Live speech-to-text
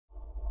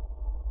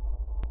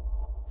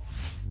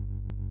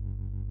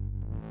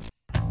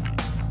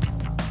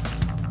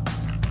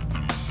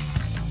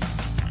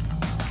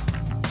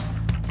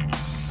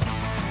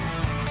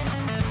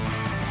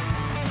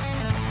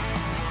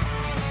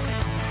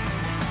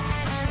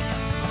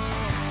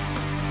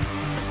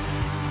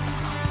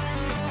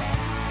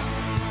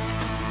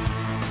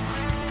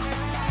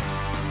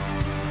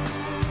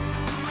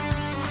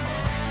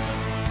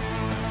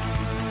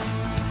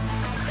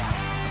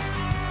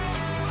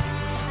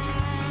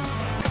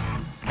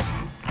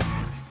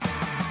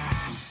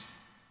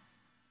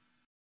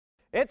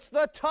It's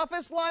the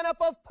toughest lineup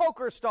of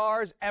poker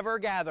stars ever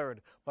gathered,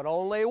 but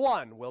only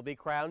one will be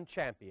crowned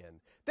champion.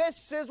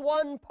 This is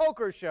one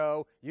poker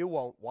show you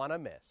won't want to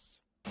miss.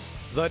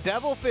 The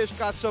Devilfish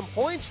got some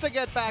points to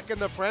get back in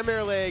the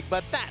Premier League,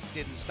 but that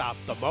didn't stop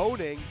the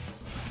moaning.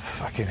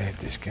 Fucking hate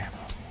this game.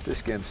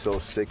 This game's so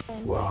sick.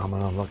 Well, I'm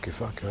an unlucky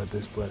fucker at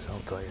this place, I'll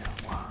tell you.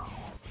 Wow.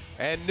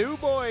 And new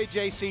boy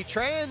JC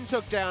Tran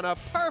took down a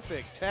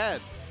perfect 10.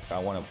 I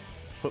want to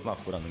put my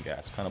foot on the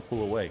gas, kind of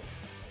pull away,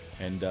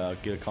 and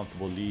get a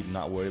comfortable lead,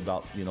 not worry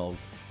about,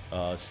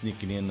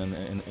 sneaking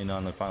in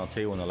on the final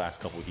table in the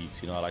last couple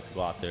heats. I like to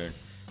go out there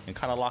and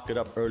kind of lock it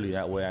up early.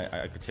 That way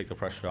I could take the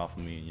pressure off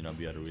of me and,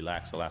 be able to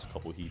relax the last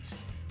couple heats.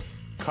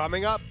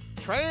 Coming up,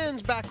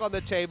 Tran's back on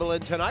the table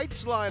in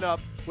tonight's lineup,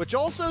 which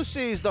also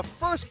sees the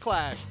first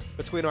clash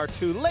between our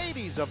two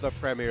ladies of the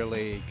Premier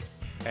League.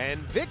 And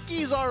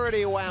Vicky's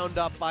already wound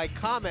up by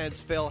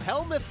comments Phil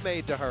Hellmuth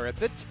made to her at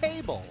the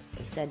table.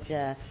 He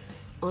said,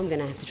 I'm going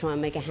to have to try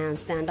and make a hand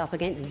stand up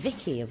against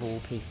Vicky, of all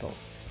people.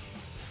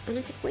 And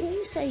I said, when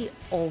you say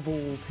of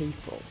all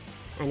people,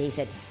 and he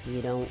said,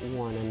 you don't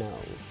want to know.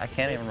 I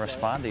can't even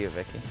respond to you,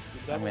 Vicky.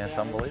 I mean, it's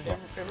unbelievable.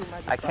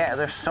 I can't.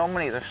 There's so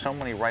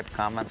many ripe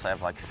comments. I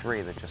have like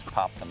 3 that just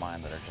pop to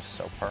mind that are just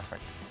so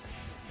perfect.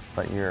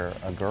 But you're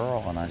a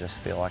girl, and I just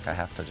feel like I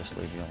have to just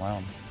leave you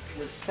alone.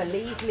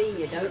 Believe me,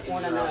 you don't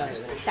want to know.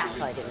 That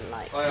I didn't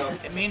like.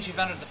 It means you've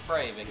entered the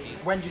fray, Vicky.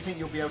 When do you think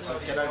you'll be able to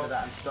get over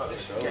that and start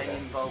getting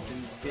involved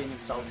in being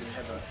insulted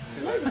ever?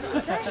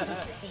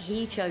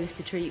 He chose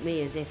to treat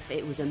me as if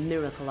it was a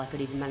miracle I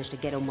could even manage to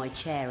get on my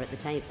chair at the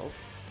table.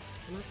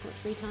 And I've got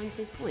 3 times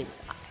his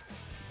points.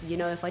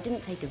 If I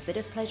didn't take a bit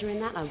of pleasure in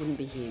that, I wouldn't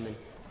be human.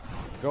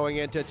 Going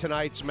into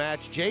tonight's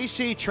match,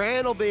 JC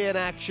Tran will be in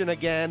action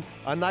again.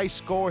 A nice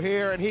score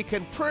here, and he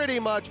can pretty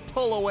much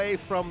pull away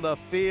from the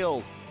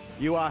field.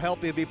 Juha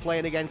Helppi will be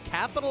playing again,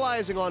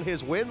 capitalizing on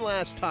his win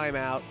last time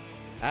out,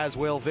 as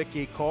will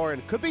Vicky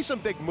Coren. Could be some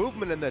big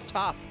movement in the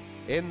top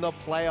in the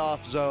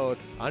playoff zone.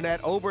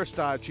 Annette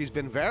Obrestad, she's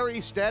been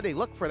very steady.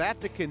 Look for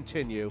that to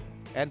continue.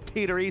 And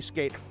Peter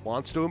Eastgate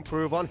wants to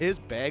improve on his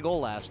bagel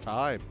last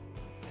time.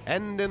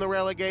 And in the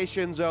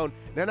relegation zone,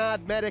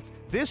 Nenad Medic,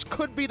 this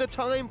could be the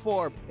time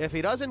for him. If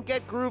he doesn't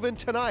get grooving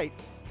tonight,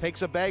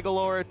 takes a bagel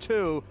or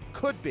 2,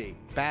 could be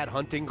bad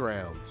hunting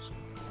grounds.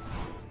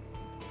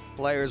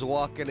 Players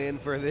walking in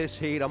for this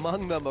heat.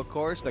 Among them, of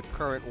course, the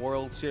current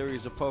World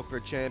Series of Poker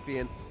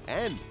champion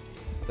and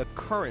the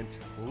current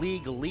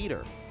league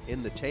leader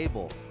in the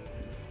table.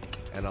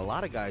 And a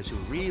lot of guys who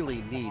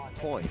really need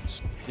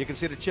points. You can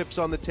see the chips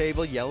on the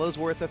table. Yellow's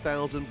worth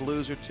 1,000,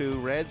 blues are 2,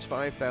 reds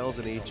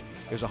 5,000 each.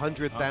 There's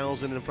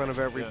 100,000 in front of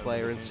every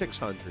player and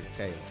 600K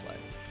in play.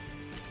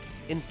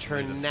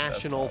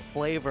 International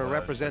flavor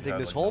representing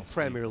this whole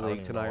Premier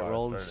League tonight,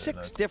 Roland.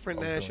 6 different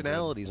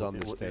nationalities on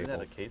this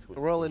table.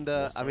 Roland,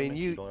 I mean,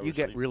 you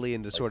get really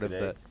into sort of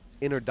the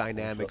inner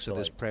dynamics of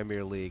this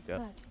Premier League.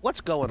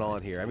 What's going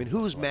on here? I mean,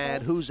 who's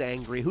mad, who's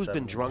angry, who's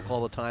been drunk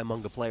all the time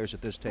among the players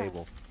at this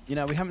table? We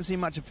haven't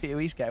seen much of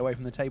Peter Eastgate away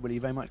from the table. He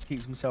very much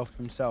keeps himself to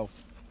himself.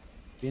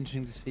 Be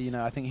interesting to see,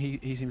 I think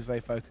he seems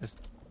very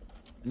focused.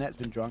 Annette's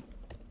been drunk.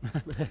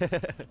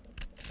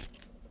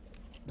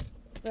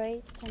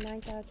 Raise to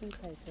 9,000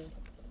 total.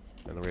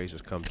 And the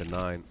raises come to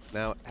 9.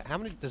 Now, how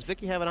many does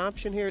Vicky have an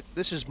option here?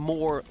 This is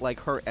more like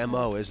her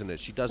MO, isn't it?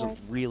 She doesn't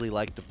really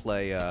like to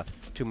play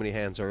too many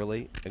hands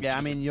early. Yeah,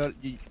 I mean,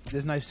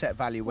 there's no set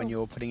value when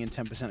you're putting in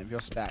 10% of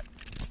your stack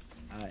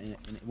in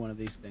one of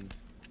these things.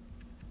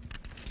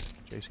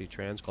 JC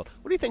Tran's called.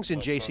 What do you think's in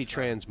JC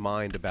Tran's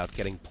mind about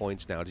getting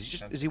points now?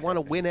 Does he want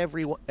to win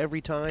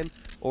every time,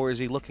 or is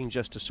he looking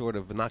just to sort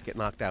of not get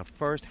knocked out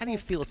first? How do you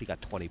feel if he got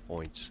 20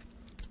 points?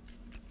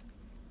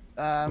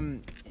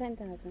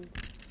 10,000.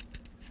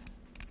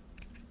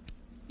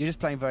 You're just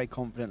playing very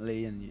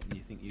confidently, and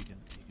you think you can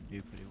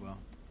do pretty well.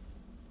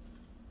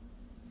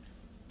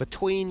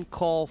 Between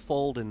call,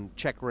 fold, and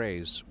check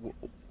raise,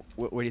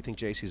 where do you think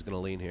JC's going to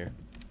lean here?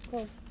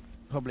 Call.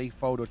 Probably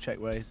fold or check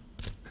raise.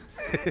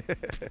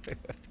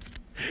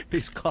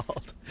 He's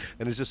called,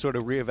 and is just sort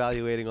of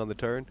reevaluating on the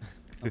turn.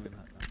 Something like that.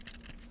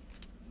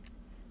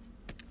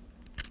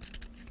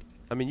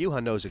 I mean,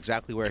 Juha knows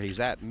exactly where he's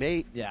at.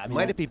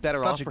 Might it be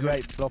better off for for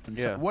great flop and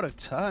yeah. What a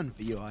turn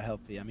for Juha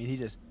Helppi. I mean,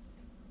 if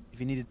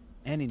he needed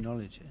any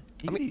knowledge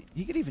here,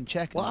 he could even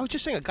check. Well, I was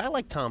just saying, a guy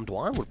like Tom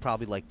Dwan would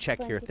probably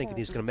check here, thinking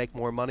he's going to make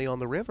more money on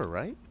the river,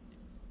 right?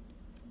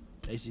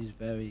 JC's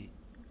very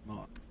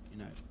smart.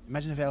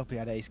 Imagine if Helppi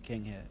had Ace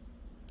King here.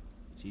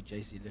 See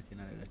JC looking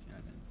at it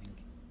and think.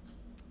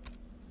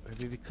 I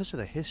mean, because of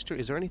the history,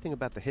 is there anything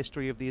about the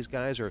history of these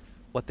guys or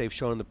what they've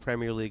shown in the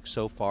Premier League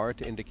so far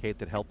to indicate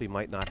that Helppi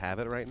might not have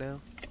it right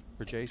now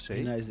for JC?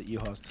 He knows that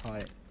Juha's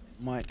tight.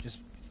 Might just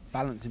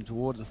balance him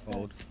towards a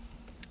fold.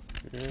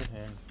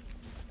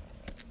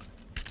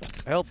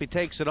 Helppi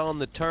takes it on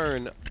the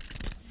turn.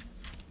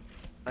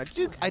 I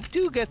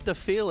do get the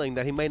feeling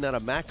that he may not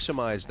have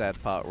maximized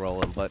that pot,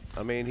 Roland, but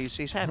I mean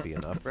he's happy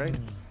enough, right?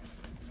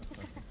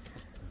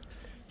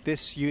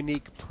 This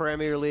unique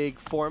Premier League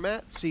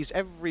format sees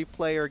every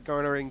player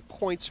garnering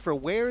points for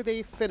where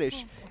they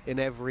finish in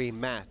every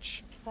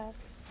match.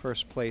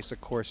 First place,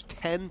 of course,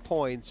 10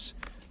 points,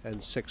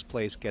 and sixth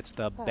place gets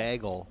the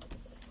bagel.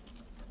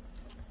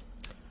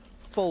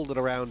 Folded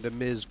around to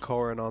Ms.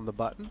 Coren on the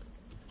button.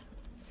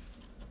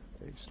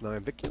 Ace 9.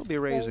 Vicky will be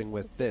raising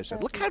with this.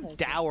 And look how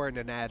dour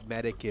Nenad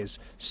Medic is.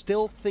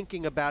 Still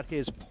thinking about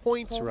his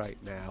points right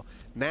now.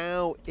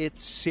 Now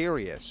it's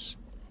serious.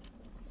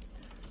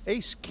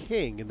 Ace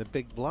King in the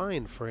big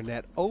blind for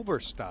Annette.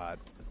 Obrestad.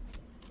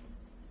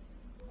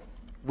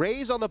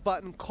 Raise on the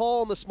button,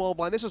 call on the small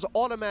blind. This is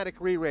automatic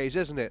re-raise,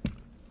 isn't it?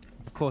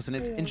 Of course, and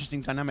it's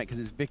interesting dynamic because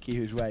it's Vicky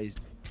who's raised.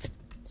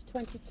 It's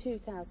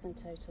 22,000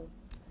 total.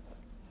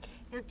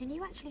 Now, did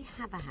you actually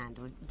have a hand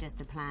or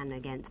just a plan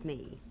against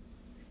me?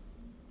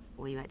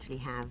 Or you actually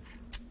have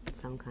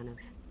some kind of...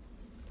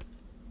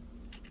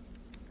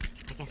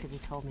 I guess if you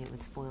told me it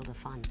would spoil the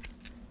fun.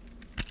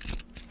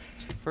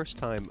 First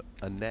time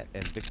Annette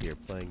and Vicky are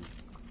playing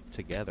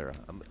together.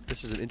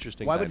 This is an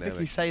interesting Why dynamic. would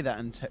Vicky say that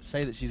and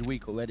say that she's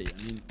weak already?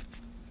 I mean,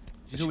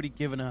 she's already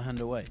given her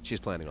hand away. She's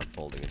planning on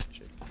folding it.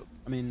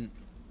 I mean...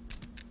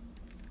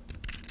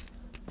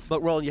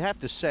 But, Roland, you have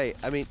to say,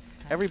 I mean,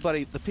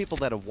 everybody, the people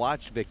that have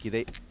watched Vicky,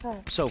 they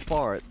so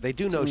far, they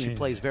do know she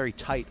plays very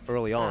tight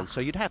early on,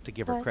 so you'd have to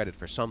give her credit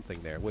for something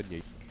there, wouldn't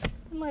you?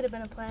 It might have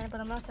been a plan, but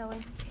I'm not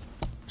telling.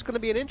 It's going to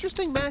be an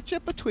interesting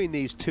matchup between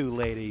these two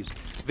ladies.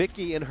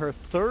 Vicky in her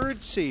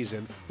third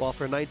season, while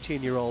for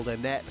 19-year-old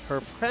Annette,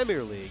 her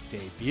Premier League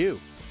debut.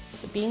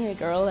 Being a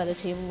girl at a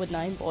table with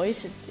 9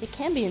 boys, it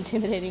can be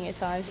intimidating at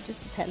times. It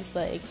just depends,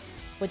 like,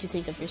 what you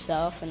think of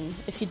yourself, and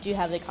if you do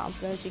have the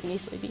confidence, you can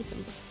easily beat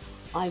them.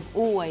 I've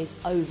always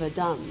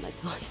overdone the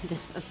kind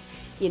of,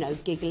 you know,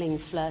 giggling,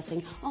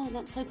 flirting. Oh,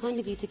 that's so kind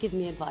of you to give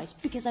me advice,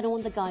 because I don't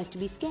want the guys to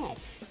be scared.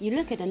 You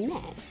look at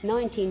Annette,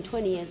 19,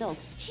 20 years old.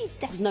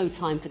 There's no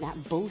time for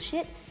that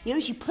bullshit. You know,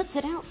 she puts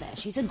it out there.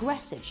 She's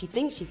aggressive. She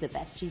thinks she's the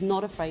best. She's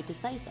not afraid to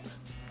say so.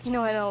 You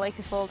know I don't like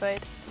to fold,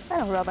 right? I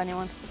don't rub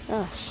anyone.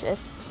 Oh, shit.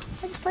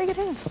 I just play good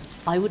hands.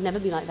 I would never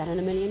be like that in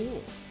a million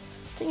years.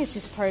 I think it's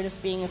just part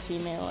of being a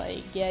female.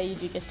 Like, yeah, you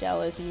do get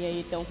jealous, and yeah,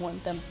 you don't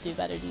want them to do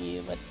better than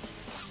you, but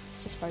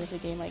it's just part of the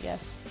game, I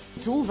guess.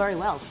 It's all very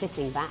well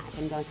sitting back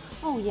and going,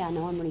 oh yeah,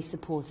 no, I'm really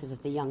supportive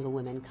of the younger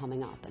women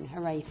coming up, and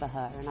hooray for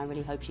her, and I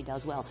really hope she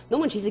does well. Not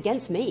when she's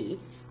against me.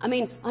 I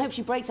mean, I hope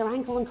she breaks her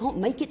ankle and can't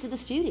make it to the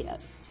studio.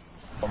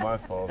 Not my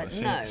fault. But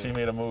She no.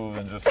 made a move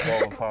and just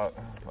fell apart.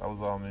 That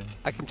was all me.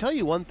 I can tell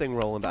you one thing,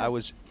 Roland.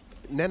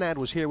 Nenad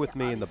was here with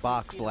me in the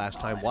box the last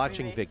time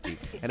watching Vicky,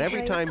 and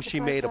every time she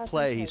made a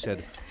play, he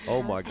said,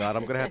 oh my God,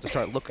 I'm going to have to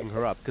start looking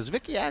her up. Because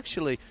Vicky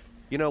actually,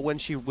 you know, when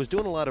she was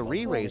doing a lot of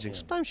re-raising,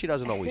 sometimes she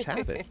doesn't always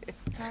have it.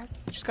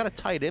 She's got a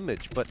tight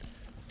image, but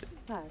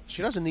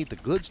she doesn't need the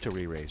goods to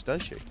re-raise,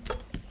 does she?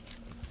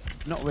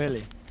 Not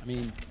really. I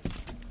mean...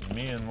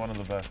 Me and one of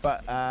the best.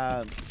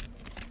 But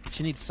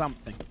she needs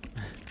something.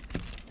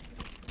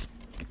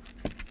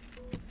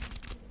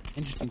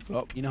 Interesting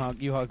flop. You know how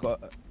Juha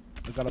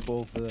got a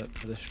ball for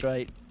the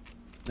straight.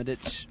 But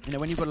it's, you know,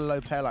 when you've got a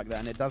low pair like that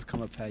and it does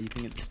come a pair, you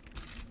think it's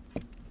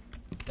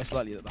less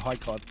likely that the high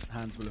card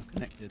hands will have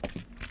connected.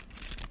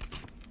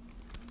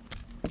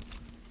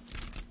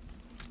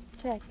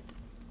 Check.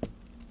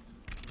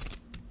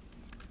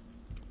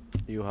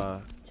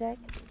 Juha Check.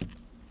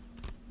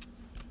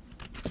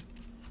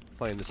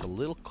 playing this a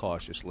little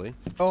cautiously.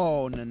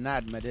 Oh,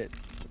 Nenad made it.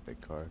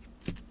 Big card.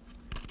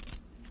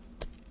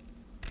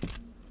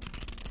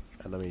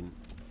 And I mean,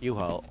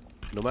 Juha,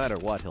 no matter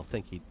what, he'll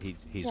think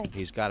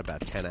he's got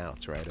about 10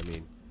 outs, right? I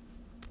mean,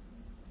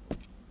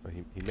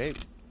 he may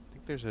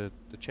think there's the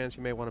chance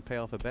he may want to pay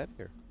off a bet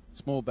here.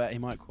 Small bet he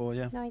might call,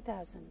 yeah.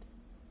 9,000.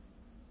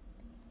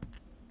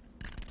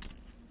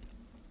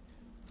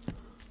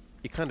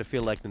 You kind of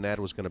feel like Nenad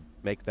was going to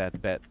make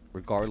that bet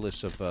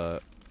regardless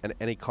of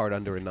any card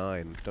under a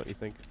 9, don't you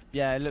think?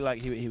 Yeah, it looked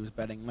like he was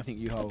betting. I think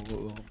Juha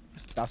will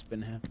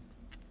dustbin here.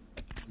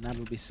 Nenad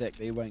will be sick,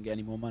 but he won't get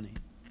any more money.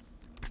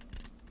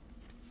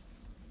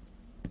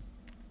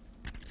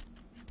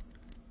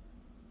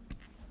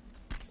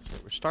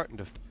 We're starting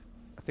to...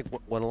 I think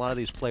when a lot of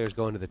these players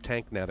go into the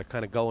tank now, they're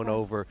kind of going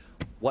over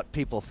what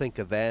people think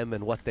of them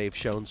and what they've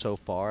shown so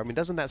far. I mean,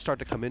 doesn't that start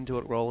to come into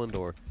it, Roland,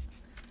 or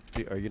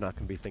are you not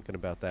going to be thinking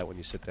about that when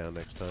you sit down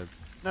next time?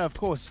 No, of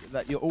course,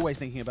 that you're always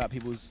thinking about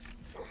people's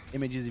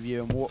images of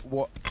you and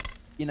what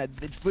you know,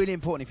 it's really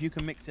important if you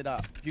can mix it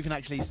up. If you can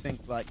actually think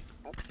like,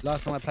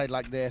 last time I played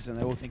like this, and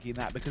they're all thinking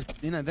that, because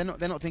you know they're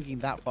not thinking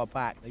that far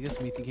back. They're just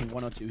gonna be thinking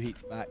 1 or 2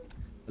 heats back.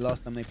 The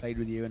last time they played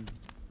with you, and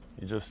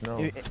you just know.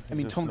 I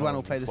mean, Tom Duan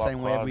will play the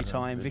same way every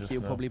time. Vicky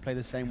will probably play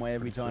the same way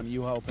every time.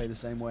 Juha will play the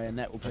same way.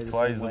 Annette will play the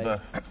same way.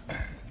 That's why he's the best.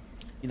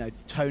 You know,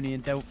 Tony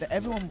and Del,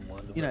 everyone,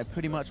 you know,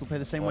 pretty much will play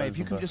the same way. If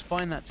you can just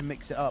find that to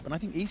mix it up, and I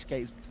think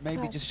Eastgate's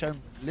maybe just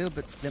shown a little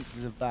bit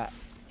glimpses of that.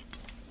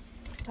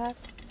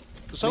 Pass.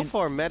 So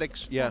far,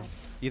 Medics, yeah.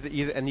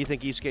 And you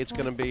think Eastgate's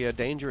going to be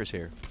dangerous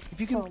here?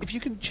 If you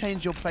can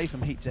change your play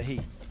from heat to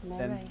heat,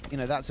 then you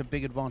know that's a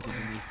big advantage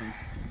in these things.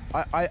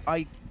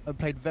 I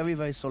played very,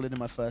 very solid in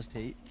my first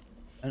heat,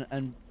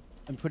 and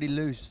pretty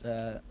loose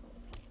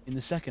in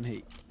the second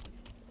heat.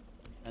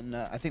 And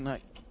I think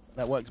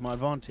that worked to my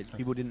advantage.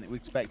 People didn't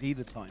expect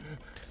either time.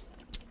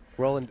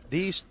 Roland,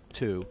 these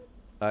two,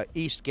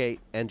 Eastgate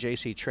and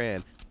JC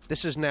Tran,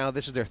 this is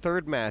their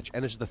third match,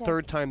 and this is the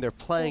third time they're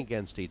playing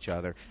against each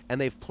other, and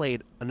they've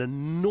played an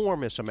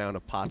enormous amount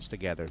of pots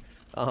together.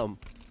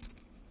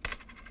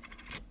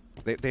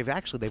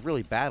 They've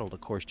really battled.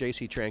 Of course,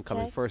 JC Tran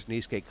coming first and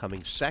Eastgate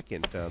coming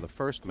second the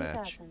first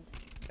match,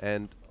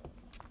 and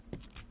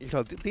you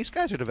know these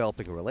guys are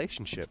developing a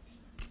relationship.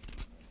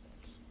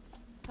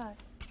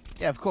 Pass.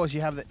 Yeah, of course, you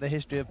have the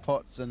history of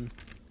pots and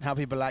how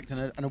people act,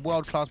 and a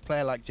world-class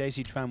player like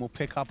JC Tran will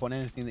pick up on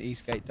anything that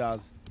Eastgate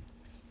does.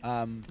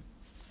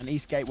 And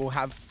Eastgate will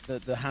have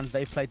the hands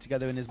they've played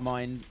together in his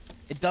mind.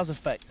 It does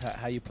affect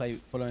how you play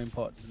following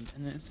pots,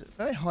 and it's a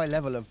very high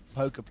level of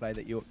poker play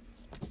that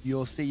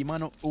you'll see. You might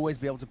not always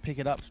be able to pick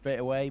it up straight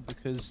away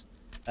because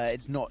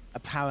it's not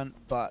apparent,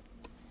 but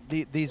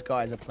these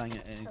guys are playing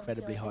at an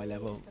incredibly high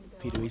level,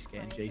 Peter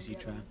Eastgate and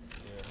JC Tran.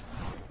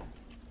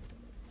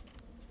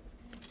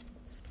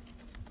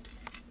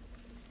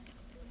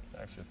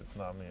 Actually, if it's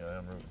not me, I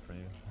am rooting for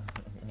you.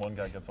 One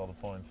guy gets all the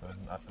points, and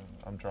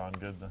I'm drawing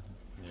good then.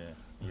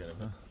 Yeah.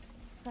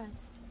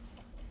 Pass.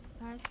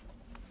 Pass.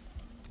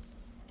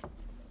 I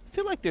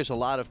feel like there's a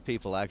lot of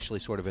people actually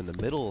sort of in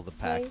the middle of the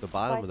pack, the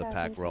bottom of the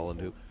pack, Roland,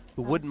 who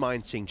wouldn't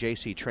mind seeing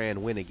JC Tran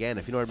win again.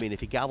 If you know what I mean,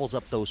 if he gobbles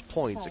up those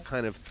points,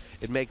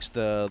 it makes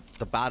the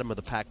bottom of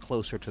the pack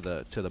closer to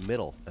the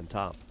middle and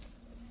top.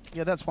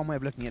 Yeah, that's one way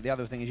of looking at it. The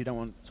other thing is you don't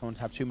want someone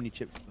to have too many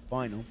chips for the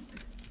final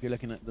if you're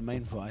looking at the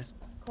main prize.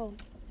 Cool.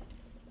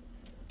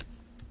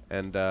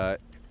 And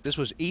this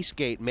was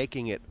Eastgate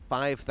making it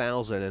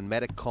 5,000 and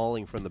Medic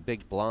calling from the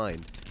big blind.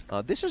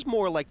 This is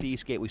more like the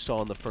Eastgate we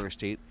saw in the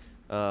first heat,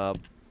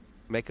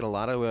 making a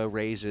lot of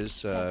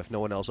raises if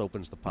no one else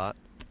opens the pot.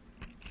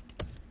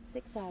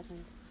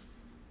 6,000.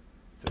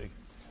 Take.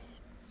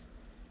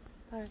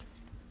 Pass.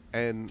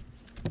 And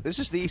this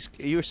is the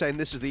you were saying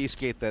this is the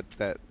Eastgate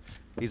that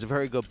he's a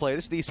very good player.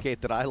 This is the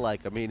Eastgate that I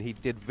like. I mean, he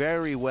did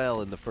very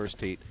well in the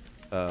first heat,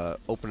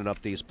 opening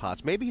up these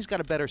pots. Maybe he's got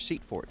a better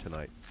seat for it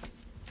tonight.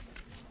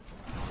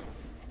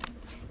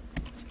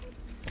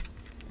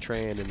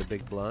 Tran in the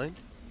big blind.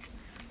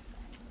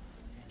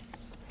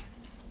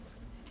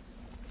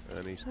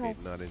 And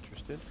Eastgate not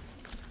interested.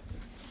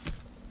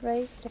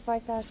 Raise to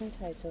 5,000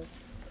 total.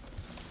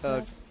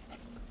 I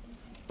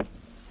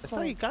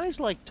tell you, guys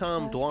like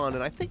Tom Dwan,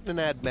 and I think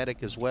Nenad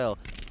Medic as well,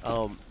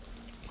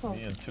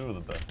 Me and two of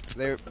the best.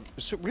 they're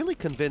really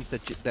convinced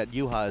that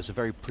Juha is a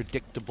very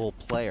predictable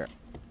player.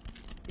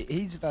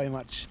 He's very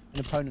much an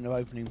opponent of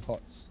opening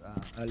pots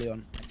early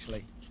on,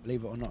 actually.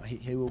 Believe it or not,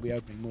 he will be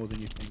opening more than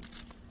you think.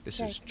 This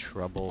is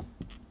trouble.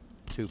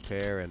 Two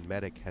pair, and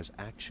Medic has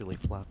actually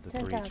flopped the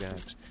 3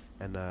 jacks.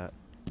 And,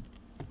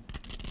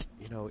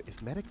 you know,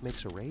 if Medic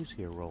makes a raise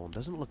here, Roland,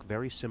 doesn't it look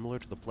very similar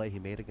to the play he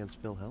made against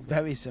Phil Helppi?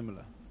 Very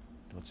similar.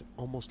 You know, it's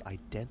almost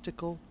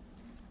identical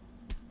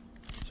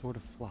sort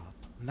of flop.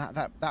 And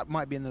that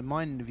might be in the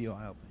mind of your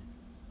Helppi.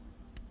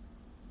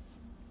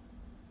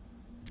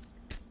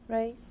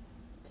 Raise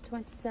to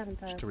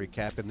 27,000. To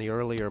recap, in the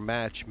earlier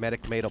match,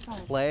 Medic made a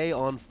play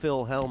on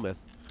Phil Helmuth,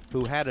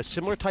 who had a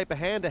similar type of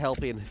hand to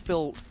Helppi, and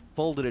Phil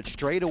folded it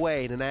straight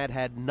away, and Nenad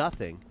had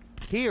nothing.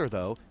 Here,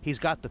 though, he's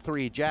got the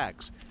 3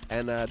 jacks,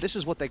 and this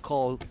is what they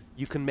call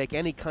you can make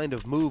any kind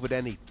of move at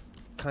any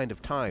kind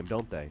of time,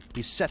 don't they?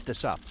 He's set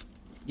this up.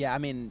 Yeah, I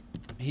mean,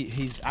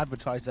 he's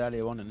advertised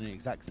earlier on in the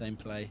exact same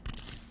play.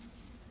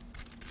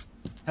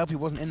 Helppi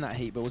wasn't in that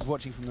heat, but was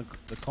watching from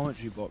the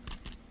commentary box.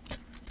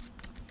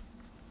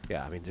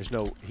 Yeah, I mean,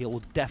 he'll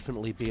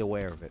definitely be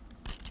aware of it.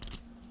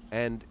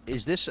 And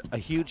is this a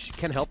huge,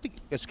 can Helppi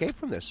escape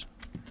from this?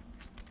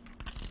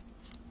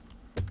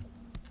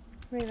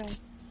 Re-raise.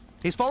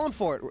 He's fallen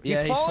for it.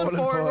 Yeah, he's fallen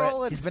for it,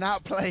 Roland. He's been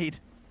outplayed.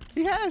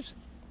 He has.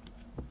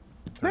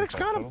 Medic's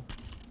got him.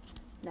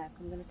 No,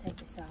 I'm going to take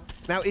this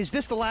off. Now, is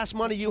this the last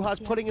money Juha's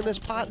putting in this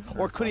pot,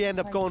 or could he end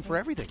up going for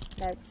everything?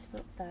 No, just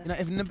flip that. You know,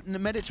 if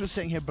Nemedic was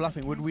sitting here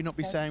bluffing, would we not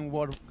be saying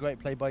what a great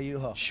play by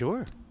Juha?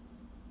 Sure.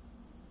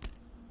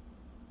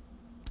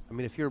 I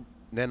mean, if you're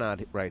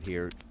Nenad right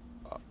here,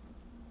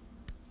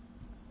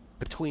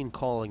 between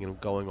calling and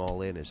going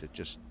all in, is it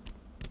just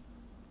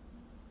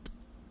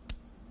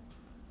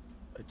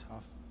so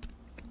tough?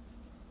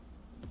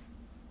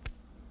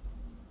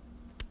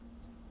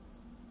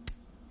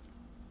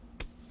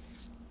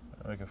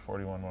 I make it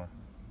 41 more.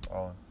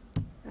 All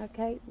in.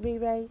 Okay,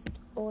 re-raised,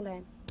 all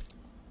in.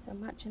 So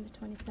matching the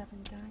 27,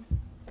 guys.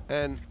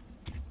 And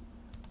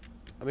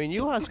I mean,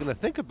 Juha's going to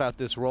think about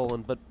this,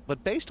 Roland,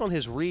 but based on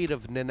his read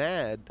of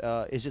Nenad,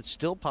 is it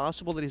still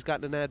possible that he's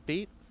got Nenad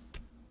beat?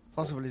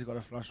 Possibly he's got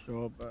a flush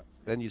draw, but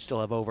then you still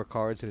have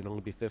overcards and it'd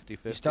only be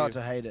 50-50. You start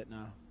to hate it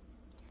now.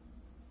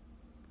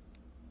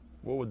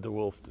 What would the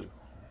Wolfe do?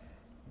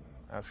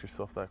 Ask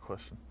yourself that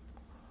question.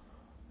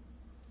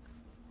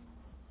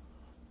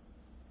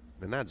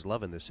 Nenad's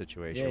loving this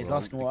situation. Yeah, he's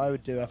asking what I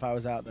would do if I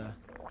was out there.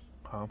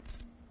 Huh?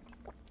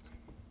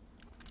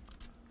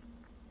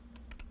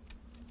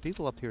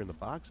 people up here in the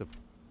box of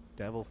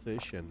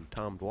Devilfish and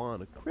Tom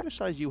Dwan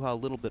criticize Juha a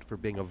little bit for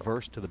being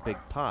averse to the big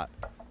pot.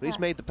 But he's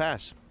made the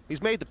pass.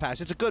 He's made the pass.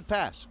 It's a good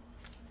pass.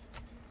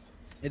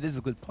 It is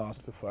a good pass.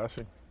 It's a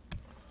flashing.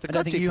 It's a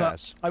gutsy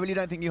pass. I really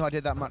don't think Juha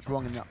did that much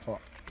wrong in that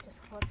pot.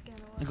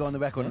 I got on the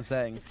record and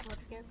saying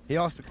he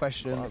asked a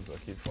question,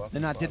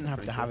 Nenad didn't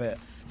have to have it.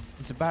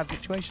 It's a bad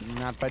situation.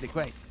 Nenad played it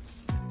great.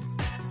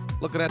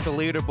 Looking at the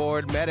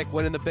leaderboard, Medic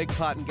winning the big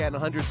pot and getting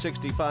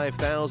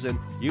 165,000.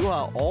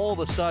 Juha all of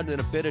a sudden in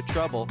a bit of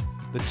trouble.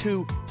 The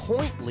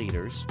 2-point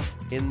leaders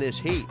in this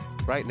heat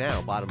right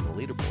now, bottom of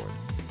the leaderboard.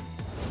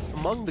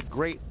 Among the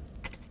great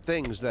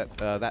things that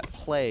that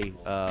play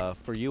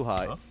for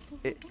Juha,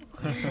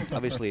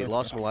 obviously it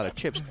lost him a lot of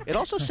chips. It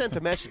also sent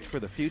a message for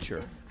the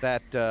future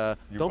that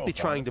don't be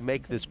trying to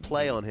make this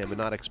play on him and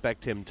not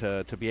expect him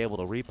to be able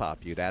to repop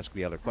you to ask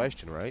the other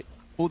question, right?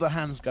 All the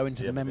hands go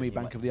into the memory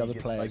bank of the other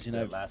players, you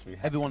know.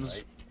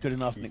 Everyone's good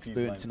enough and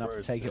experienced enough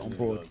to take it on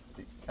board.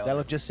 They'll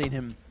have just seen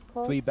him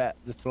 3-bet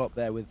the flop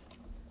there with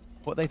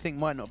what they think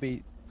might not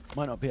be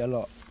a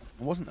lot.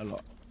 It wasn't a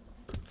lot.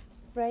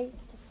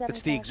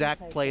 It's the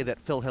exact play that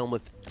Phil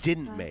Hellmuth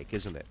didn't make,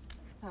 isn't it?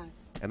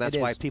 And that's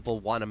why people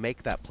want to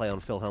make that play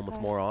on Phil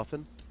Hellmuth more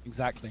often?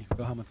 Exactly.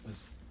 Phil Hellmuth was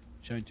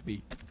shown to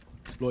be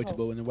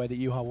exploitable in a way that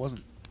Juha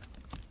wasn't.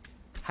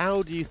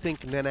 How do you think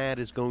Nenad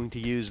is going to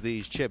use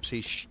these chips?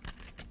 He's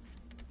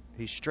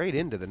straight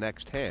into the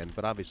next hand,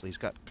 but obviously he's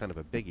got kind of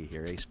a biggie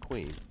here,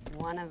 ace-queen.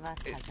 One of us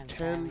has a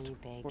 10, very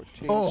big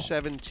 14,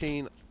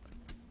 17.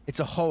 It's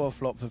a horror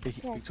flop for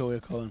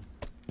Victoria Coren.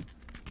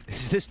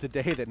 Is this the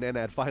day that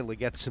Nenad finally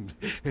gets some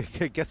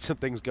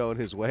things going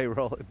his way,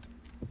 Roland?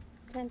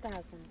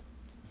 10,000.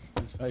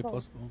 It's very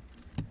possible.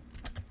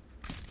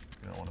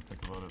 You don't want to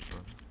think about it,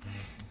 sir.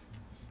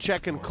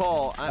 Check and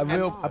call.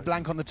 A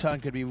blank on the turn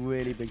could be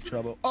really big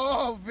trouble.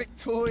 Oh,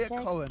 Victoria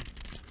Coren.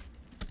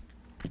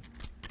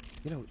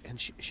 You know,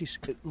 and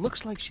it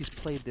looks like she's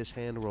played this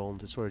hand,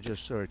 Roland, to sort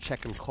of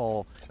check and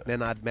call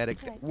Nenad Medic.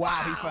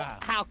 Wow,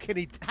 how can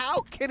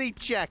he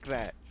check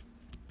that?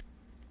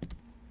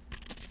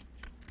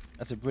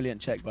 That's a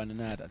brilliant check by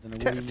Nenad. I don't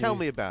know what he Tell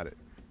me about it.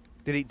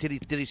 Did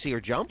he see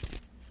her jump?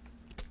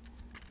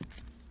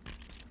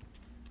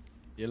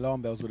 The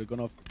alarm bells would have gone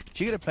off.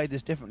 She could have played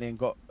this differently and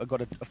got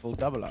a full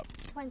double up.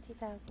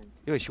 20,000.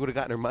 Yeah, she would have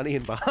gotten her money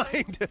in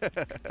behind.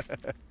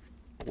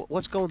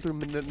 What's going through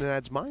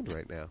Nenad's mind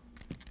right now?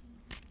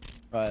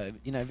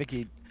 You know,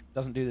 Vicky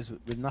doesn't do this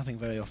with nothing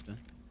very often.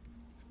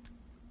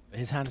 But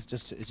his hand is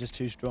just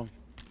too strong.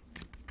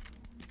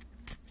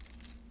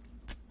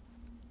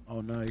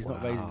 Oh no, he's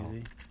not raising, is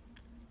he?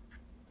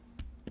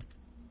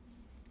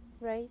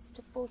 Raise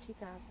to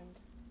 40,000.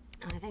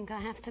 I think I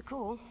have to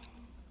call.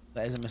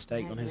 That is a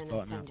mistake on his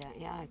part now.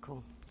 Yeah, I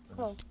call.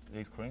 Call.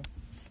 Ace queen.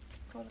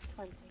 Call of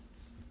 20.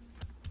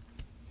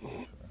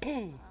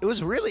 It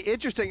was really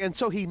interesting, and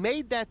so he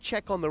made that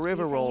check on the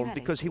river roll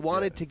because he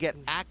wanted to get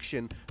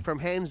action from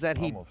hands that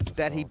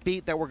he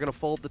beat that were going to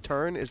fold the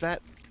turn. Is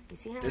that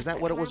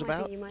what it was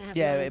about?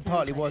 Yeah, it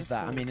partly was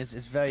that. I mean, it's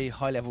very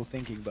high level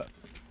thinking, but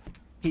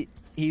he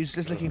was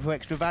just looking for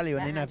extra value,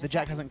 and you know, if the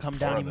jack hasn't come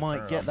down, he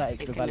might get that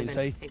extra value.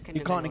 So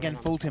you can't again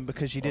fault him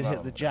because you did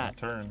hit the jack.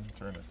 Turn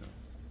it.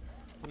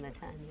 On the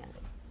turn, yes.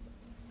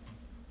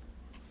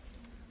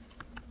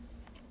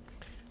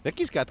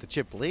 Vicky's got the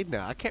chip lead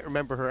now. I can't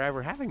remember her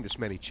ever having this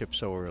many chips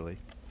so early.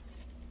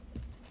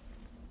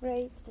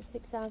 Raise to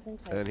 6,000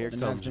 total. And here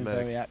comes been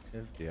Medic. very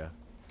active. Yeah.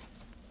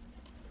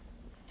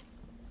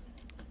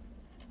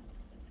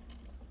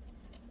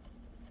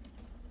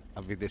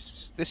 I mean,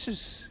 this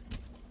is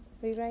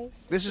We raise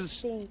to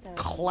 16,000.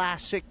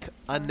 classic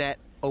Annette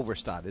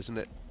Obrestad, isn't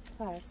it?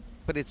 Pass.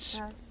 But it's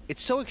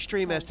so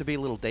extreme as to be a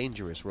little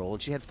dangerous,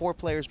 Roland. She had 4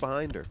 players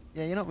behind her.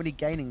 Yeah, you're not really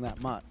gaining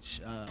that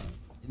much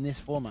in this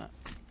format.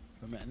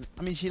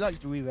 I mean, she likes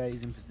to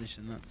re-raise in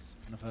position. That's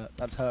kind of her.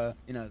 That's her.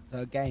 You know,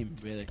 her game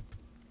really.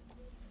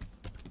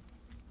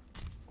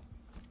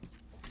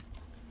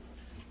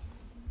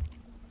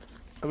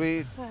 I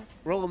mean,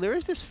 Roland, there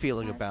is this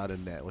feeling about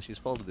Annette when she's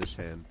folded this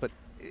hand, but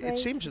it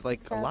seems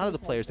like a lot of the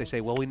players, they say,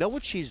 well, we know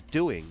what she's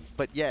doing,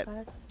 but yet,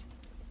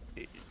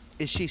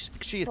 is she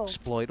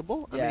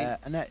exploitable? Yeah, I mean,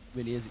 Annette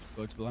really is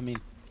exploitable. I mean,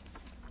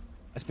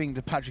 I was speaking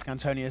to Patrick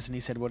Antonius, and he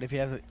said, well, if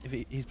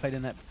he's played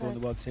Annette before in the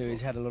World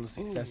Series, he had a lot of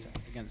success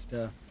against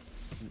her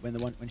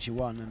when she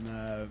won,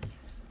 and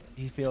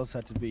he feels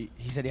her to be.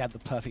 He said he had the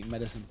perfect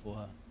medicine for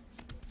her.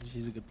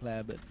 She's a good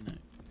player, but you know,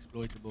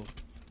 exploitable.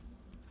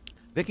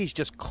 Vicky's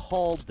just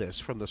called this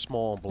from the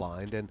small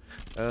blind, and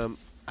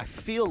I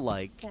feel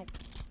like,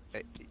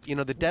 you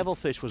know, the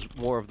Devilfish was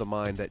more of the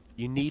mind that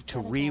you need to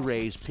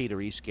re-raise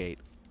Peter Eastgate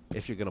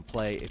if you're going to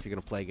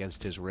play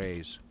against his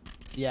raise.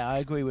 Yeah, I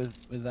agree with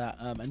that.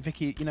 And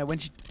Vicky, you know, when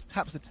she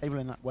taps the table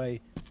in that way,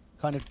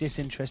 kind of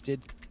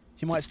disinterested,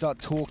 she might start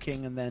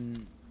talking, and then,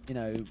 you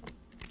know,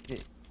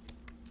 it's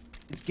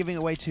giving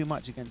away too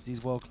much against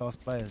these world-class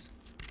players.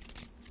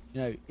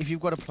 You know, if you've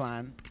got a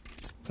plan,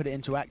 put it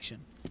into action.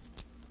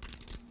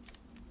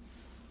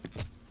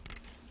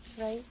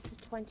 Raise to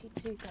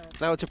 22,000.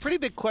 Now, it's a pretty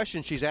big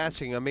question she's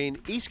asking. I mean,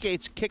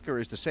 Eastgate's kicker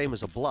is the same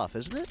as a bluff,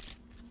 isn't it?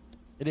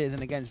 It is,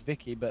 and against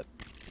Vicky, but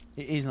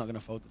he's not going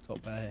to fold the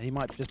top pair. He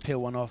might just peel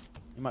one off.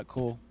 He might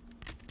call.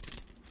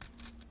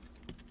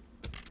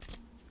 Do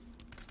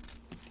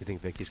you think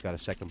Vicky's got a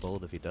second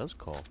bullet if he does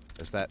call?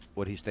 Is that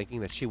what he's thinking,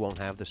 that she won't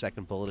have the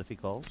second bullet if he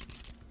calls?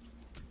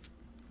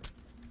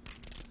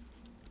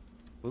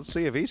 We'll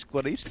see if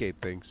what Eastgate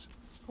thinks.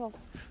 Cool.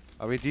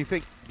 I mean, do you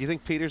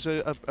think Peter's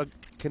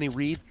can he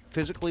read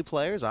physically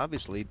players?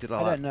 Obviously, he did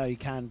all I don't know he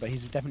can, but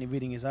he's definitely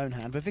reading his own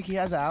hand. But Vicky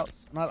has outs,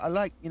 and I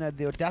like, you know,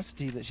 the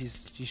audacity that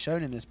she's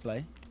shown in this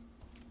play.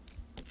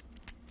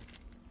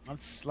 I've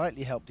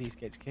slightly helped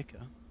Eastgate's kicker.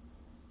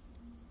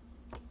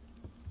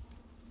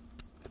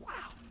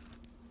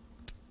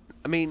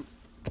 I mean,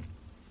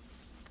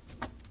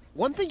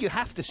 one thing you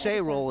have to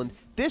say, Roland,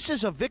 this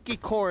is a Vicky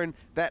Coren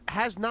that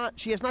has not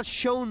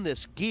shown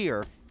this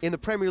gear in the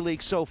Premier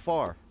League so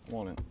far.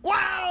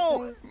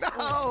 Wow!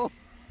 No!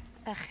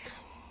 Ugh.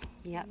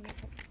 Yuck.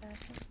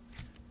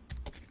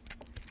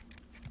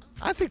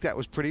 I think that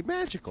was pretty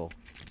magical.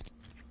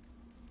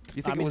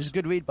 You think it was a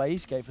good read by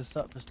Eastgate for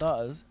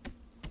starters.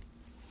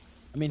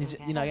 I mean,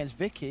 you know, against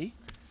Vicky.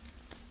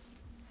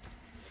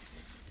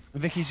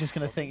 Vicky's just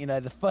going to think, you know,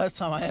 the first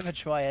time I ever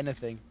try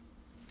anything.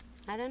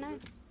 I don't know.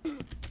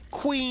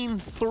 Queen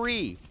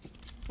 3,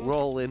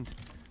 Roland,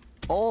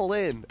 all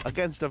in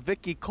against a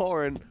Vicky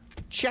Coren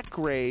check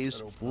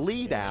raise,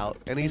 lead out,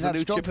 and he's the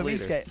new chip leader.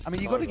 Eastgate. I mean,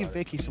 you've got to give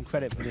Vicky some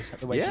credit for this,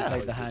 the way she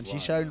played the hand.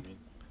 She's shown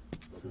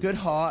good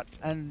heart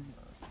and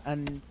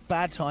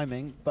bad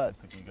timing, but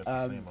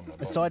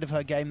the side of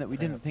her game that we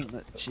didn't think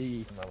that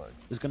she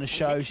was going to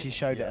show, she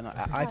showed it, and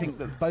I think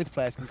that both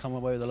players can come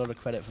away with a lot of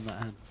credit from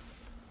that hand.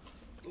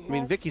 I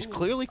mean, Vicky's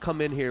clearly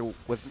come in here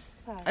with,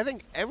 I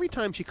think every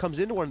time she comes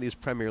into one of these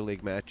Premier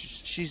League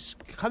matches, she's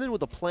come in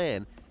with a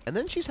plan, and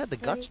then she's had the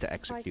guts to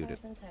execute it.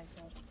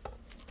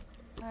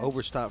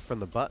 Obrestad from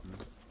the button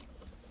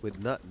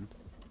with Nutton.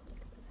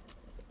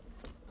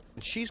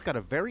 And she's got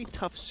a very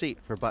tough seat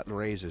for button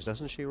raises,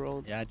 doesn't she,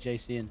 Roland? Yeah,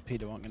 JC and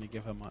Peter aren't going to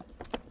give her much.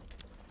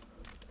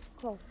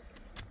 Cool.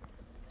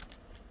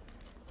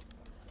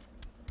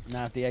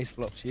 Now, if the ace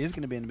flops, she is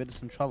going to be in a bit of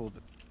some trouble.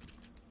 But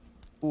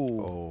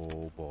ooh.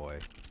 Oh, boy.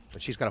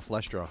 But she's got a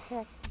flush draw.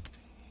 Yeah.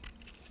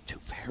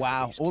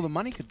 Wow, all the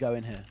money could go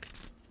in here.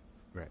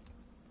 Right.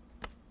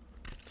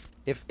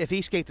 If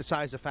Eastgate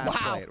decides to fast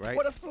play it, right?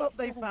 What a flop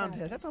they found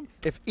here. That's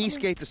if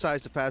Eastgate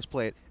decides to fast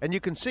play it, and you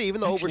can see,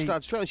 even though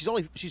Obrestad's trailing,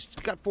 she's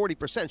got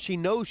 40%. She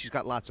knows she's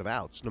got lots of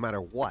outs, no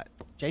matter what.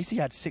 JC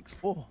had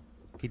 6-4.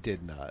 He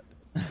did not.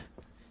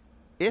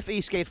 If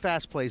Eastgate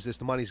fast plays this,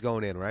 the money's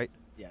going in, right?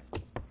 Yeah.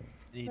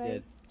 He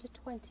did. To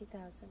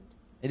 20,000.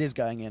 It is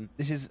going in.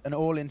 This is an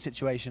all-in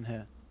situation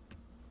here.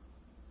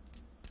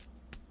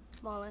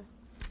 All in.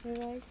 You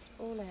raised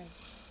all in.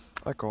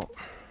 I call.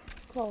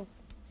 Cool.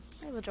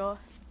 I have a draw.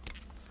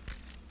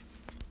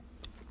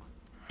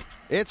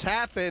 It's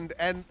happened,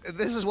 and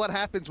this is what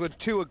happens when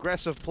two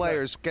aggressive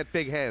players get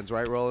big hands,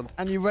 right, Roland?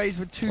 And you raise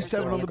with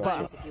 2-7 on the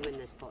button. If you win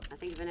this pot. I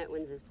think if Annette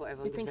wins this pot,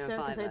 everyone You think gives so?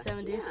 her a Because I fiver.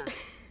 7 deuce.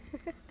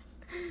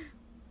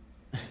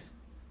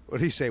 What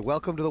do you say?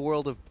 Welcome to the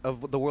world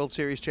of the World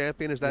Series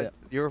champion. Is that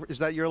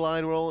your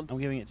line, Roland? I'm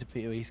giving it to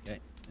Peter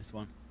Eastgate. This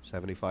one.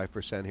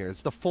 75% here.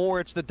 It's the 4.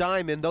 It's the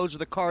diamond. Those are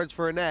the cards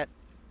for Annette.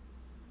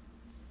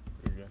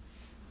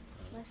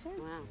 Nice hand.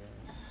 Wow.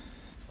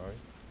 Sorry.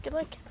 Good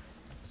luck.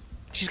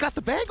 She's got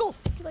the bagel.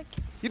 Good luck.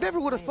 You never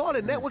would have thought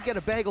Annette would get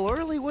a bagel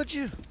early, would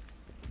you?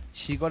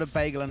 She got a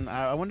bagel, and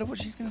I wonder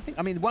what she's going to think.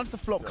 I mean, once the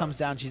flop comes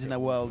down, she's in a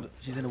world.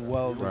 She's in a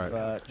world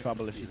of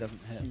trouble if she doesn't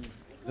hit.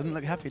 Doesn't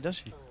look happy, does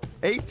she?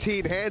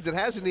 18 hands. It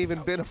hasn't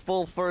even been a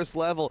full first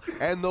level,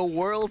 and the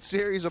World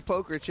Series of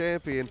Poker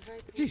champion.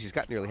 Gee, she's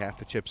got nearly half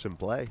the chips in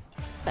play.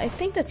 I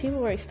think that people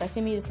were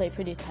expecting me to play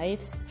pretty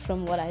tight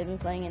from what I had been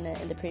playing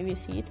in the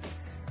previous heats.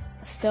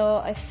 So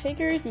I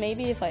figured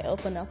maybe if I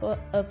open up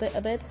a bit,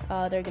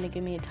 they're going to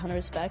give me a ton of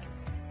respect.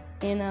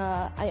 And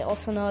I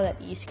also know that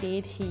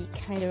Eastgate, he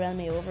kind of ran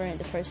me over in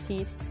the first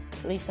heat.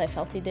 At least I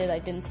felt he did. I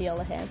didn't see all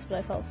the hands, but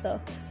I felt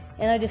so.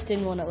 And I just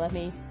didn't want to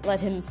let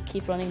him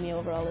keep running me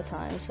over all the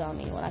time. So, I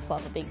mean, when I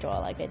flop a big draw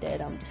like I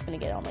did, I'm just going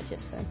to get all my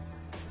chips in.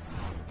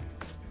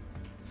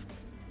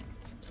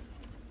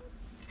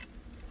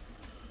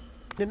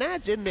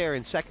 Nenad's in there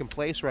in second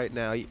place right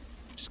now. You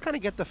just kind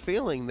of get the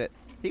feeling that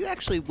he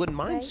actually wouldn't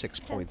mind 6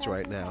 points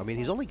right now. I mean,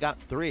 he's only got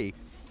 3.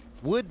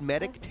 Would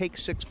Medic take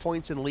 6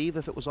 points and leave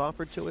if it was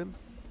offered to him?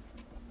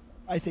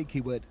 I think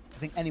he would. I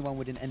think anyone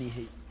would in any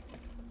heat.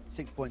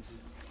 6 points is,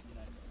 you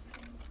know.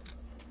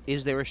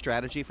 Is there a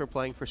strategy for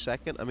playing for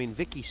second? I mean,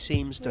 Vicky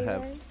seems to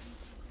have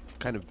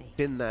kind of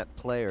been that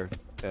player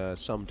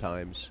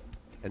sometimes,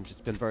 and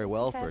it's been very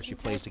well for her. She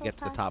plays to get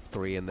to the top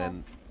 3 and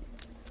then,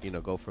 you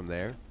know, go from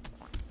there.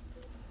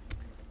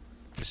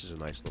 This is a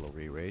nice little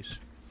re-race.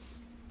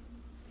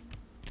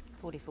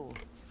 44.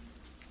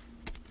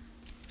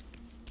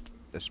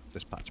 This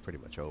pot's pretty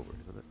much over,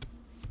 isn't it?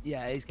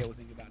 Yeah, Eastgate will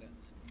think about it.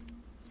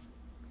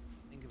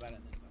 Think about it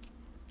and then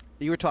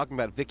You were talking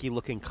about Vicky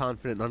looking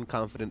confident and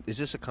unconfident. Is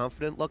this a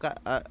confident look?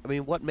 I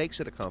mean, what makes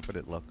it a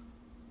confident look?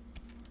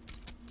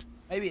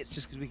 Maybe it's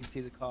just because we can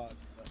see the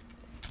cards.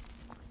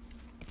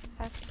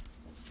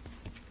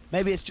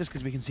 Maybe it's just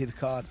because we can see the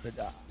cards, but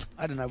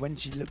I don't know. When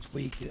she looks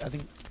weak, I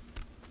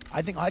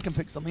think I can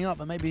pick something up,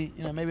 but maybe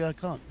maybe I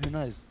can't. Who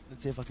knows?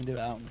 Let's see if I can do it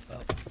out on the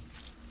felt.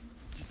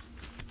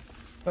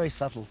 Very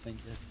subtle thing.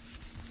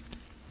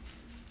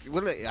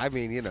 Well, I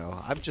mean, you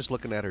know, I'm just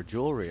looking at her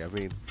jewelry. I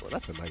mean, well,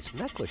 that's a nice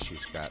necklace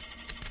she's got.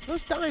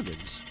 Those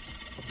diamonds.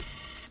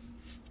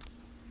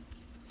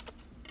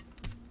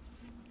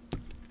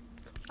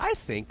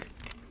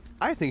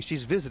 I think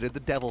she's visited the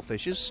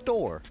Devilfish's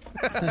store.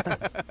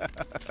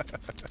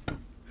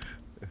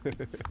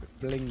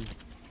 Bling.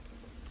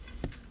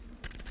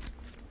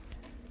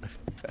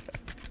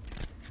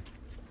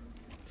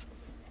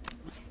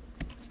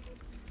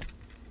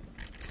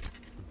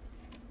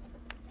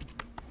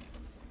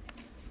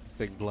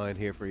 Big blind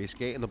here for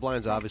Eastgate, and the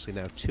blind's obviously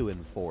now 2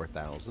 and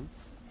 4,000.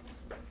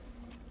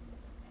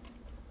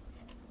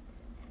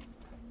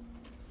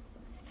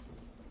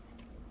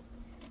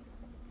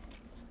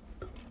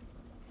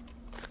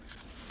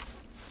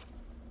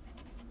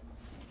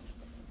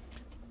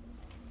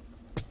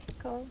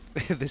 Cool.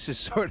 This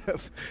is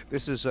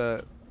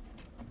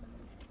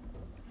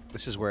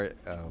where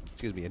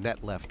excuse me,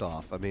 Annette left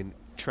off. I mean,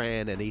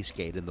 Tran and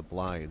Eastgate in the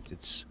blinds.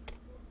 It's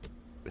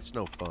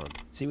no fun.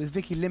 See, with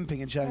Vicky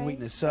limping and showing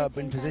weakness, Serb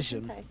in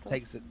position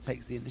takes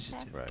the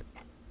initiative. Right.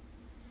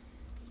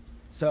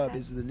 Serb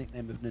is the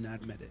nickname of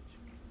Nenad Medic.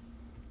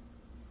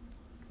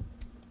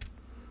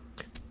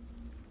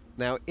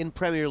 Now, in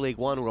Premier League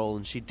 1,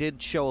 Roland, she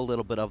did show a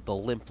little bit of the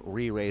limp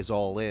re-raise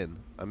all in.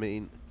 I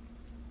mean,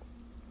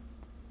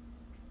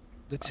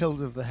 the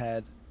tilt of the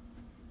head.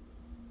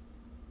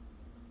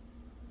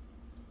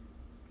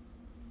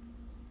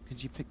 Could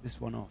she pick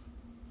this one off?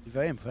 Be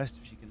very impressed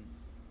if she can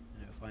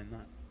find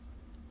that.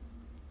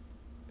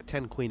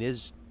 10 Queen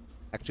is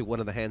actually one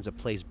of the hands that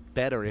plays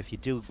better if you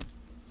do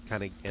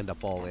kind of end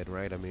up all in,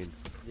 right? I mean,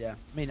 yeah.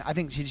 I mean, I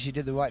think she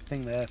did the right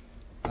thing there.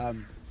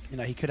 You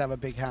know, he could have a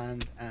big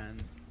hand,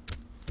 and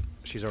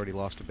she's already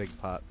lost a big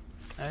pot.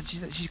 And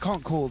she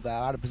can't call that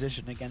out of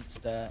position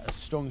against a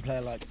strong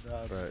player like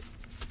right.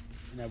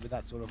 You know, with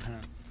that sort of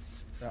hand,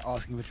 so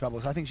asking for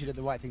trouble. So I think she did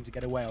the right thing to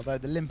get away. Although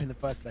the limp in the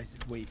first place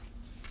is weak.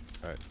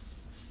 Right.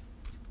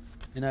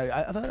 You know,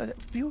 I thought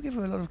people give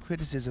her a lot of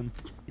criticism.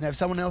 You know, if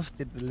someone else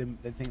did the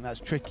limp, they'd think that's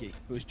tricky. If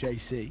it was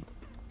JC.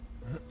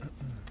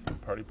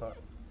 Party pot.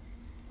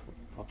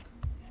 Fuck.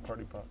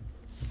 Party pot.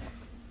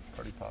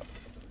 Party pot.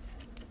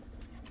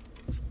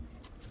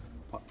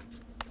 Fuck.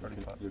 Party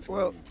pot.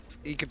 Well,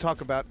 you can talk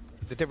about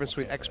the difference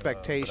between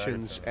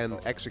expectations and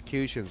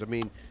executions. I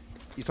mean,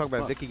 you talk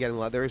about Vicky getting a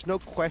lot. There is no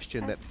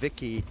question that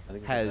Vicky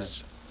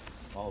has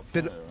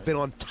been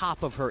on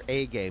top of her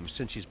A game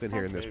since she's been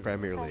here in this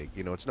Premier League.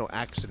 You know, it's no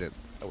accident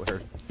with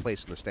her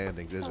place in the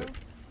standings, is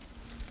it?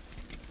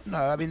 No,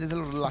 I mean there's a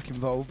lot of luck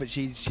involved, but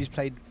she's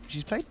played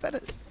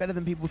better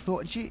than people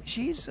thought, and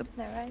she's you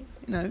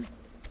know,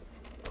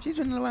 she's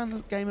been around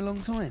the game a long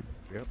time.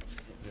 Yep.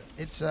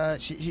 It's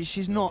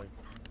she's not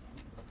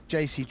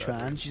JC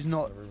Tran. She's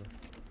not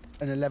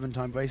an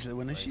 11-time bracelet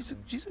winner. She's a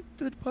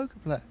good poker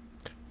player.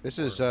 This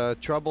is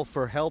trouble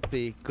for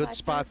Helppi. Good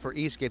spot for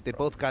Eastgate. They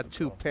both got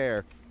 2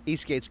 pair.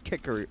 Eastgate's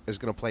kicker is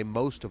going to play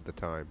most of the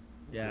time.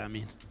 Yeah, I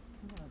mean,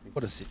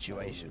 what a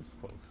situation.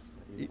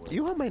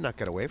 You may not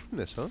get away from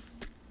this, huh?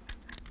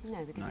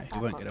 No, because he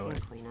won't get away.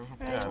 Queen, I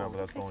have Yeah, no, but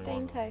that's the only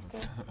one.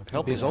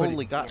 Helppi's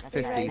only got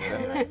 50.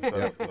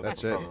 Yeah,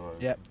 that's it.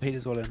 Yeah,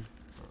 Peter's all in.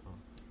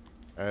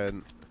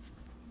 And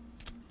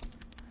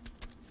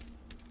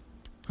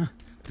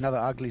another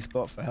ugly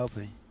spot for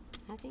Helppi.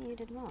 I think you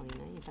did well, you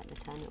know, you bet the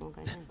turn, it all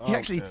goes in. He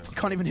actually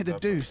can't even hit a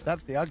deuce.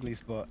 That's the ugly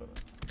spot.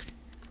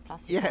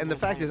 yeah, and the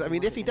fact is, I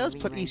mean, if he does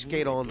put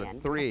Eastgate on the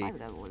 3,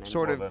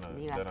 sort of,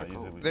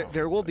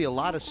 there will be a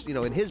lot of, you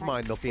know, in his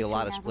mind, there'll be a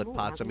lot of split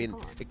pots. I mean,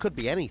 it could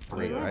be any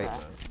 3, right?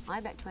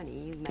 I bet 20,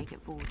 you make it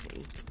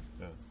 40.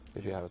 Yeah.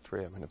 If you have a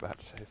 3, I'm in a bad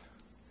shape.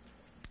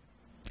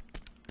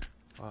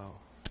 Wow,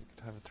 you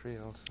could have a 3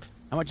 also.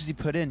 How much has he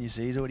put in, you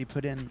see? He's already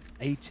put in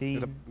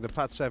 18. The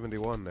pot's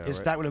 71 now, His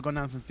right? stat will have gone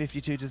down from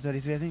 52 to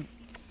 33, I think.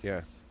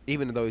 Yeah.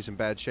 Even though he's in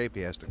bad shape,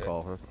 he has to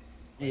call, huh?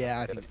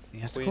 Yeah, I think he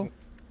has to call.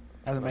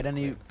 Hasn't made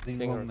anything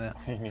wrong there.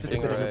 Just a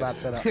King bit or of a bad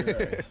ace. setup.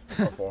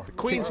 The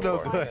queen's no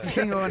good.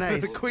 King or an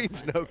ace. The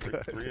queen's no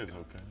good. 3 is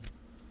okay.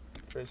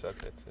 3 is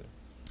okay too.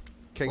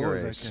 King or Four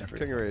is ace. okay.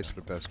 King or ace is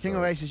the best. King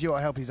or ace is your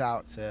help, he's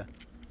out.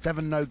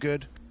 7 no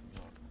good.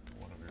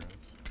 One of your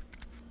aces.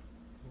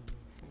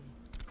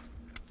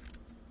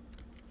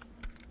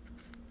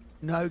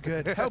 No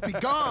good. Helpy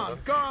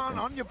gone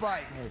on your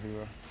bike.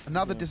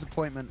 Another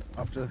disappointment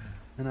after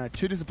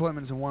 2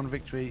 disappointments and 1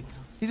 victory.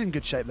 He's in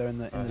good shape though in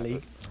the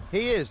league.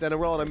 He is. And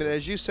Roland, I mean,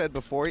 as you said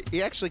before,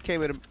 he actually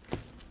came in.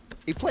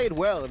 He played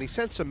well, and he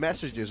sent some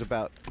messages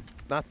about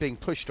not being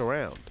pushed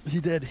around. He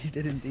did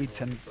indeed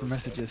send some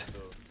messages.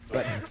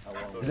 But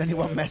there's only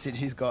one message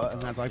he's got,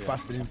 and that's I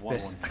busted him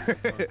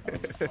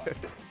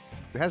fifth.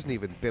 hasn't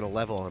even been a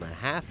level and a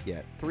half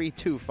yet.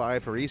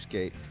 3-2-5 for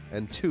Eastgate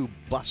and 2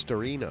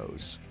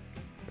 Busterinos.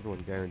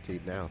 Everyone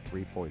guaranteed now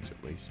 3 points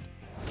at least.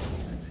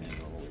 16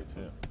 all the way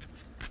too.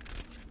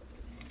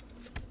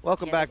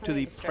 Welcome Yeah, back there's to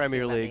the something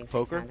Premier distressing League about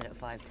being Poker.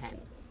 600 at 5'10".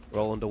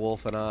 Roland,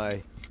 Wolfe, and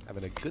I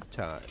having a good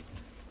time.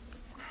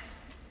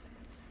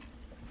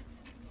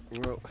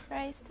 Well,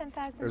 Raise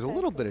 10,000. there's a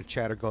little bit of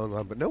chatter going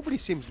on, but nobody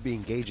seems to be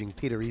engaging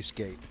Peter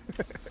Eastgate.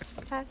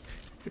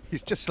 Pass.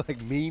 He's just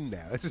like mean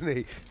now, isn't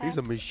he? He's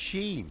a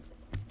machine.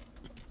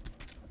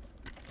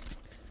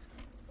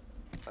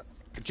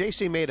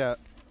 JC made a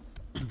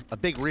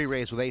big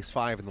re-raise with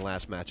ace-5 in the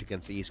last match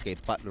against the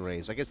Eastgate button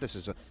raise. I guess this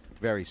is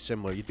very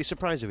similar. You'd be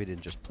surprised if he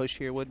didn't just push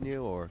here, wouldn't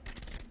you? Or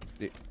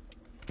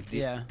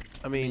Yeah.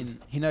 I mean,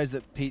 he knows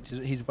that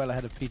he's well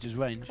ahead of Peter's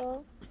range.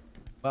 Cool.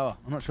 Well,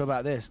 I'm not sure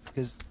about this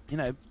because, you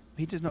know,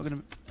 Peter's not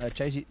going to...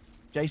 JC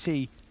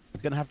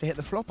is going to have to hit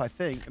the flop, I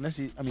think. Unless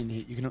he... I mean,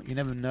 you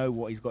never know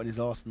what he's got in his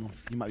arsenal.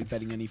 He might be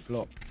betting any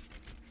flop.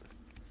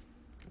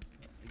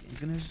 He's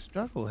going to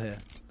struggle here.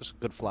 Just a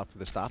good flop for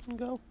the stop and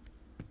go?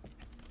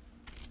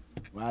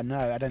 Well, no,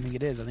 I don't think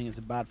it is. I think it's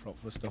a bad flop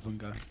for stop and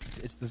go.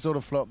 It's the sort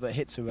of flop that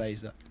hits a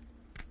razor.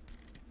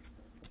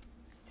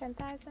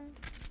 10,000.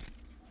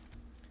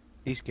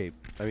 Eastgate,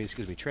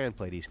 Tran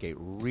played Eastgate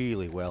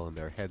really well in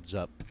their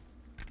heads-up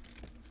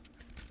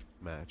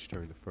match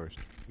during the first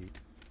heat.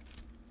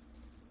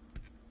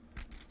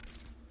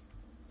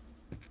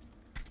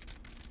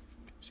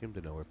 Seemed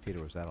to know where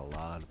Peter was at a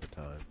lot of the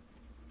time.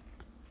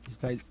 He's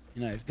played,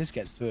 you know, if this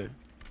gets through,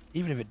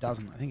 even if it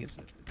doesn't, I think it's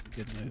a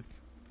good move.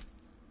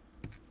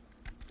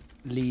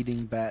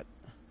 Leading bet.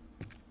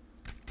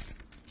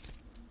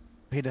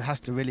 Peter has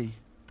to really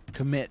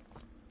commit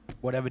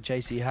whatever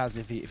JC has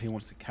if he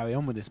wants to carry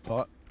on with this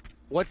pot.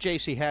 What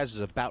JC has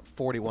is about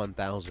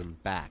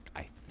 41,000 back,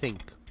 I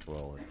think,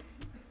 Roland.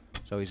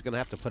 So he's going to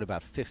have to put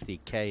about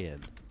 50K in.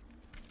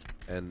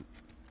 And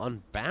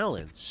on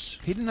balance...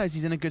 Peter knows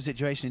he's in a good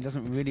situation. He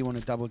doesn't really want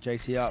to double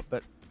JC up,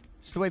 but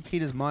it's the way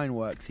Peter's mind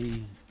works.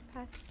 He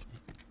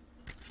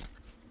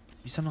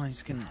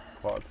sometimes can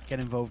get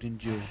involved in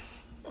duel.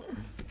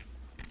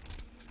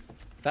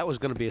 That was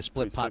going to be a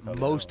split pot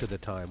most of the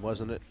time,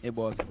 wasn't it? It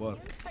was. You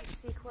expect to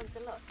see quads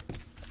a lot.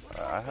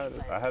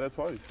 I had it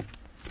twice.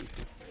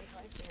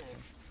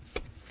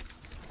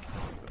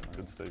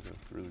 Good stake,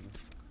 really good.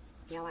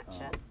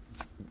 Yawacha.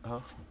 Huh?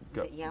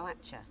 Is it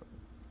Yawacha?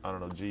 I don't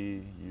know,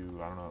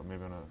 G-U, I don't know,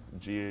 maybe on a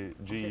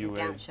G-U-A. Is it the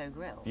Gaucho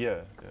Grill?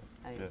 Yeah.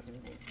 Oh, yeah.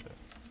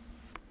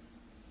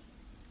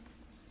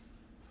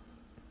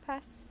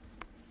 Pass.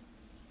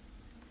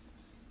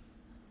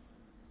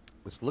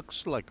 This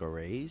looks like a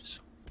raise.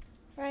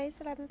 Raise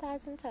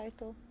 11,000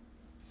 total.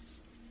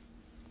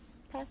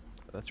 Pass.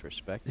 That's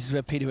respect. This is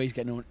where Peter is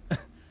getting on.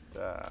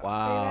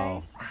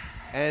 Wow.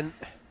 And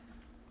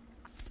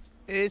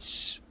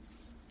it's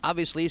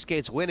obviously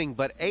Eastgate's winning,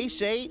 but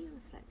ace-8,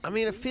 I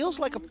mean, it feels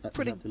like a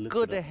pretty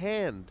good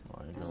hand.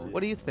 What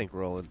do you think,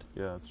 Roland?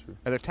 Yeah, that's true.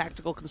 Are there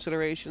tactical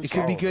considerations? It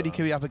could be good. He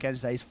could be up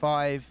against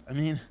ace-5. I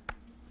mean...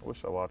 I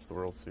wish I watched the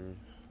World Series.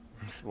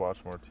 I should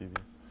watch more TV.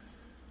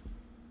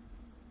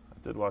 I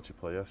did watch you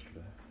play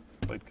yesterday.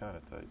 Played kind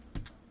of tight.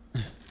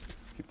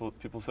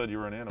 People said you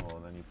were an animal,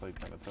 and then you played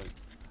kind of tight.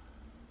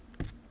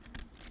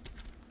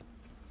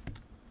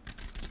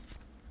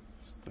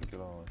 Just think it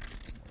all.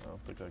 I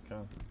don't think I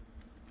can.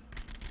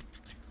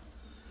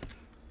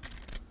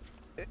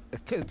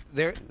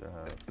 There.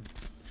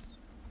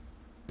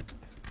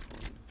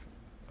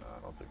 I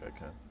don't think I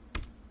can.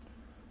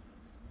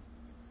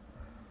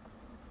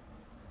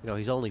 You know,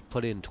 he's only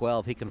put in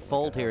 12. He can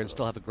fold here and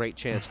still have a great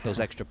chance at those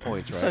extra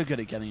points, right? So good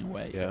at getting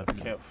away. Yeah. I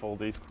can't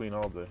fold ace-queen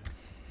all day.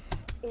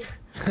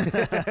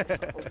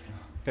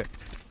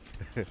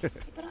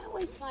 But I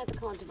always slide the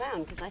cards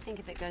around because I think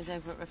if it goes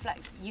over, it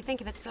reflects. You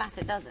think if it's flat,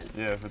 it doesn't?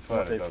 Yeah, if it's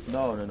flat, it doesn't.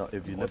 No.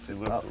 If you lift Once you it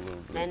lift up, a little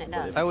bit. Then it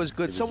does. That was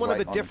good. It was Someone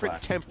right of a on the different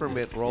glass.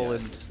 temperament,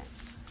 Roland,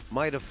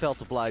 might have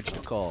felt obliged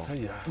to call.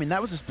 Yeah. I mean,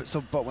 that was a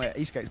spot where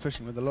Eastgate's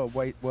pushing with a lot of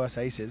worse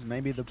aces.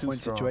 Maybe the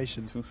point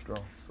situation Too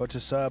strong. got to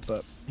serve,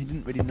 but he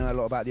didn't really know a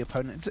lot about the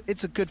opponent.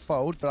 It's a good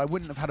fold, but I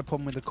wouldn't have had a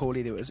problem with the call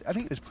either. I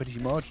think it was pretty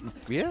marginal.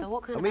 Yeah. So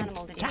what kind I of mean,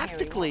 animal did he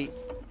tactically, hear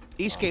he was?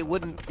 Eastgate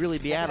wouldn't really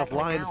be out of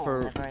line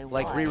for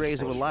like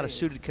re-raising with a lot of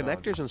suited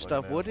connectors and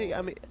stuff, would he?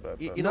 I mean,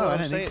 you know No, what I I'm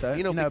don't think saying? so.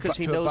 You know, because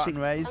he to a knows button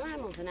raise. Some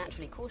animals are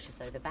naturally cautious,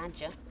 though. The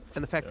badger.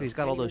 and the fact that he's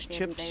got all You those see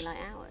them in chips. daylight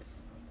hours.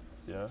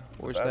 Yeah.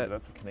 Where's Badger, that?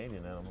 That's a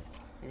Canadian animal.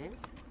 It is.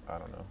 I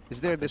don't know. Is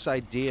there this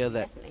idea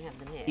that Definitely have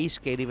them here.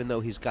 Eastgate, even though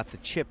he's got the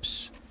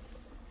chips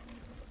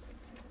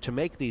to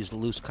make these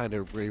loose kind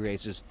of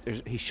re-raises,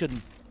 he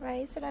shouldn't.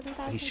 Raise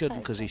 11,000. He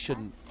shouldn't because he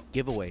shouldn't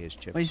give away his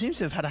chips. Well, he seems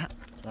to have had a...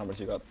 How much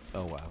you got?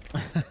 Oh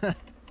wow.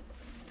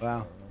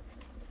 Wow.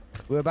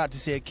 We're about to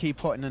see a key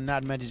pot in the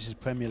Nenad Medic's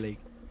Premier League.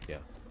 Yeah.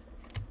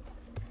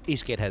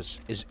 Eastgate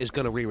is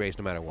going to re-raise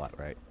no matter what,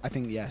 right? I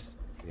think yes.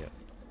 Yeah.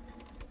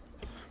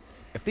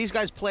 If these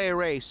guys play a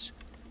race,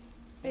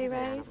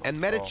 Re-raise. and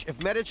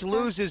if Medic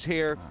loses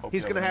here,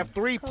 he's going to have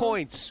 3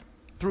 points.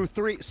 through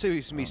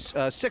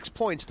 6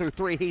 points through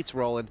 3 heats,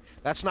 Roland.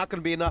 That's not going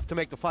to be enough to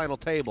make the final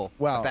table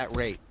at that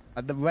rate.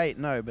 At the rate,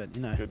 no, but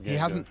you know, he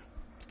hasn't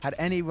had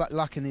any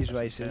luck in these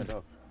races.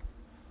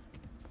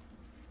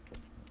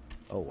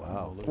 Oh,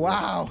 wow.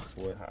 Wow.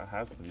 It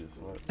has to be a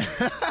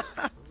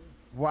sweat.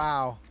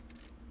 Wow.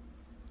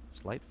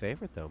 Slight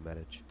favorite, though,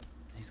 Medic.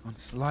 He's gone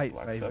slight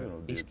favorite.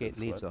 Eastgate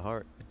needs a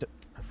heart.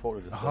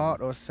 A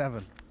heart or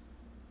 7.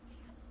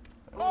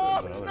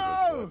 Oh,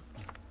 no!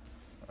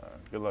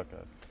 Good luck, guys.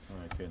 All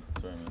right, kid.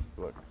 Sorry, man.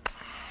 Good luck.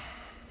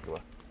 Good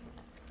luck.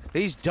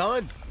 He's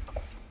done.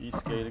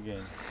 Eastgate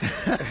again.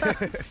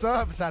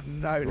 Serb's had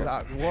no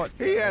luck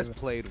whatsoever. He has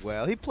played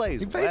well. He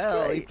plays plays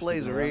well. great. He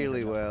plays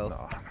really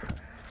well.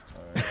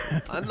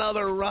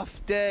 Another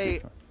rough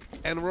day.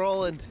 And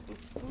Roland,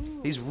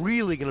 he's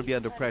really going to be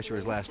under pressure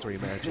his last 3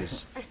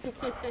 matches.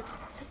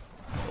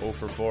 0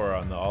 for 4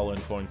 on the all-in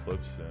coin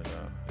flips. And,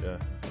 yeah,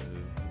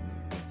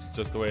 it's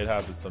just the way it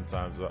happens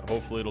sometimes.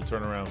 Hopefully it'll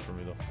turn around for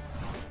me, though.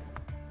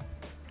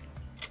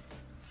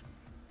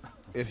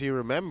 If you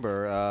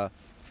remember,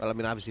 well, I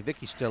mean, obviously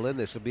Vicky's still in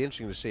this. It'll be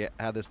interesting to see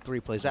how this 3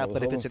 plays out.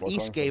 But if it's an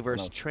Eastgate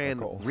versus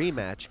Tran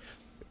rematch,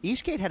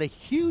 Eastgate had a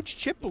huge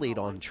chip lead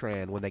on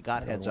Tran when they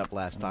got heads up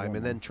last time,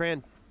 and then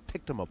Tran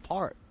picked him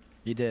apart.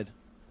 He did.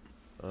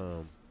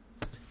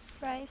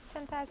 Raise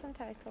 10,000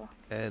 total.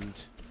 And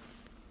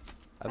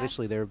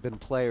obviously there have been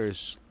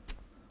players,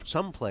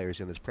 some players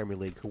in this Premier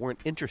League who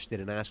weren't interested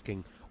in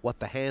asking what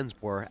the hands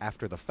were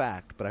after the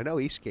fact, but I know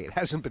Eastgate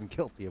hasn't been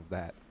guilty of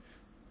that.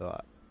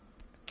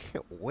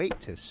 Can't wait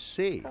to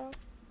see.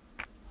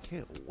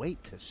 Can't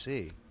wait to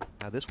see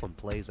how this one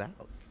plays out.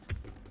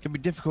 It could be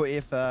difficult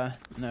if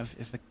you know,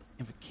 if a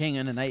king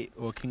and an 8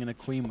 or a king and a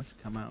queen were to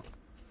come out.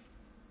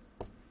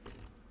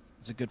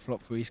 It's a good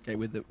flop for Eastgate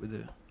with the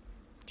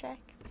check.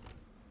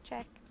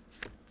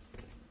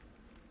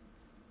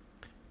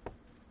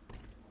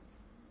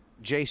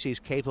 JC's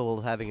capable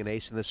of having an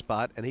ace in this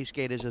spot, and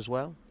Eastgate is as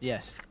well?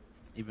 Yes,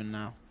 even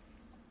now.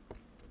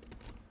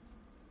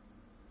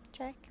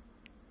 Check.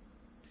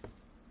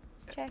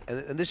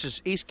 And this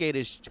is, Eastgate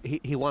is,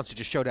 he wants to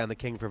just show down the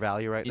king for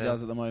value right now? He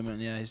does at the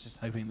moment, yeah. He's just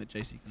hoping that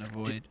JC can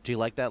avoid. Do you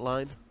like that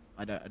line?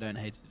 I don't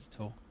hate it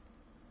at all.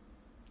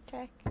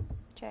 Check.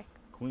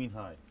 Queen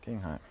high.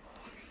 King high.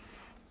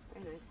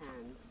 Very nice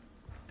hands.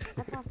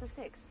 I passed a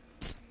 6.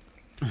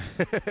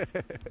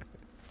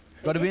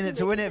 Got to be in it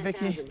to win it,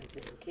 Vicky.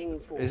 King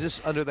 4. Is this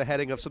under the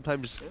heading of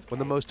sometimes when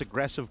the most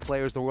aggressive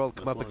players in the world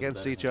come up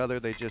against each other,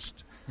 they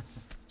just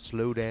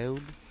slow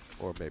down?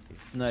 Or maybe.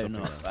 No,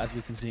 not. As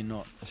we can see,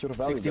 not.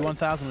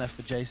 61,000 left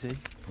for JC.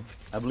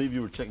 I believe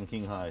you were checking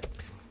king high.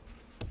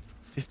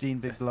 15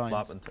 big blinds.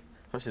 Flop and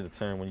especially the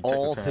turn. When you check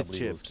All the turn, I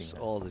believe it was king high.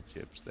 All the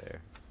chips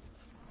there.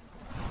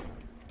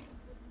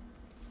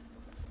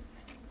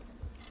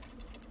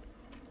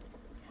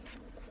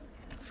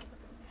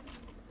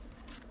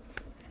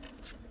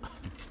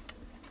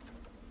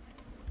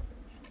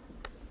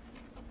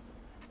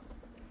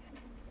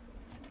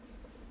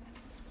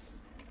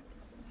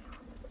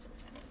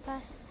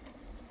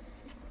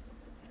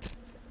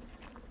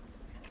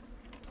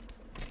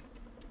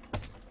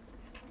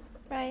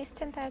 Raise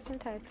 10,000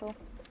 total.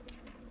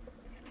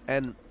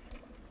 And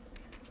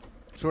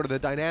sort of the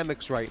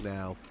dynamics right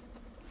now,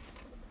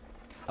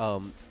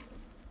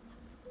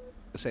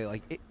 say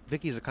like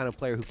Vicky's the kind of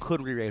player who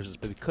could re-raise this,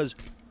 but because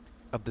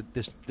of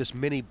this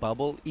mini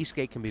bubble,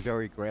 Eastgate can be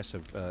very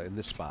aggressive in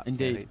this spot.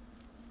 Indeed.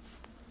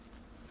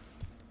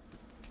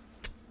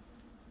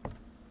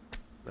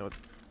 No,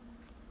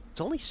 it's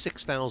only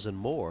 6,000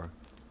 more.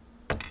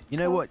 You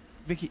know what,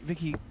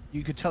 Vicky,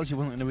 you could tell she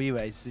wasn't going to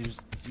re-raise.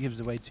 She gives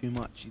away too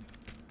much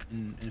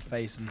in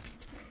face and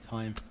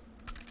time.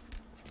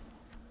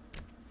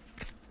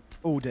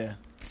 Oh dear.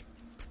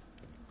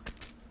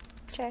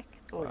 Check.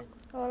 All in.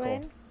 All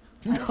in.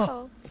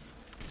 No.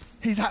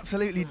 He's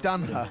absolutely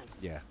done her.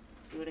 Yeah.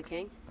 You would a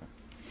king?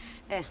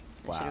 Yeah.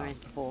 Wow. I should have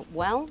raised before.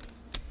 Well,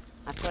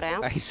 I put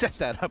out. He set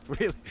that up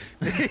really.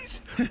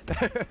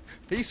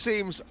 He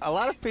seems. A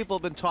lot of people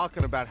have been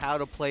talking about how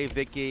to play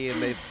Vicky,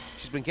 and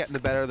she's been getting the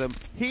better of them.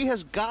 He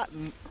has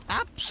gotten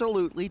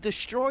absolutely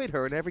destroyed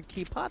her in every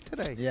key pot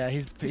today. Yeah,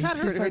 he's had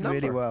her played really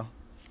number. well.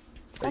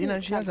 But, you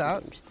know, she has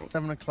out. Interesting.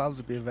 7 of clubs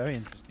would be a very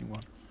interesting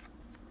one.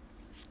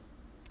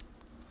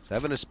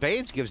 7 of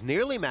spades gives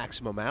nearly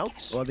maximum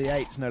outs. Well, the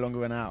 8's no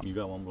longer an out. You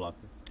got one blocker.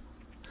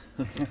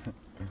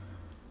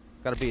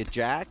 Got to be a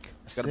jack.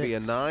 Got to be a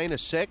 9, a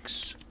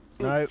 6.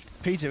 No,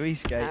 Peter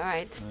Eastgate. All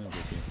right.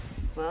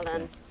 Well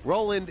done.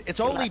 Roland, it's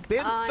only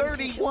been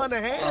 31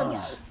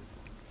 hands.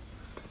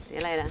 See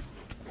you later.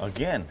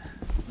 Again.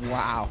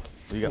 Wow.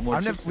 You got more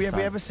chips Have we this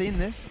time. ever seen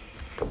this?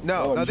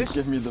 No, no, this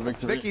give me the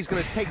victory. Vicky's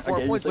going to take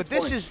 4 points, but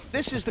this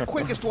is the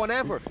quickest one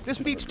ever. This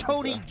beats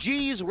Tony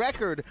G's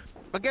record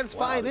against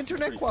 5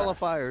 internet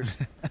qualifiers.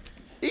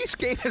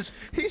 Eastgate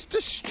he's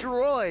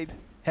destroyed.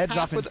 Heads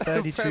up in of the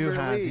 32 Premier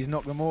hands. League. He's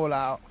knocked them all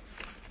out.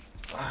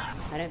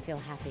 I don't feel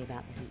happy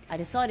about the heat. I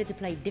decided to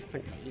play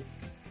differently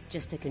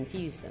just to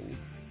confuse them.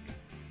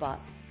 But,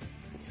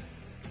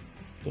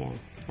 yeah,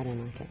 I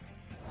don't like it.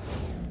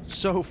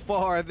 So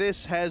far,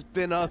 this has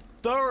been a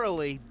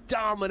thoroughly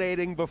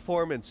dominating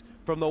performance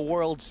from the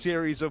World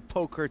Series of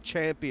Poker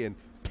champion,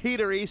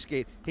 Peter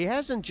Eastgate. He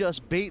hasn't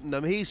just beaten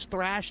him, he's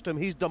thrashed him,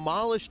 he's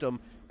demolished him,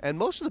 and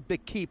most of the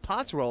big key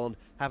pots, Roland,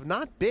 have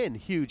not been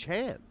huge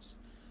hands.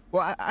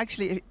 Well,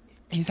 actually,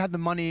 he's had the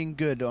money in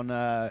good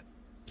on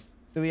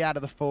 3 out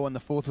of the 4, and the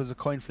 4th was a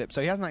coin flip.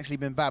 So he hasn't actually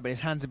been bad, but his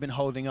hands have been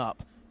holding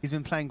up. He's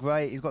been playing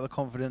great. He's got the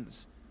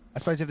confidence. I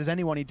suppose if there's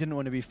anyone he didn't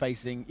want to be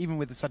facing, even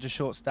with such a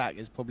short stack,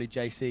 is probably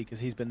JC, because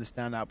he's been the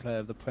standout player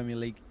of the Premier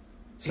League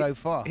so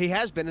far. He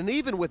has been, and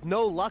even with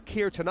no luck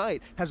here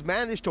tonight, has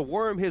managed to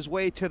worm his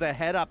way to the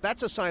head up.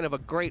 That's a sign of a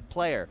great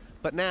player.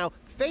 But now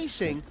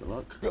facing, Good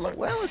luck.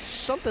 well, it's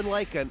something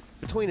like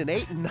between an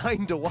 8 and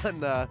 9 to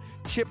 1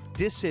 chip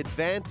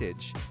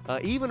disadvantage.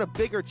 Even a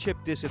bigger chip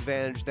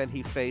disadvantage than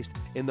he faced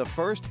in the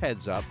first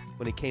heads up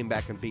when he came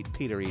back and beat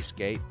Peter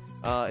Eastgate.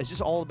 Is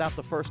this all about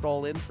the first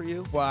all-in for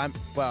you? Well,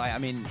 I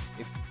mean,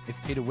 if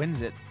Peter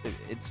wins it,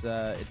 it's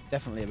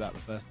definitely about the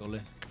first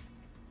all-in.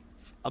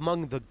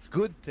 Among the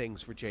good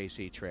things for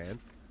JC Tran,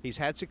 he's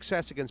had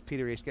success against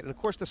Peter Eastgate, and of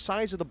course the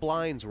size of the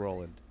blinds,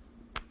 Roland.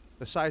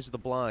 The size of the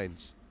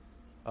blinds.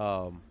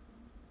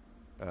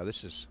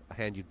 This is a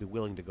hand you'd be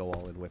willing to go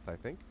all in with, I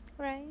think.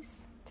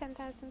 Raise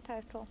 10,000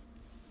 total.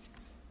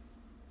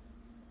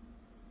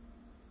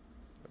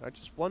 I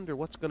just wonder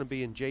what's going to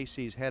be in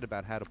JC's head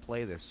about how to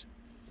play this.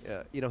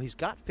 You know, he's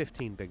got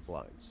 15 big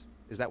blinds.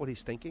 Is that what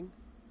he's thinking?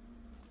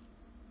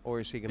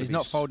 Or is he going to be... He's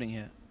not folding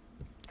here.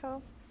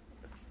 Cool.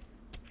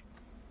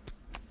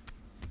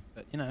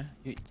 But, you know,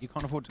 you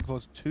can't afford to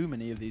cause too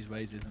many of these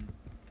raises. And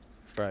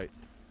right.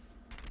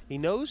 He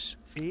knows...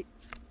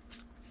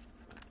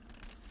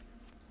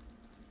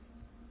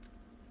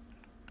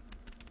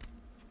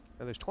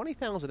 Now, there's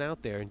 20,000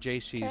 out there, and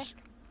JC's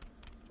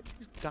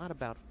got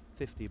about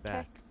 50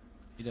 back.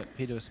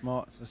 Peter is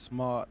smart. It's a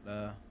smart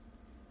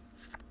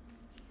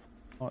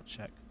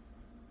check.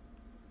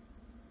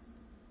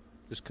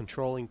 Just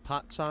controlling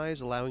pot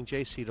size, allowing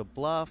JC to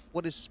bluff.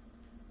 What are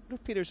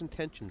Peter's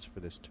intentions for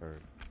this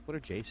turn? What are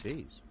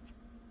JC's?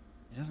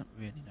 He doesn't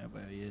really know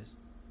where he is.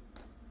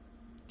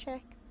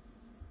 Check.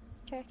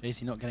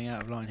 JC not getting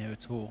out of line here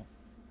at all.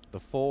 The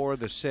 4,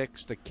 the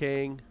 6, the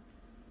king.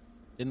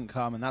 Didn't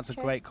come, and that's a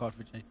great card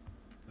for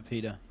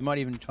Peter. He might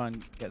even try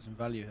and get some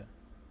value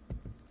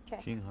here.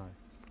 King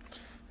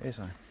high. Ace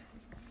high.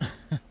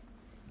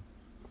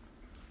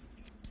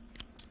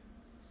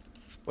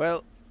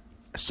 Well,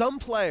 some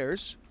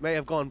players may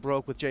have gone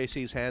broke with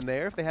JC's hand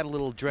there if they had a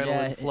little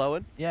adrenaline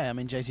flowing. Yeah, I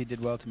mean, JC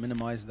did well to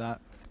minimize that.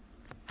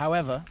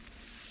 However,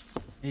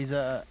 it's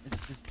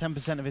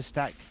 10% of his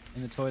stack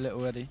in the toilet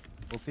already,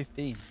 or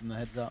 15 from the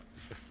heads up.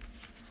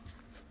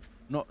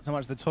 Not so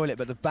much the toilet,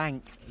 but the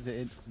bank, as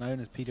it's known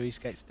as Peter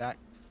Eastgate stack.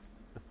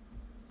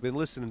 Been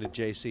listening to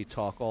JC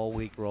talk all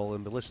week,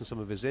 Roland. Been listening to some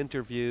of his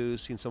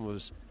interviews, seen some of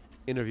his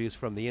interviews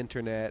from the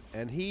internet,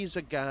 and he's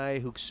a guy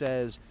who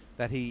says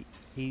that he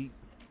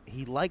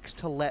likes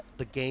to let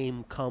the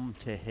game come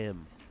to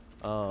him.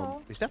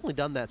 He's definitely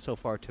done that so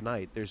far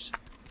tonight. There's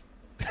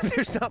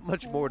not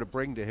much more to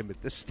bring to him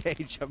at this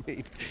stage. I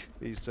mean,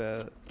 he's I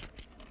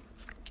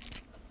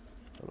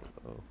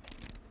don't know.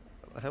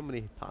 How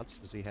many pots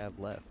does he have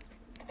left?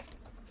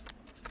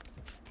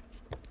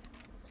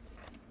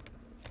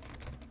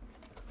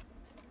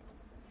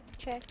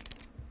 Check.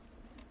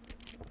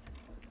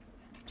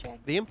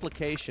 The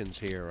implications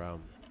here,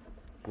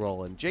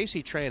 Roland.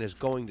 JC Tran is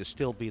going to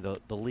still be the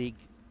league.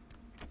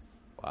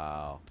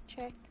 Wow.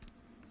 Check.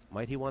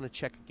 Might he want to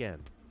check again?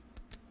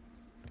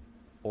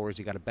 Or has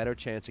he got a better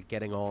chance at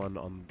getting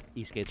on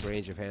Eastgate's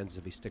range of hands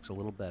if he sticks a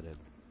little bet in?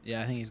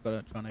 Yeah, I think he's got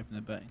to try and open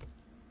the betting.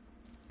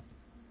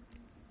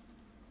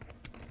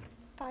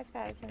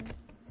 5,000.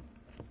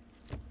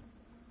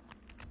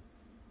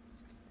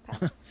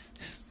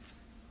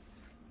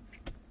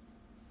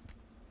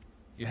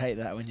 You hate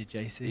that when you're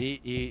JC.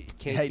 You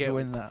can't hate get to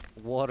win that.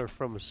 Water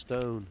from a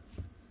stone.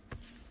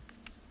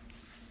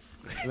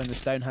 When the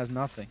stone has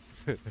nothing.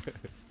 The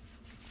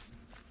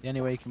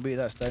only way you can beat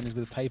that stone is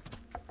with paper.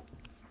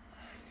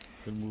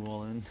 Good move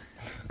all in.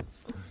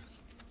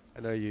 I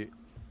know you,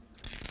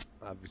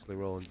 obviously,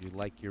 Roland, you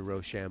like your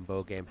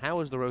Rochambeau game. How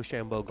has the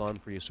Rochambeau gone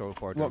for you so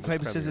far? Well,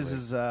 paper scissors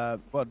is,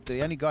 well,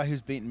 the only guy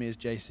who's beaten me is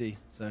JC,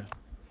 so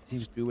he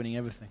seems to be winning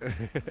everything.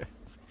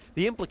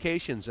 The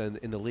implications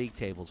in the league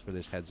tables for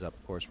this heads up,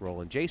 of course,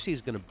 Roland. JC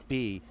is going to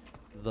be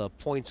the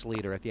points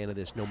leader at the end of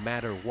this no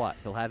matter what.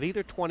 He'll have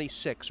either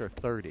 26 or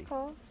 30.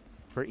 Cool.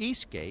 For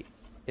Eastgate,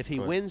 if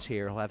he wins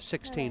here, he'll have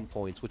 16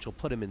 points, which will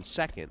put him in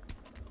second.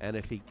 And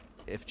if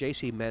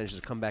JC manages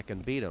to come back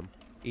and beat him,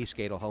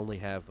 Eastgate will only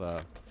have,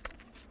 I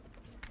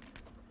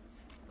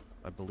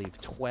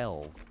believe,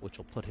 12, which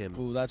will put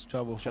him that's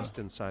trouble just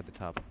inside the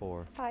top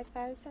 4.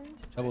 5,000.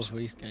 Trouble for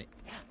Eastgate.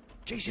 Yeah.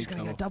 JC's going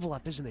to get a double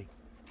up, isn't he?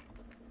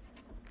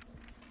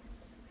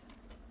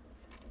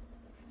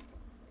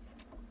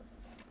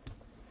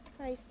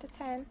 Raise to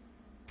 10.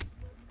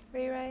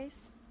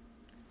 Re-raise.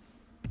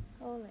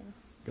 All in.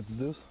 Got the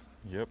deuce?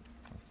 Yep.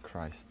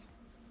 Christ.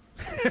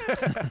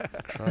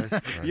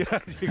 Yeah,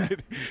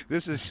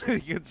 this is.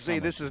 You can see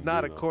this is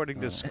not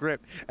according to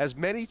script. As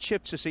many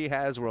chips as he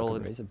has,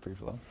 Roland. Raise it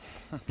pre-flop.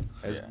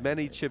 As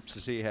many chips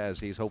as he has,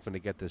 he's hoping to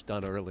get this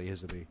done early,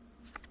 isn't he?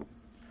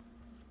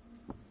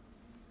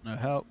 No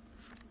help.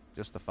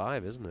 Just the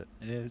 5, isn't it?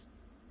 It is.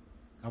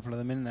 A couple of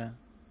them in there.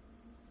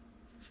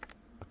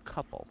 A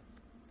couple.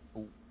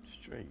 Oh,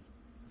 straight.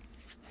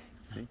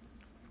 See?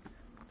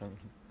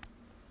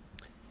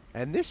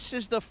 And this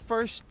is the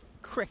first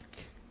crick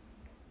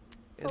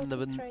in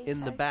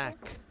the back.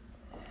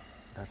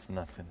 That's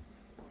nothing.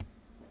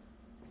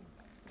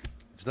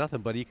 It's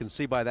nothing, but you can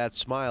see by that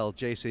smile,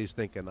 JC's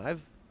thinking,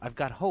 I've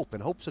got hope,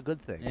 and hope's a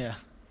good thing. Yeah.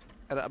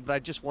 And but I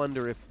just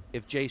wonder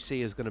if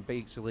JC is going to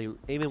basically,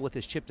 even with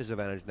his chip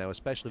disadvantage now,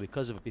 especially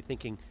because of it, be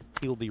thinking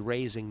he will be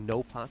raising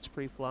no pots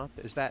pre-flop.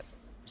 Is that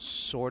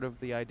sort of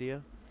the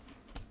idea?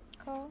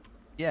 Call.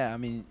 Yeah, I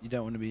mean, you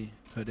don't want to be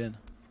put in,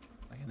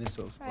 like in this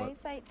sort of spot. Raise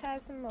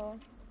 8,000 more.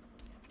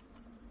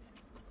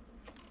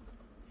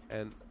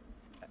 And,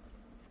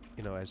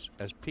 you know, as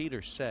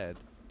Peter said,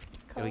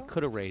 you know, he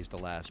could have raised the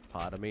last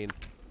pot. I mean,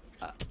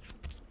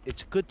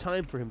 it's a good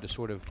time for him to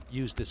sort of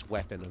use this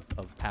weapon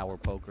of power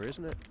poker,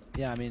 isn't it?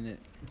 Yeah, I mean, it'd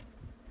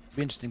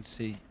be interesting to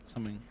see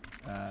something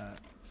where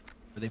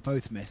they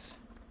both miss.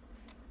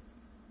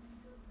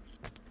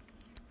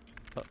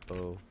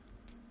 Uh-oh.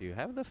 Do you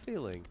have the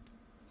feeling?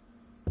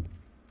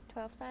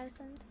 12,000.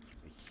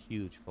 A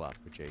huge flop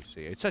for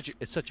JC.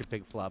 It's such a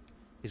big flop.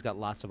 He's got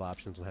lots of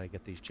options on how to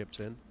get these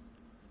chips in.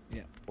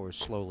 Yeah. Or is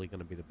slowly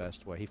going to be the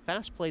best way. He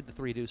fast played the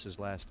 3 deuces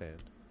last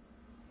hand.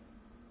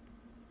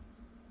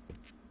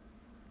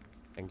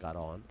 And got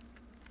on.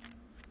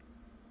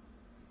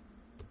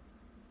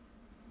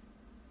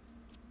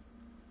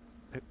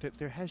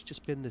 There has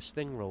just been this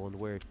thing, Roland,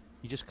 where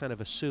you just kind of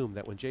assume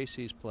that when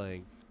JC's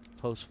playing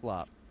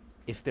post-flop,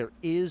 if there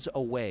is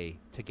a way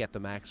to get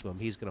the maximum,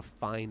 he's going to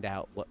find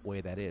out what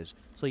way that is.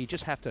 So you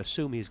just have to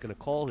assume he's going to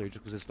call here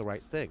just because it's the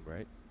right thing,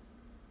 right?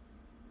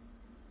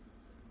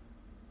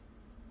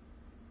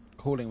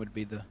 Calling would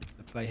be the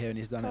play here, and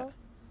he's done it. I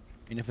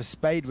mean, if a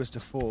spade was to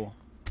 4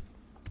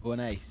 or an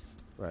ace,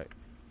 right?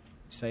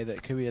 Say that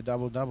it could be a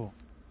double-double.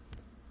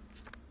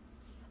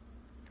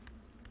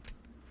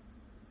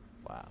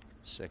 Wow,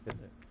 sick,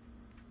 isn't it?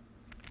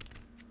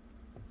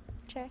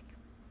 Check.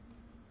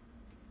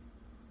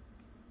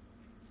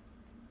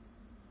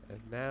 And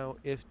now,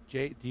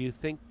 do you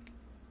think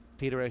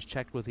Peter has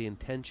checked with the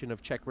intention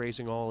of check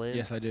raising all in?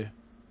 Yes, I do.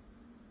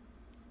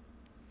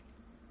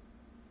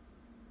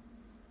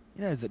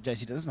 He knows that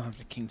JC doesn't have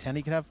a king 10.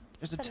 He could have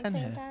just a 10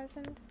 here.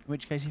 17,000. In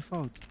which case he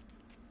folds.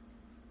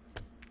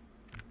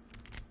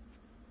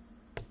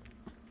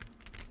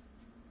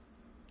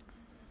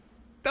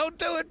 Don't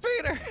do it,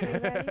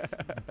 Peter!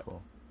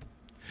 Cool.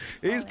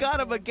 He's got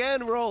him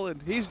again,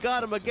 Roland. He's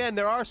got him again.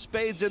 There are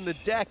spades in the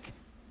deck.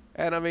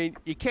 And, I mean,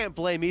 you can't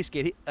blame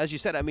Eastgate. As you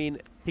said, I mean,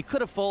 he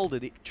could have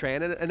folded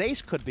Tran, and an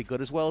ace could be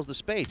good as well as the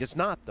spades. It's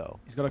not, though.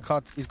 He's got a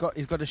card. He's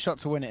got a shot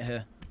to win it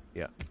here.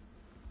 Yeah.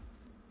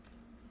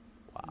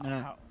 Wow.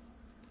 Now.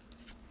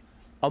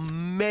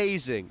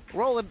 Amazing.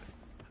 Roland,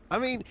 I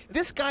mean,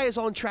 this guy is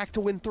on track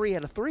to win 3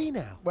 out of 3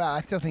 now. Well,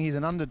 I still think he's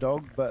an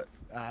underdog, but,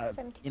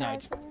 you know,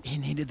 he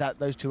needed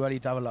those 2 early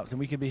double-ups, and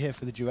we could be here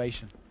for the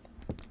duration.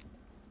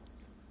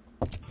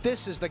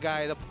 This is the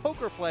guy the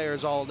poker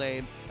players all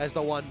name as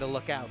the one to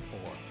look out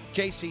for.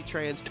 JC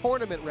Tran's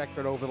tournament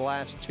record over the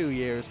last 2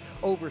 years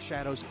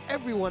overshadows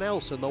everyone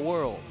else in the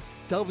world.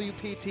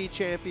 WPT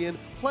champion,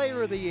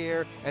 player of the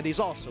year, and he's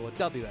also a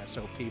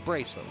WSOP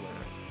bracelet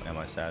winner. Am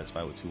I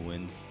satisfied with 2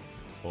 wins,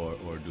 or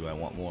do I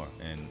want more?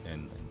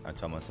 And I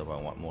tell myself I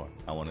want more.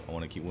 I want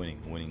to keep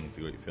winning. Winning is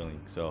a great feeling.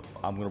 So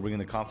I'm going to bring in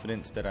the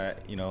confidence that I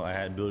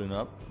had building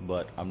up,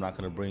 but I'm not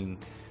going to bring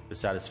the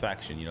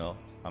satisfaction. You know,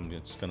 I'm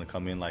just going to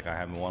come in like I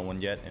haven't won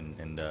one yet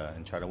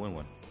and try to win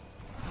one.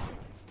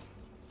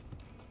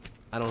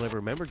 I don't ever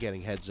remember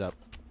getting heads up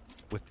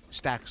with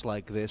stacks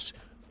like this.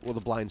 Well,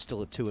 the blind's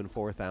still at 2 and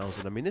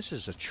 4,000. I mean, this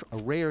is a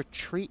rare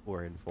treat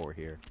we're in for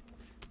here.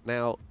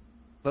 Now,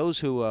 those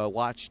who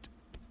watched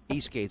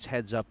Eastgate's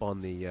heads up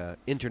on the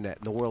internet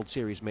in the World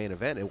Series main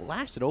event, it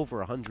lasted over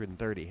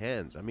 130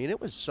 hands. I mean, it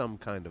was some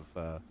kind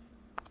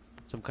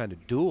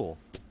of duel.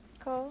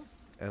 Call.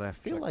 And I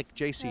feel like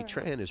JC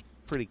Tran is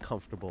pretty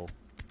comfortable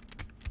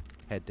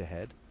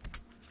head-to-head.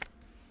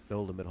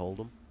 Build him and hold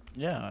him.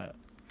 Yeah.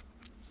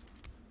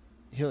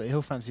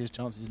 He'll fancy his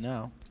chances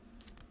now.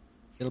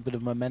 A little bit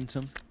of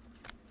momentum.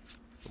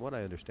 From what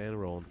I understand,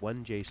 Roland,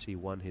 when JC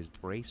won his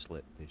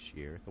bracelet this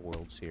year at the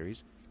World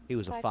Series, he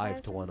was a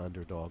 5-to-1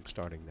 underdog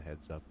starting the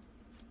heads up.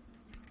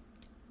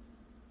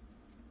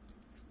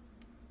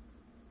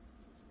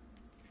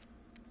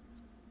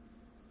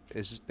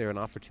 Is there an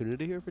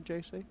opportunity here for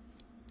JC?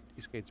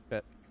 Eastgate's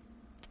bet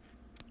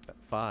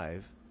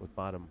 5 with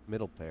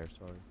middle pair,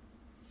 sorry.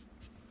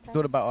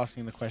 Thought about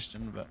asking the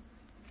question, but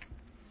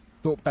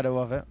thought better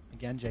of it.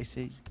 Again,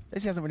 JC.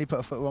 JC hasn't really put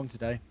a foot wrong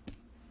today.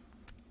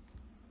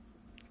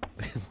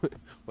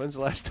 When's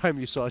the last time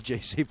you saw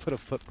JC put a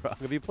foot wrong?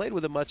 Have you played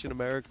with him much in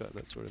America?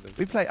 That sort of thing.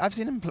 We play. I've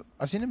seen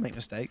him make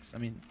mistakes. I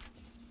mean,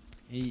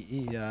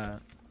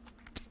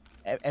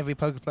 every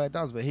poker player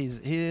does, but he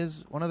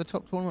is one of the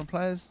top tournament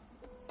players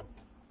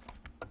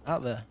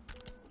out there.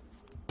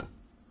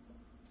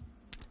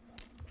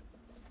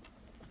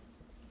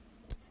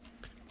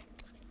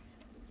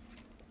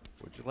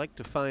 Would you like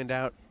to find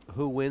out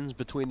who wins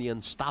between the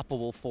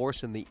unstoppable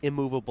force and the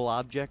immovable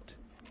object?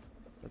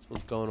 That's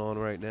what's going on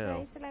right now.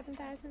 Raise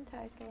 11,000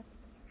 total.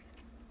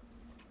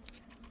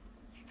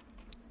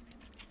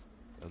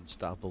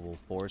 Unstoppable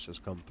force has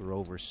come through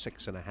over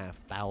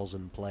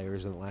 6,500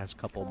 players in the last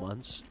couple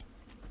months,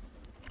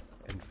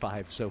 and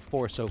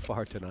 4 so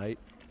far tonight.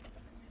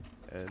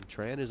 And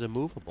Tran is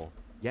immovable,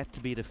 yet to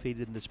be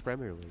defeated in this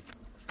Premier League.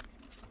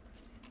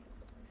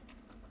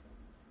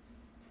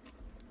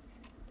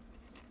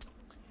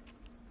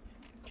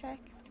 Check.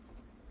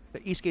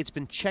 The Eastgate's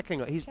been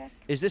checking. Check.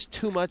 Is this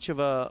too much of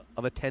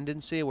a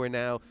tendency where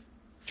now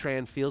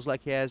Tran feels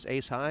like he has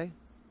ace high?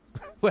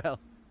 Well,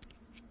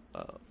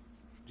 do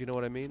you know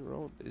what I mean,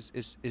 Roland?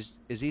 Is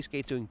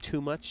Eastgate doing too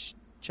much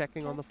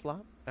checking on the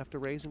flop after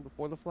raising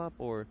before the flop,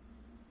 or?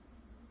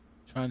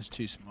 Tran's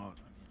too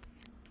smart.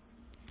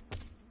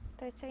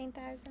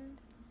 13,000.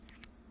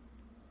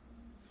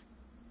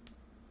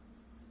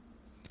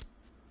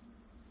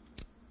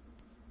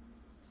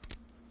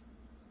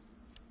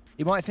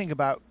 He might think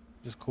about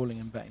just calling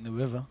and betting the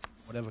river,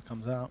 whatever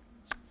comes out.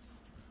 But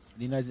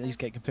he knows that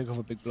Eastgate can pick off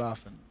a big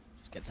bluff and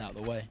just gets out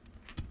of the way.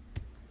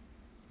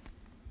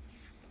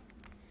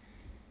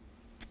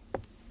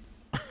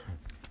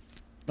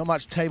 Not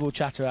much table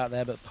chatter out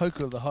there, but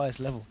poker of the highest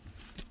level.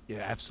 Yeah,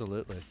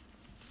 absolutely.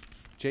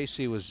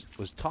 JC was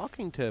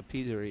talking to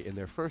Peter in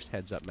their first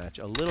heads-up match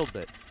a little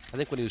bit. I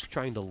think when he was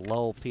trying to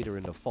lull Peter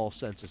into a false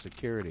sense of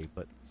security,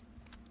 but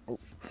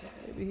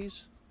maybe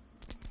he's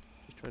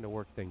trying to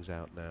work things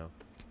out now.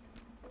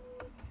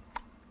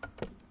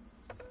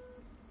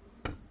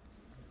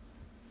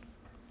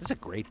 This is a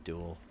great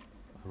duel.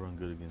 I run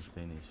good against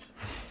Danish.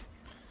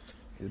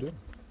 You do?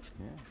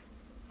 Yeah.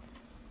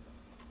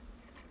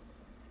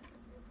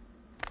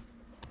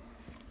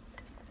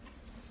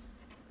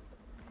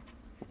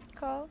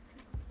 Call.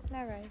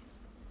 No raise.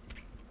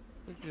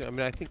 I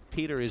mean, I think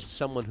Peter is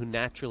someone who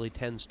naturally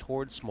tends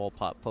towards small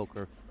pot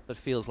poker, but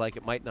feels like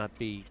it might not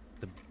be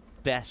the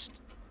best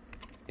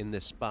in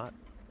this spot.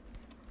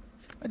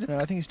 I don't know.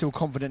 I think he's still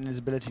confident in his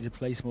ability to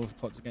play small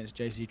pots against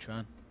JC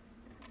Tran.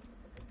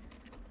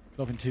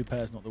 Flopping 2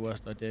 pairs not the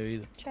worst idea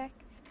either. Check.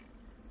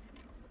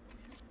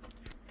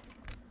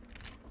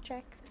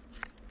 Check.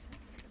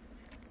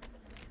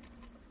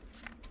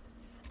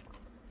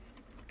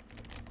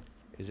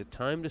 Is it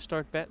time to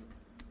start betting?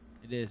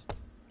 It is.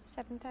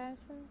 7,000.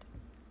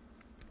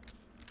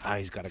 Ah,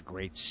 he's got a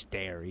great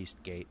stare,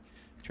 Eastgate.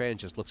 Tran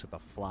just looks at the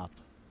flop.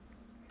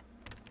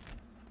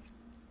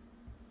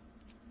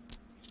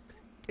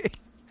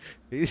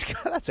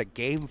 That's a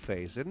game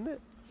face, isn't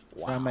it?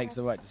 Wow. Tran makes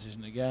the right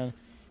decision again.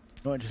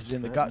 Not interested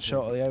in the gut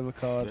shot or the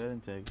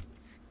overcard.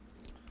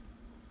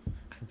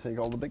 Take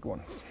all the big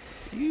ones.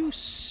 You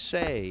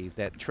say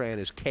that Tran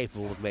is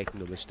capable of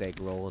making a mistake,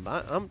 Roland.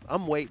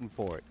 I'm waiting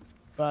for it.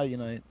 Well, you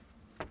know,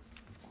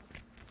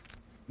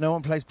 no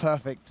one plays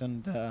perfect,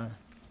 and I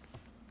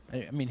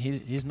mean,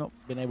 he's not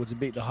been able to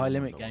beat the high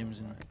limit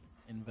games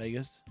in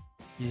Vegas.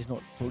 He's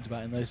not talked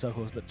about in those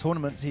circles, but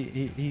tournaments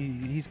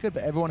he's good.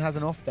 But everyone has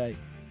an off day,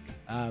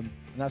 and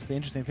that's the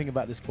interesting thing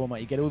about this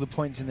format. You get all the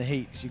points in the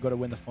heats. You've got to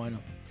win the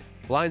final.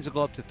 Blinds will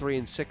go up to 3,000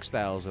 and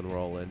 6,000,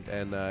 Roland,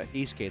 and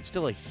Eastgate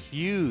still a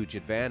huge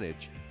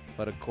advantage.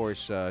 But of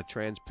course,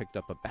 Tran's picked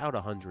up about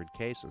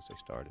 100K since they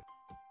started.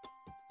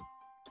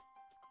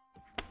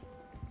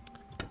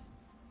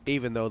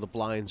 Even though the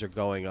blinds are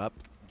going up,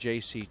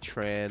 JC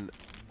Tran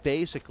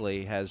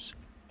basically has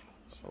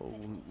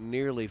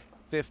nearly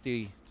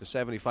 50 to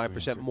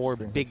 75% more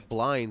big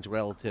blinds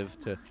relative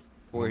to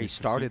where he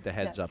started the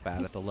heads up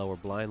at the lower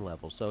blind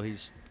level. So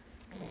he's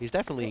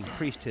definitely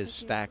increased his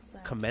stack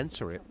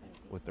commensurate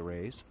with the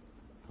raise.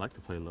 I like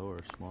to play lower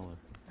or smaller.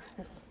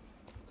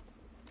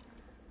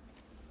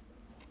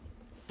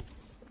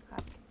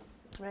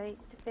 Raise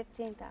to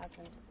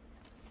 15,000.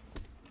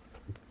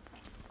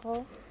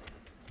 Call.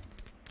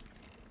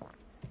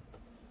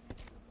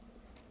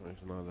 There's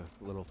another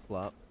little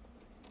flop.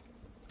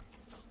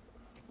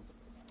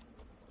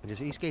 And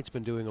just Eastgate's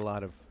been doing a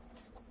lot of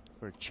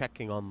sort of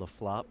checking on the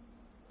flop.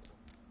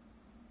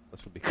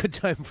 This would be a good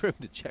time for him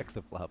to check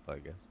the flop, I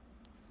guess.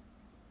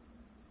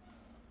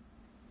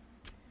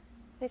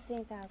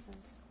 15,000.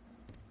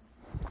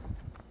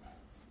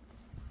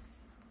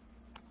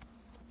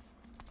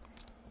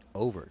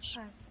 Overs.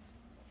 Pass.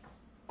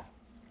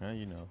 Yeah,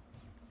 you know.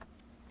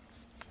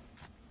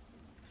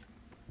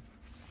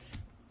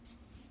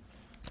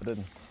 I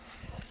didn't.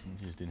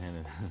 You just didn't hand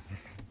it.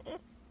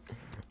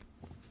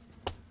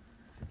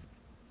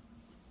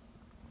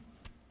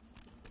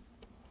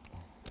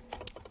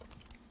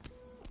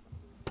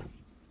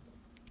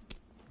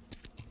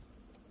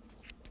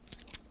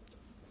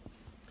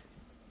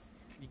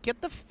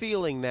 get the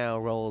feeling now,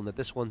 Roland, that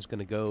this one's going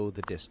to go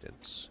the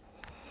distance.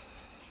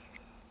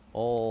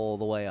 All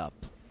the way up.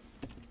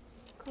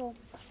 Cool.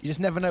 You just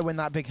never know when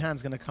that big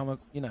hand's going to come,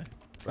 you know.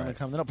 Right.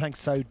 They're not playing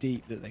so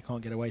deep that they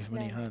can't get away from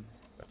any hands.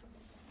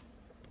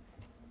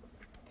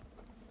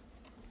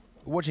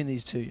 Watching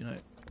these two, you know,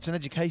 it's an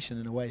education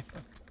in a way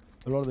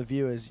for a lot of the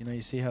viewers. You know,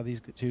 you see how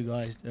these two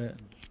guys do it.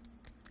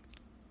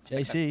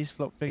 And JC's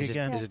flopped big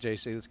again. Is it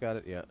JC that's got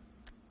it? Yeah.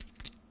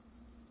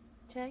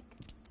 Check.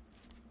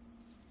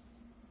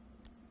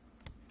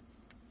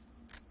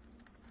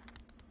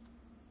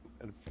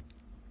 And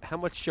how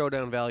much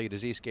showdown value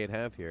does Eastgate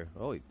have here?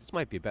 Oh, this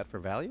might be a bet for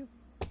value.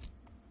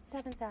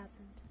 7,000.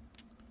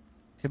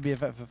 Could be a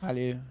bet for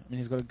value. I mean,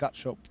 he's got a gut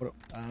shot, but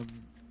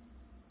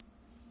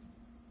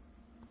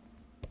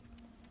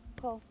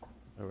Cool.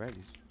 All right,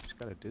 he's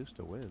got a deuce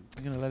to win.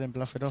 I'm going to let him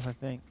bluff it off, I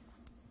think.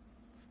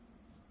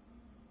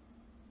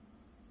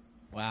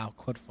 Wow,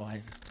 quad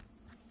 5.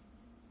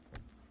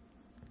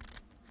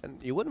 And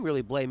you wouldn't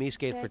really blame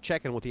Eastgate for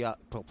checking with the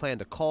plan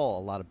to call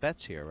a lot of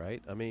bets here,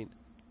 right? I mean,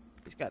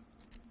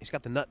 he's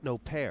got the nut no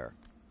pair.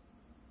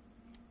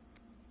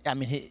 Yeah, I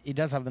mean, he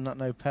does have the nut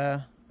no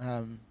pair.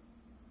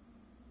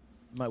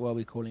 Might well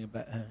be calling a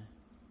bet here.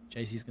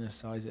 JC's going to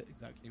size it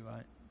exactly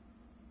right.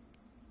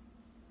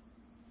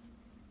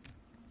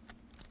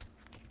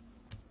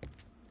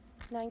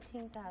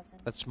 $19,000.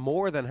 That's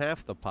more than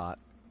half the pot.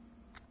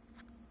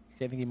 I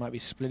think he might be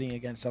splitting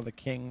against other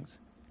kings.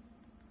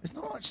 There's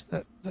not much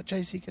that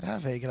JC could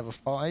have here. He could have a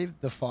 5,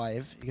 the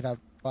 5. He could have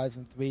 5s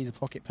and 3s, a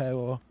pocket pair,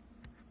 or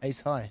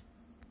ace high.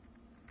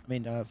 I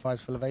mean, 5s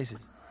full of aces.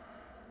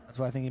 That's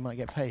why I think he might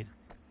get paid.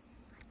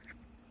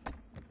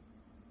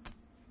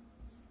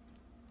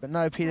 But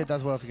no, Peter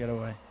does well to get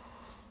away.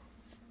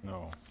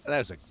 No.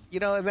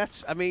 And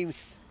that's, I mean,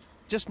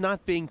 just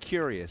not being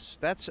curious.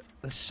 That's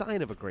the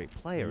sign of a great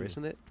player,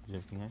 isn't it? Yeah.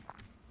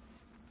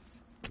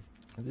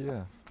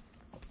 Do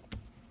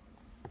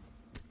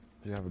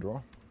you have a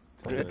draw?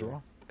 Tell you later.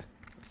 I'll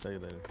tell you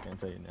later. Can't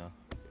tell you now.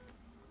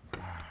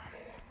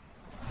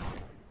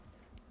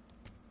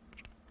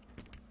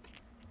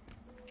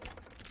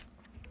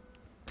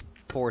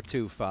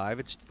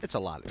 $4-2-5. It's a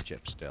lot of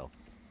chips still.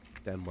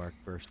 Denmark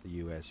versus the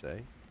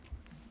USA.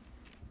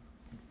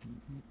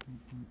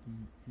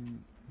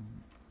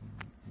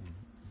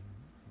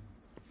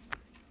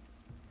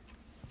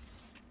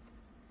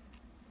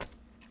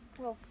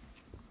 Cool.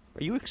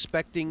 Are you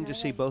expecting to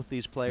see both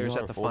these players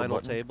at the final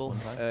table?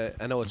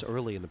 I know it's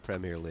early in the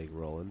Premier League,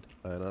 Roland,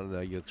 and I don't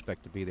know you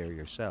expect to be there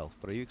yourself,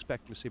 but are you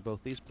expecting to see both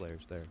these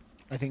players there?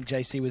 I think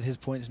JC with his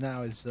points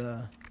now is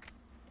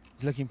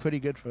looking pretty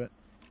good for it.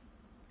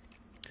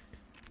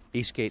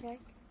 Eastgate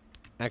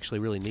actually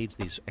really needs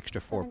these extra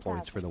 4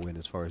 points for the win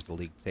as far as the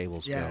league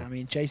tables go. Yeah, I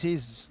mean,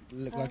 JC's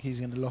look like he's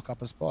going to lock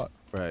up a spot.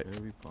 Right.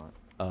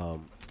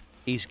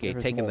 Eastgate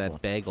taking that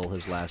bagel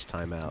his last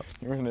time out.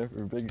 You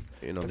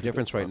know, the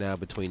difference right now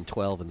between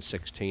 12 and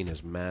 16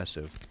 is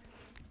massive.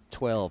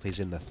 12, he's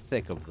in the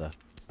thick of the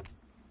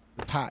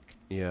pack.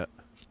 Yeah.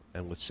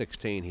 And with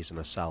 16, he's in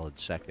a solid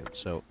second.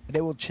 So but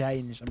it will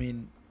change. I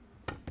mean,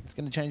 it's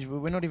going to change.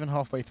 We're not even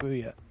halfway through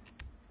yet.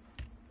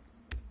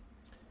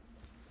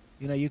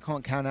 You know, you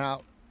can't count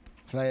out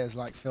players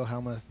like Phil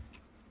Hellmuth.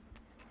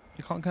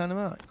 You can't count them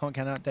out. You can't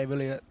count out Dave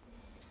Elliott.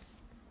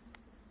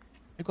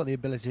 You've got the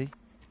ability.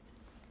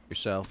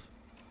 Yourself?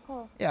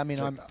 Cool. Yeah, I mean,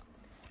 I've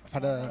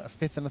had a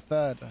 5th and a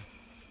 3rd.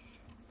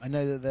 I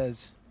know that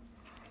there's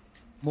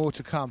more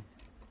to come.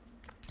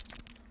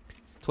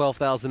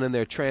 12,000 in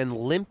there. Tran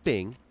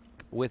limping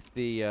with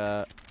the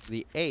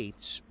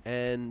 8s,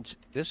 and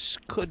this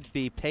could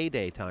be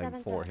payday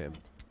time for him.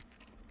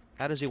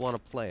 How does he want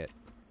to play it?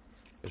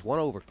 There's one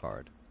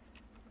overcard.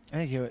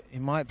 I think he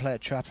might play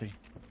it trappy.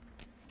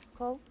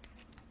 Cool.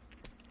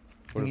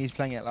 I think he's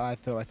playing it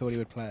like I thought he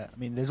would play it. I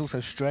mean, there's also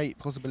straight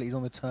possibilities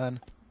on the turn.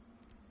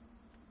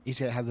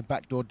 Eastgate has the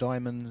backdoor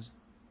diamonds.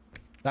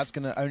 That's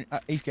going to...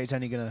 Eastgate's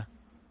only going to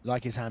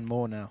like his hand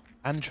more now.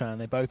 And Tran,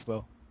 they both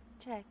will.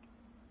 Check.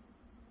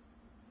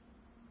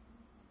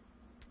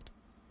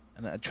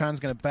 And Tran's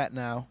going to bet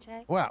now.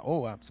 Check. Wow,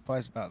 oh, I'm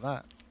surprised about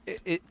that.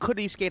 Could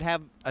Eastgate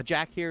have a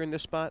jack here in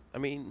this spot? I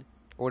mean,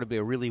 or would it be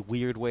a really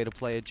weird way to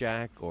play a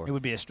jack? Or it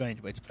would be a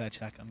strange way to play a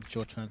jack. I'm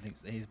sure Tran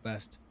thinks that he's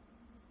best.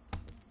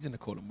 He's going to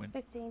call and win.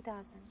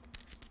 15,000.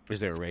 Is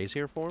there a raise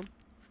here for him?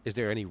 Is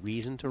there any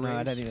reason to raise? No,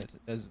 I don't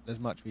think there's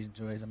much reason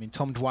to raise. I mean,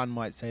 Tom Dwan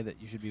might say that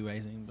you should be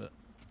raising, but...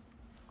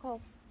 Cool.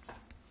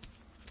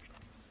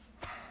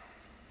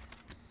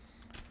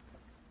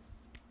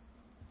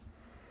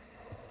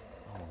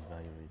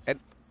 And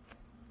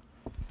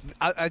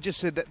I just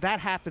said that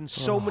happened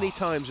so many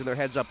times in their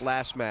heads up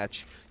last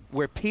match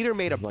where Peter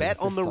made a bet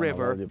on the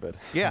river.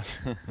 Yeah.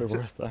 The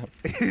worst time.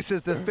 He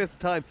says the 5th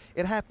time.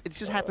 It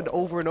just happened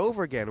over and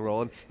over again,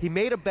 Roland. He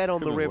made a bet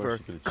on the river,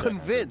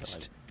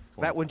 convinced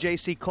that when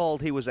JC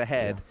called, he was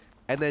ahead,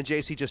 and then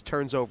JC just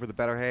turns over the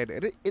better hand.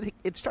 And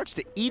it starts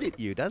to eat at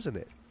you, doesn't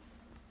it?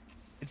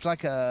 It's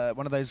like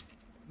one of those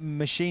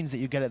machines that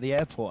you get at the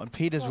airport, and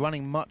Peter's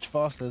running much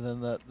faster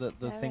than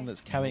the thing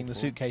that's carrying the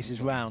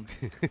suitcases round.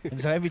 And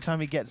so every time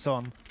he gets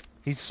on,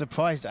 he's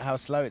surprised at how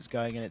slow it's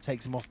going, and it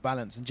takes him off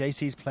balance. And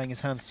JC's playing his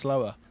hands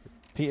slower.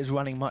 Peter's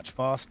running much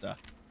faster.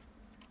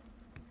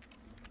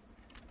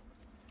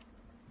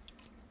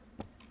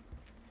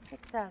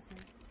 6,000.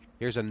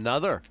 Here's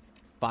another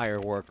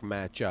firework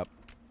matchup.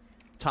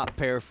 Top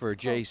pair for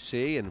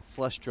JC and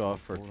flush draw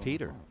for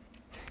Peter.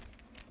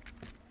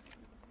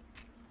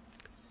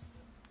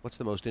 What's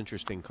the most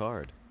interesting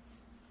card?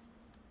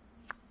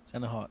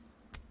 10 of hearts.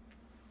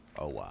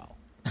 Oh, wow.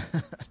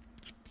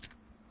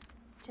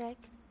 Check.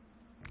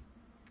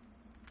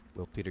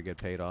 Will Peter get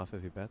paid off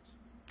if he bets?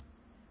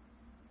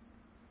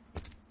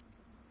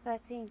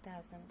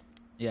 13,000.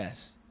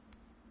 Yes.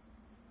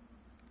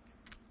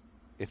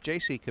 If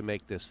JC can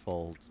make this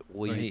fold,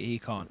 Well, he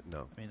can't.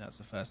 No. I mean, that's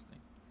the first thing.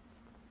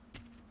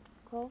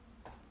 Cool.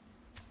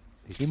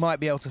 He might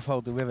be able to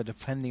fold the river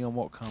depending on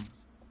what comes.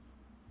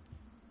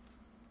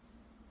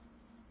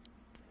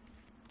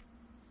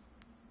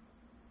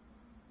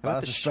 But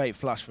that's a straight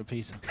flush for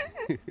Peter.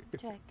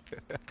 Check.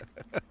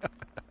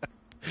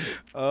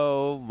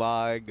 Oh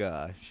my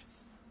gosh.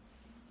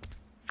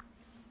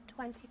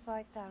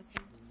 25,000.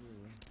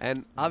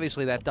 And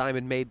obviously that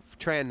diamond made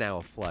Tran now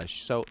a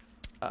flush. So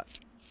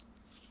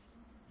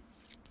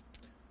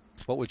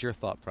what would your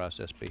thought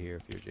process be here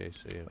if you're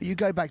JC? Well, you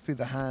go back through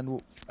the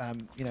hand.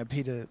 You know,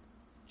 Peter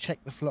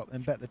checked the flop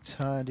and bet the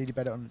turn. Did he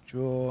bet it on the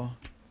draw?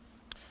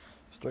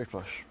 Straight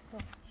flush.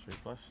 Cool.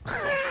 Straight flush.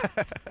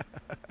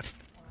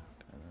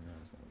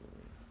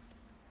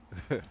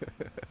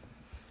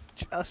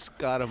 Just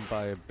got him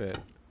by a bit.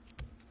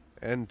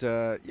 And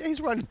yeah,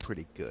 he's running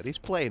pretty good. He's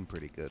playing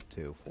pretty good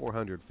too.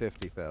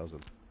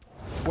 450,000.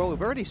 Well,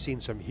 we've already seen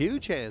some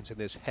huge hands in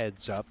this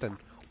heads up, and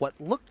what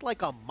looked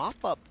like a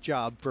mop-up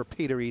job for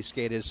Peter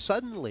Eastgate is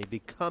suddenly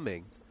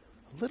becoming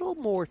a little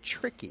more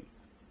tricky.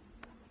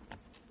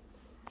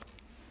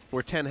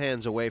 We're 10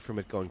 hands away from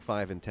it going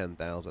 5 and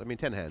 10,000. I mean,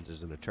 10 hands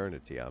is an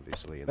eternity,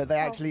 obviously. But they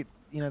actually,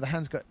 you know, the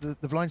hands got the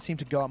blinds seem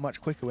to go up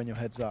much quicker when your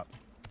heads up.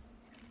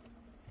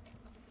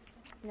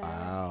 No.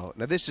 Wow.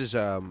 Now this is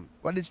well,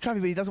 it's trappy,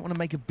 but he doesn't want to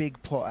make a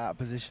big pot out of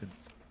position.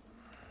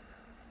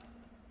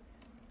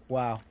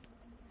 Wow.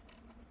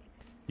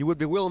 You would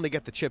be willing to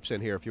get the chips in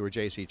here if you were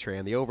JC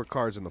Tran. The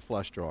overcards and the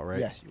flush draw, right?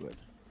 Yes, you would.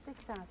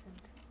 6,000.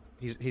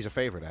 He's a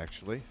favorite,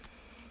 actually.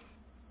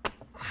 Cool.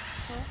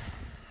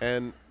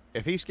 And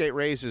if Eastgate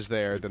raises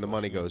there, then the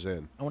money goes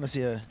in. I want to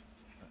see a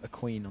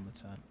queen on the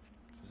turn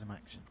for some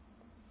action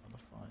on the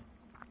fight.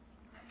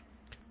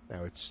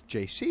 Now it's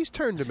JC's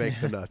turn to make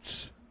the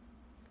nuts.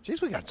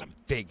 Jeez, we got some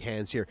big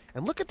hands here.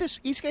 And look at this.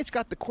 Eastgate's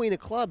got the queen of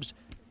clubs.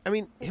 I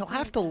mean, he'll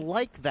have to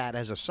like that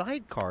as a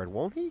side card,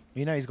 won't he?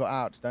 You know he's got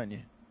outs, don't you?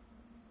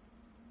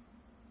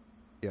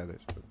 Yeah,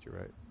 you're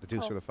right. The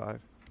deuce or the 5.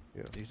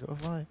 Yeah. Deuce or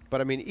 5. But,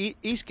 I mean,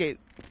 Eastgate,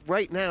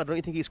 right now, don't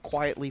you think he's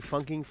quietly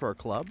funking for a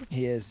club?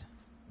 He is.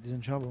 He's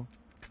in trouble.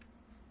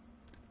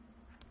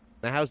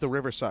 Now, how's the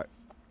riverside?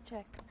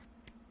 Check.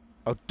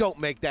 Oh, don't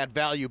make that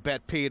value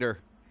bet, Peter.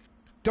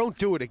 Don't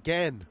do it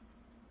again.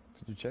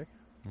 Did you check?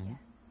 Yeah.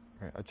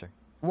 Right, I'll check.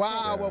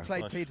 Wow, Yeah, well played,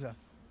 flush. Peter.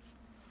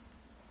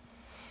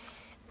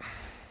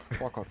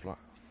 Four card flush.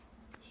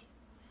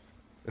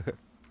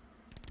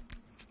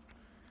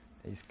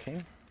 Ace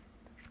king.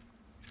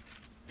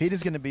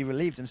 Peter's going to be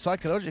relieved, and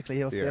psychologically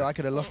he'll feel I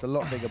could have lost a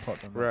lot bigger pot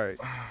than that. Right.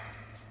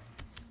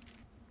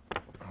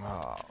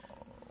 Oh.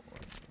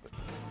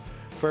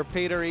 For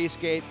Peter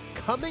Eastgate,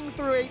 coming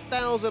through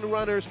 8,000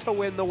 runners to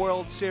win the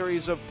World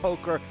Series of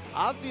Poker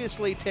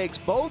obviously takes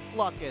both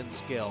luck and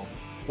skill.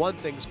 One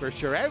thing's for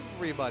sure,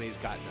 everybody's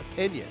got an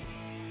opinion.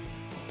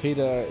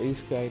 Peter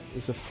Eastgate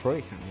is a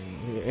freak.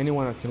 I mean,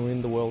 anyone that can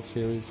win the World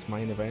Series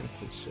main event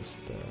is just,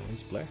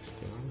 he's blessed.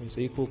 You know? He's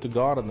equal to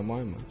God at the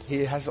moment.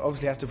 He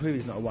obviously has to prove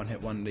he's not a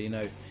one-hit wonder. You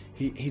know,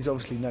 he's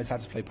obviously knows how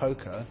to play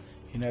poker.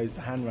 He knows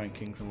the hand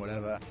rankings and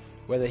whatever.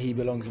 Whether he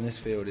belongs in this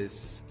field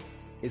is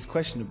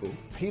questionable.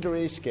 Peter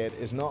Eastgate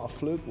is not a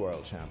fluke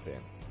world champion.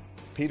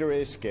 Peter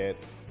Eastgate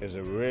is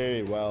a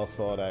really well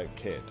thought out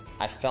kid.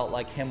 I felt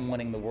like him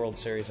winning the World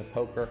Series of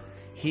Poker,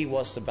 he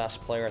was the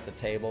best player at the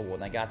table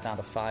when they got down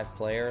to 5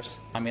 players.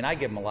 I mean, I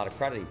give him a lot of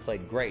credit. He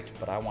played great,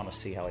 but I want to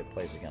see how he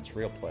plays against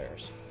real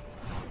players.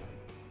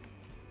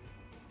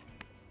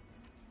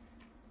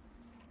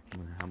 I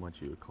wonder how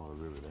much you would call a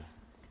river there.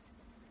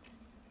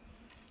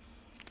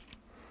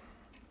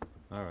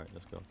 All right,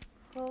 let's go.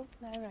 Cool,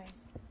 no raise.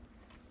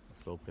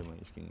 Let's open my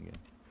ace king again.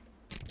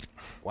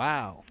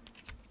 Wow.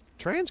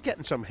 Tran's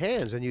getting some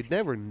hands, and you'd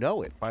never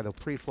know it by the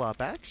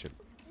pre-flop action.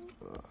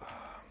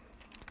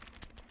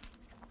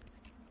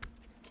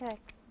 Check.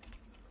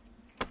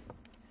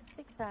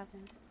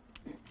 6,000.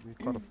 You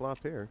caught a flop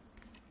here.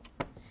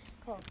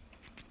 Cool.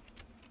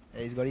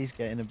 Yeah, he's got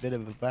Eastgate in a bit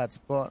of a bad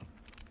spot.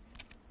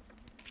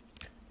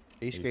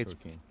 Eastgate's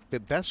the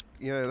best.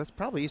 Yeah, that's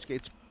probably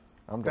Eastgate's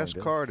best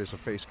card is a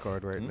face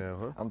card right now,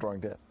 huh? I'm drawing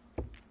dead.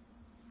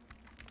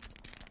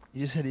 You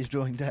just said he's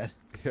drawing dead.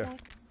 Yeah. Check.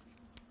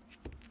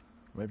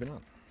 Maybe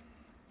not.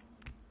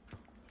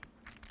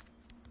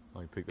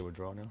 Oh, you picked up a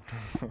draw now?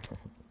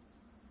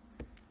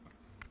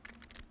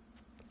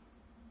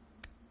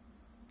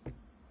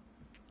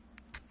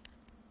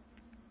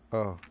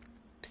 Oh.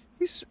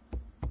 He's...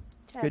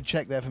 Good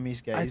check there from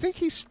Eastgate. I think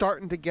he's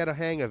starting to get a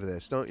hang of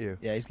this, don't you?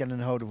 Yeah, he's getting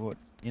a hold of what,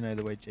 you know,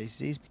 the way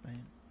JC's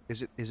playing.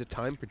 Is it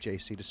time for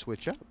JC to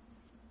switch up?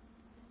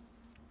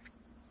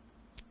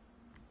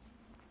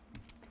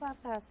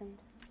 12,000.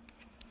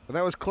 Well,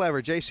 that was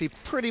clever.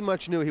 JC pretty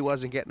much knew he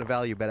wasn't getting a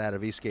value bet out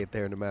of Eastgate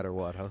there no matter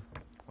what, huh?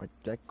 Like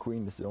Jack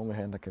Queen is the only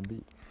hand I can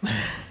beat.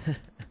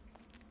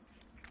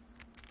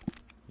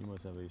 You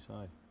must have ace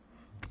high.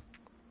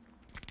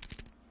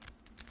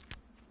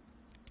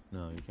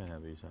 No, you can't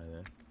have ace high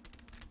there.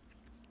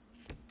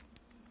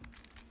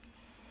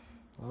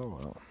 Oh,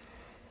 well.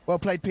 Well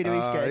played, Peter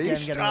Eastgate. Again,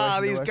 getting away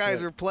from the these worst guys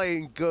hit. are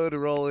playing good,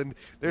 Roland.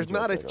 There's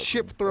not a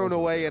chip thrown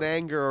away in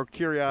anger or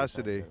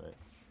curiosity.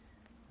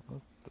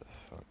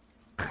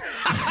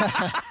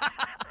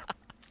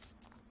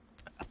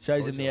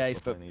 Shows in the ace,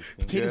 but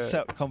Peter's Yeah.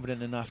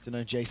 self-confident enough to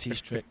know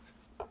JC's tricks.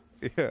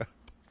 Yeah.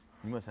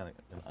 You must have an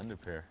under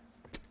pair.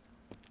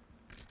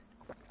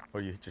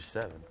 Or you hit your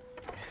 7.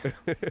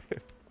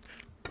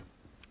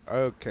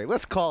 Okay,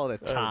 let's call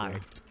it a tie.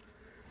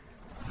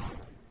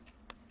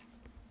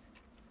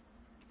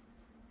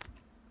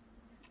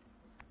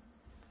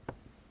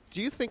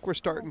 Do you think we're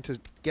starting to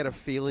get a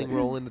feeling,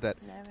 Roland, that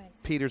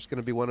Peter's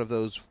going to be one of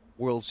those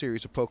World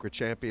Series of Poker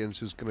champions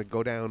who's going to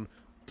go down,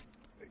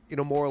 you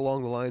know, more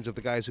along the lines of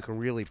the guys who can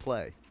really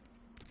play?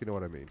 If you know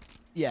what I mean?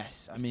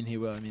 Yes, I mean he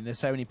will. I mean there's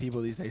so many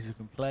people these days who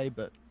can play,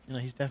 but you know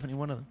he's definitely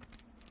one of them.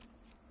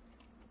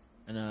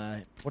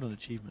 And what an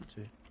achievement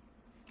too.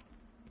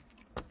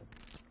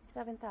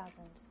 7,000.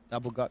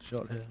 Double gut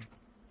shot here.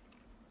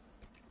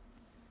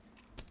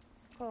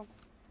 Cool.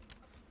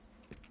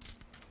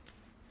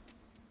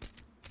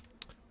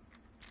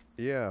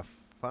 Yeah,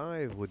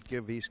 5 would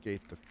give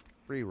Eastgate the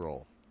free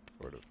roll,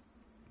 sort of.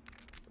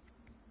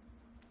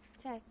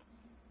 Check.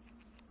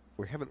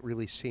 We haven't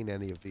really seen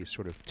any of these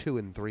sort of 2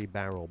 and 3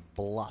 barrel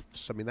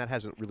bluffs. I mean, that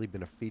hasn't really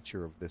been a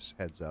feature of this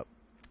heads up.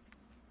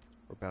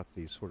 Or about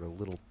these sort of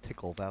little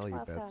tickle value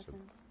bets.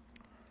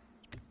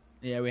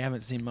 Yeah, we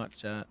haven't seen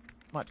much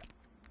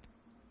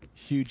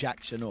huge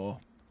action or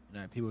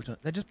people.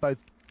 They're just both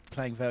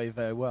playing very,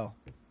 very well.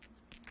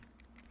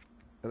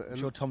 I'm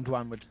sure Tom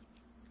Dwan would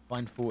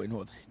find fault in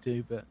what they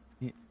do, but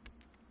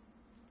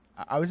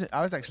I was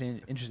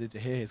actually interested to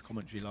hear his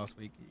commentary last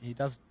week. He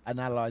does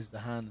analyze the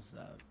hands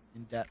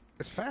in depth.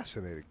 It's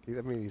fascinating.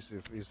 I mean,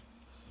 he's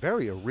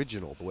very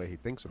original the way he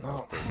thinks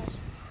about things.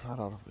 Not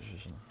out of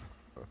position.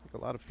 I think a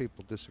lot of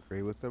people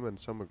disagree with him, and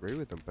some agree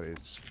with him. But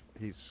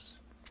he's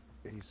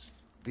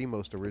the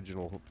most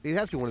original. He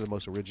has to be one of the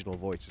most original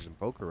voices in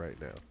poker right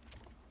now.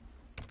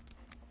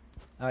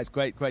 It's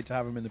great to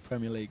have him in the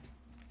Premier League.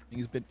 I think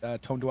he's been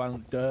Tom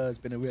Dwan has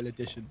been a real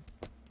addition.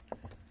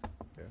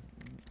 Yeah.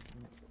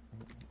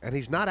 And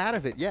he's not out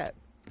of it yet.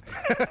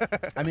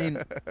 I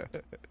mean,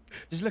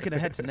 just looking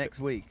ahead to next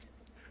week.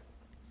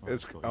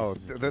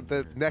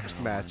 The next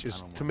match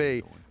is, to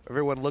me,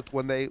 everyone looked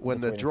when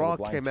the draw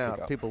came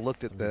out. People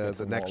looked at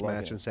the next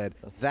match and said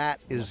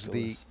that is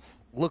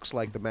looks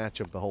like the match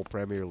of the whole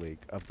Premier League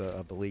of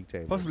the league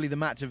table. Possibly the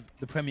match of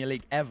the Premier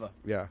League ever.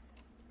 Yeah.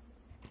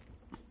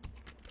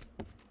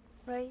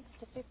 Raise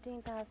to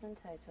 15,000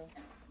 total.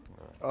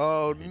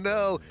 Oh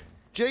no,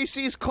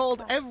 JC's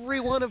called every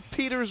one of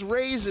Peter's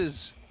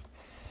raises.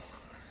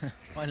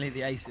 Finally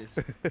the aces.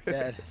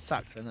 Yeah, it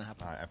sucks when that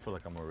happens. I feel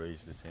like I'm gonna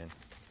raise this hand.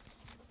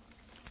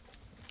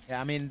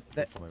 Yeah, I mean,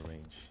 that's my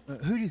range.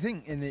 Who do you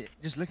think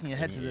just looking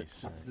ahead to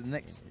the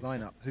next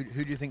lineup? Who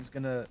do you think's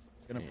gonna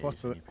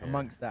prosper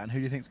amongst that, and who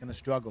do you think's gonna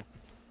struggle?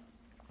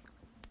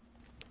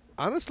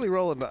 Honestly,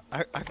 Roland,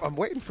 I'm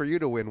waiting for you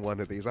to win one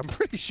of these. I'm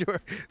pretty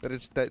sure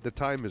that the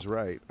time is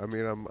right. I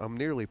mean, I'm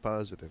nearly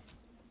positive.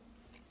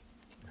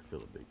 I feel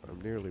it big. I'm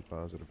nearly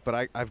positive,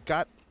 but I've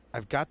got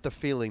the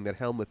feeling that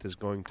Helmuth is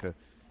going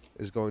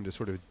to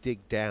sort of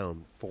dig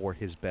down for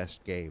his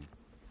best game.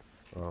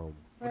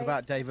 What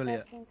about Dave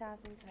Elliott?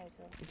 13,000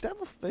 total.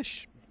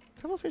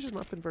 Devilfish has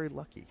not been very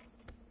lucky.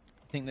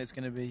 I think that's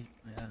going to be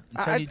and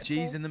Tony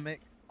G's in the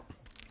mix.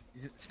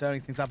 He's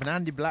stirring things up, and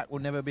Andy Black will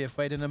never be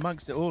afraid. And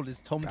amongst it all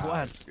is Tom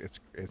Dwan.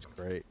 It's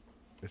great.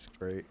 It's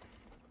great.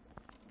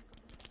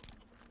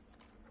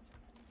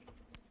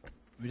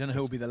 We don't know who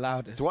will be the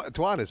loudest.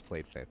 Dwan has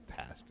played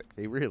fantastic.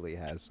 He really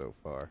has so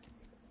far.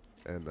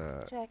 And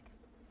check.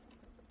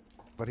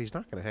 But he's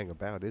not going to hang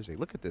about, is he?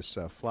 Look at this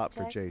flop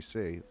for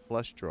JC.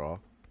 Flush draw.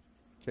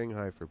 King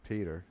high for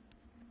Peter.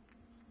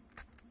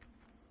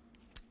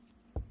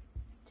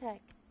 Check.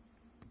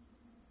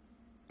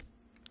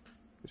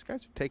 These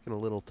guys are taking a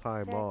little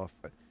time off.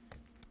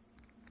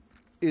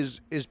 Is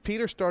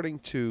Peter starting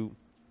to?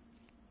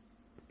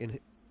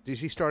 Is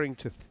he starting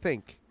to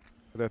think?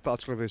 Their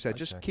thoughts going through his head.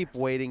 Just keep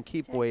waiting,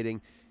 keep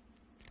waiting.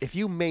 If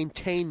you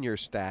maintain your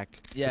stack,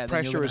 the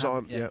pressure is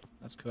on. Yeah,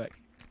 that's correct.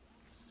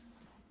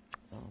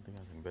 I don't think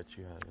I can bet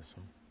you out of this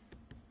one.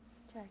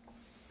 Check.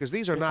 Because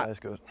these are not. That's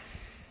good.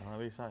 I don't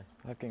have ace high.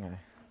 I have king high.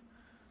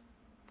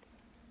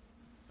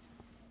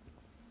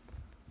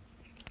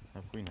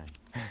 have queen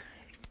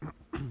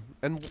nine.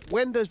 And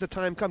when does the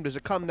time come? Does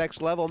it come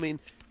next level? I mean,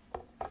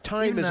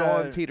 time is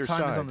on Peter's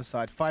side. Time is on the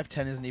side.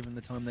 5-10 isn't even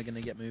the time they're going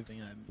to get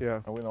moving.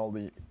 Yeah. I win all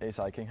the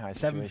ace-high, king-high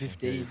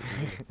 7:15. You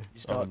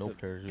start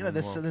to, you know,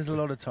 there's a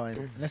lot of time.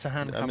 Unless a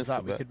hand comes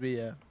up, it could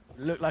be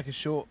look like a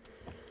short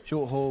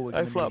haul. We're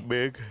I flop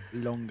big.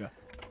 Longer.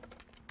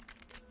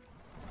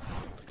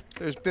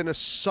 There's been a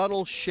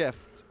subtle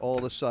shift all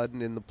of a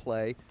sudden in the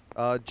play.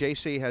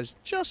 JC has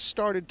just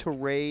started to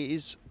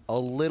raise a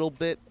little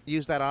bit,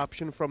 use that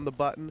option from the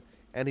button,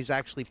 and he's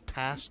actually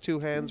passed 2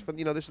 hands from,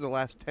 you know, this is the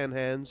last 10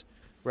 hands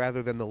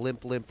rather than the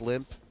limp.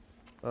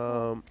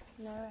 No.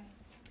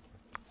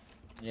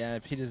 Yeah,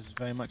 Peter's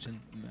very much in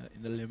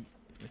the limp.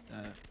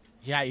 With,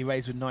 he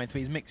raised with 9-3.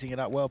 He's mixing it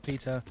up well,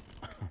 Peter.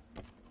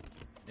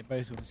 They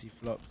both want to see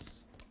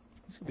flops.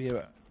 This could be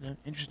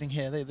interesting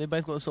here. They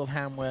both got the sort of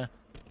hand where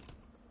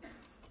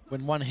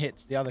when one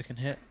hits, the other can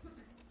hit.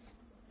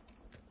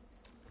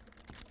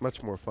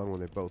 Much more fun when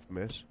they both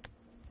miss.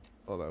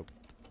 Although,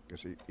 I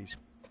guess he's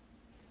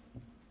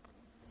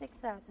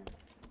 6,000.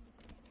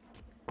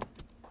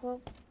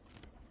 Cool.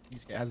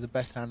 Eastgate has the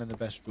best hand and the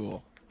best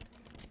draw.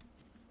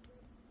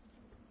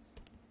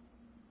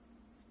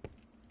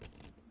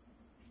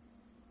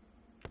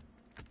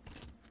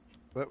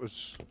 That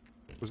was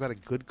that a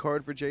good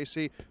card for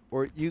JC?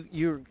 Or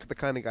you're the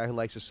kind of guy who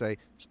likes to say,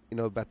 you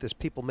know, about this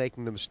people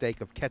making the mistake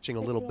of catching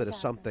a little bit of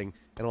something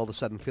and all of a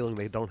sudden feeling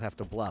they don't have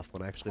to bluff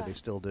when actually they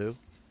still do?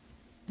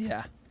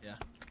 Yeah. I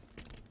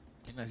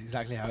think that's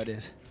exactly how it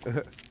is.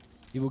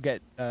 You will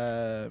get,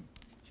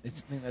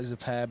 think there's a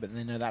pair, but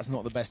they know that's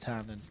not the best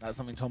hand, and that's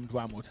something Tom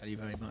Dwan will tell you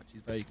very much.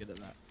 He's very good at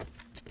that.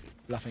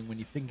 Bluffing when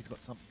you think he's got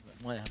something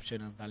that might have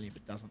showdown value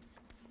but doesn't.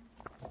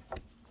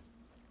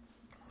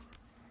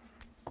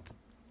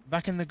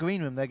 Back in the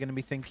green room, they're going to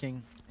be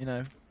thinking, you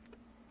know,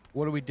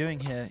 what are we doing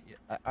here?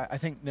 I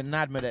think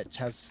Nenad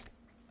has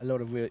a lot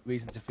of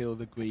reason to feel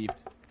aggrieved.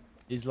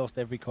 He's lost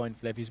every coin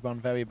flip. He's run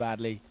very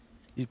badly.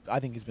 I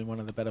think he's been one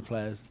of the better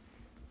players.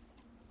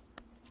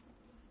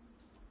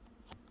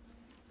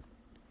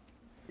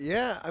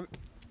 Yeah,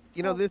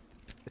 you know, this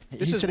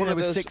is one of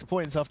those 6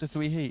 points after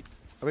 3 heats.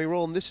 I mean,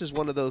 Roland, this is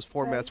one of those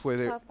formats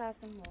where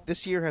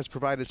this year has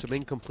provided some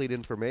incomplete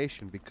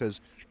information because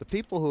the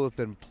people who have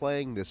been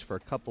playing this for a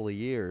couple of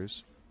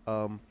years...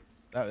 that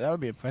would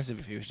be impressive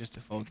if he was just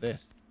to fold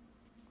this.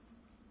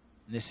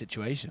 In this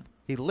situation.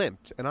 He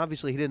limped, and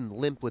obviously he didn't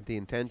limp with the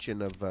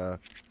intention of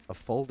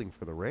folding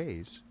for the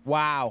raise.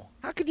 Wow.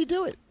 How could you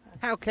do it?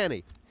 How can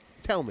he?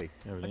 Tell me.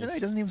 I don't know,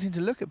 he doesn't even seem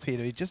to look at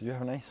Peter. He just... You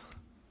have an ace?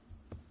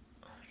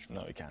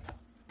 No, you can't.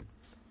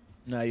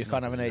 No, you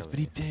can't have an ace, but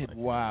he did.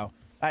 Wow.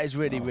 That is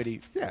really...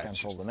 Yeah, you can't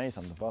fold an ace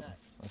on the button,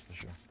 that's for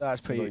sure.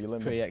 That's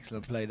pretty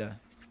excellent play there.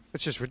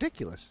 It's just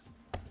ridiculous.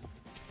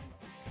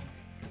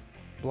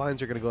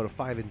 Blinds are going to go to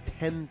 5 and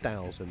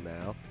 10,000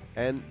 now,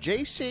 and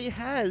JC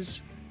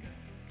has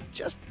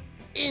just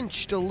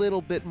inched a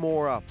little bit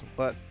more up,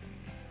 but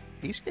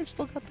Eastgate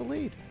still got the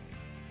lead.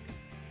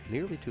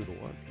 Nearly 2-1.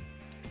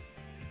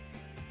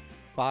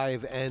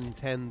 5 and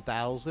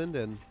 10,000,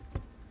 and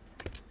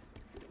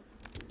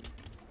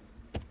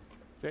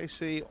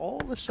JC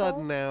all of a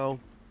sudden now,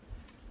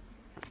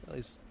 well,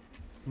 he's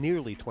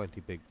nearly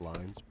 20 big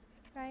blinds.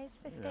 Raise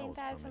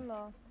 15,000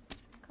 more.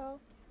 Cool.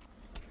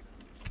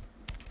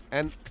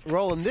 And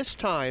Roland, this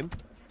time,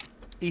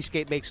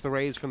 Eastgate makes the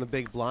raise from the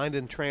big blind,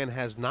 and Tran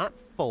has not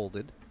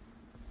folded.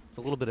 It's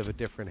a little bit of a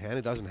different hand.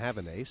 He doesn't have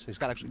an ace.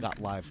 He's actually got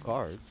live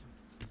cards.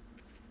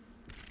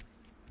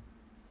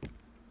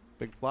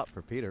 Big flop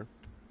for Peter.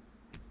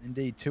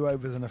 Indeed, 2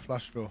 overs and a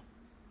flush draw.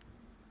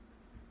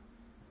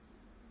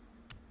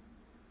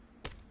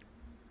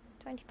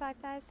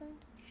 25,000.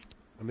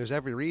 And there's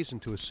every reason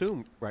to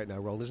assume right now,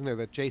 Roland, isn't there,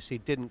 that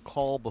JC didn't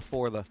call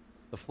before the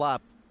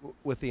flop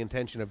with the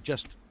intention of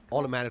just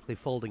automatically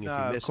folding if he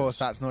misses. Of course,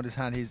 that's not his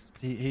hand.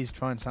 He's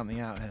trying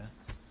something out here.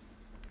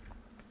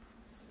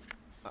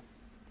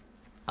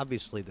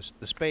 Obviously,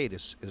 the spade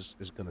is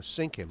going to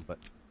sink him, but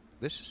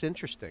this is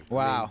interesting.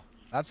 Wow, I mean,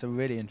 that's a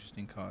really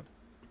interesting card.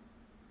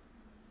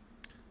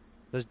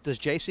 Does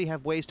JC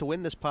have ways to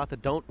win this pot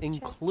that don't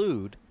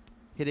include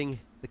hitting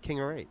the king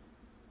or 8?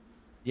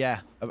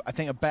 Yeah, I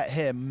think a bet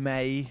here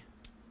may...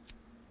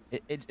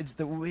 It's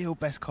the real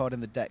best card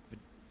in the deck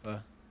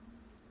for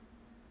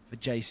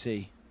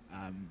JC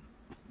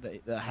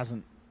that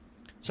hasn't...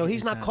 So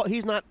he's not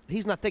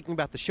thinking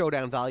about the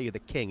showdown value of the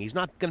king. He's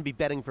not going to be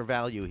betting for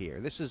value here.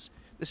 This is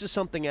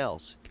something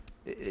else.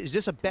 Is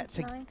this a bet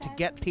to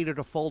get Peter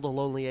to fold a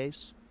lonely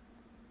ace?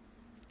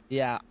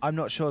 Yeah, I'm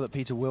not sure that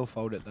Peter will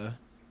fold it though.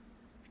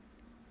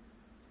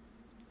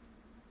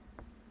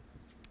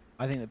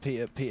 I think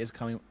that Peter's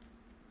coming...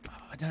 Oh,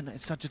 I don't know.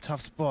 It's such a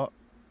tough spot.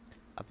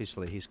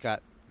 Obviously, he's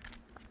got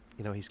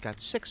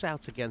 6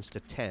 outs against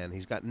a 10.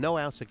 He's got no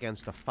outs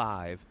against a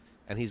 5,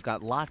 and he's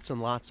got lots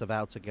and lots of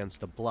outs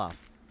against a bluff.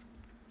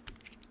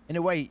 In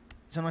a way,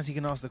 sometimes he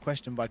can ask the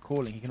question by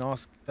calling. He can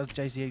ask, does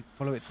JC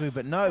follow it through?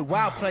 But no,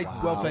 well played,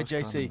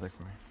 JC.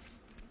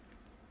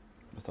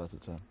 I thought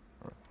it's 10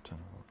 or 10.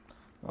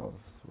 Oh,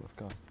 let's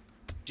go.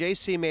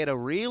 JC made a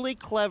really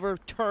clever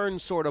turn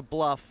sort of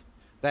bluff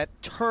that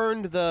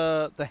turned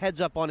the heads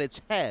up on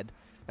its head,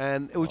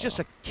 and it was just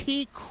a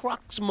key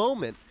crux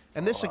moment.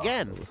 And this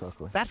again,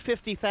 that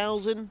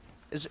 50,000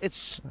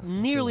 it's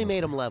nearly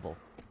made him level.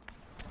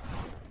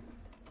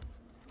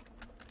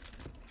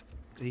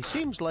 He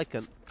seems like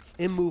an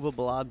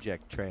immovable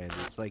object, Tran.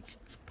 It's like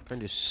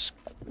trying to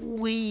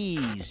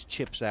squeeze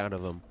chips out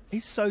of him.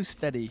 He's so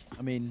steady.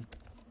 I mean,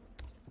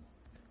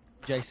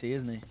 JC,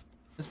 isn't he?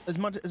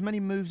 As many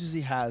moves as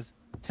he has,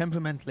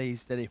 temperamentally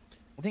he's steady.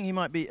 I think he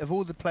might be, of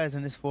all the players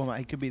in this format,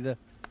 he could be the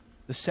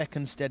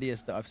second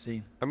steadiest that I've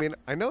seen. I mean,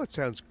 I know it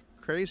sounds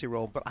crazy,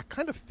 Roland, but I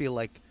kind of feel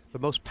like the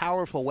most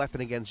powerful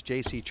weapon against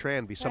JC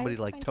Tran be somebody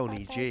like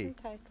Tony G.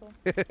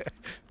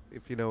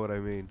 If you know what I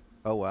mean.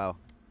 Oh, wow.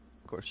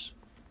 Of course.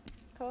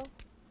 Cool.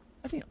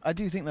 I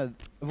do think that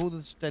of all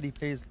the steady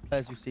players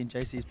we've seen,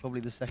 JC is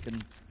probably the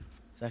second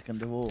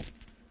of all.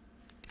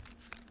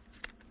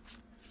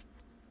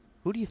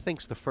 Who do you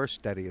think's the first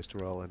steadiest,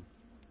 Roland?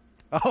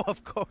 Oh,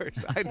 of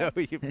course. I know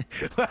you.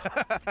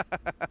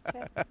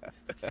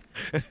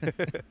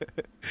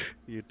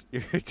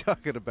 You're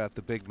talking about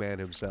the big man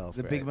himself.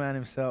 The right? big man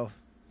himself.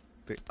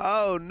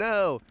 Oh,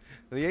 no.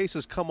 The ace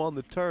has come on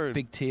the turn.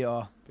 Big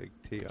TR. Big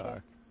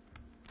TR.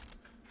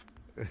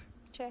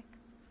 Check.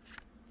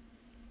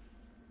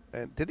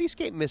 And did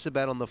Eastgate miss a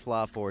bet on the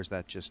flop, or is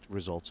that just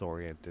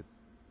results-oriented?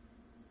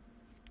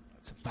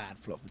 That's a bad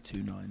flop for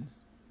 2 9s.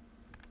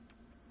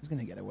 He's going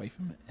to get away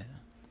from it, yeah.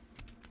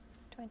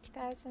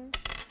 20,000.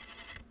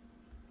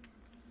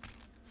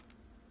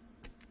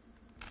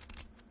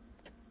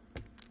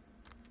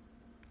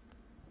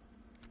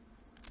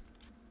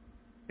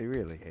 He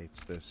really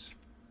hates this.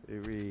 He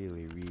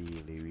really,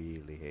 really,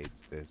 really hates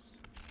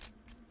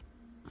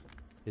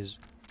this.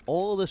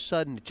 All of a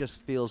sudden, it just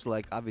feels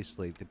like,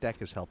 obviously, the deck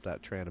has helped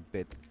out Tran a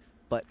bit,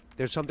 but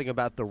there's something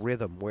about the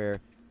rhythm where,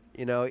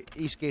 you know,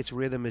 Eastgate's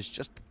rhythm is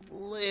just a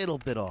little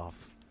bit off.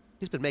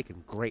 He's been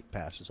making great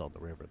passes on the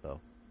river,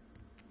 though.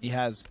 He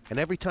has. And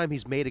every time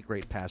he's made a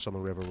great pass on the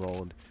river,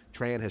 Roland,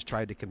 Tran has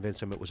tried to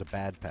convince him it was a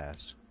bad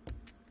pass.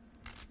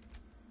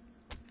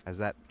 Has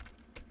that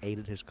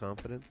aided his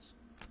confidence?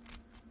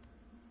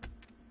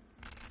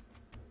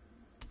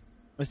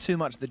 There's too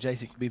much that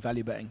JC could be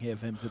value betting here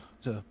for him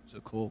to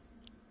call.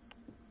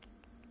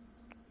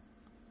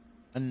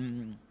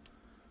 And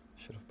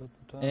should have bet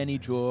the turn. Any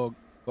draw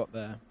got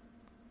there.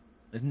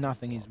 There's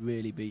nothing he's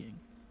really beating.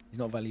 He's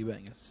not value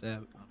betting a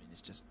serve. I mean,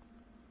 it's just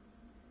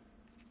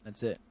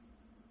that's it.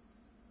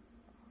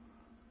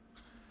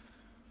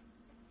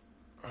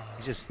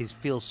 He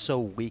feels so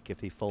weak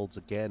if he folds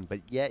again. But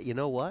yet, you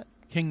know what?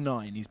 King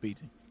 9, he's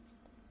beating.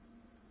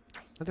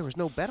 And there was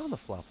no bet on the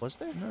flop, was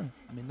there? No.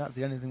 I mean, that's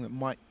the only thing that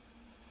might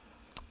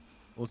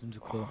cause him to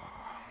call.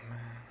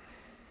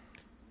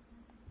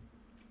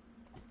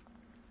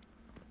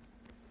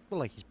 Well,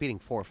 like he's beating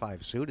 4 or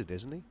 5 suited,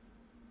 isn't he?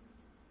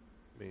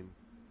 I mean,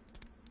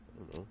 I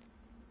don't know.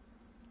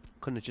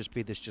 Couldn't it just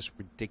be this just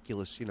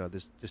ridiculous, you know,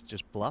 this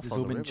just bluff It's on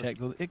all the been river?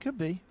 checked. Well, it could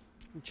be.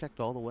 Been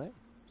checked all the way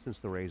since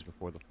the raise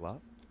before the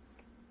flop.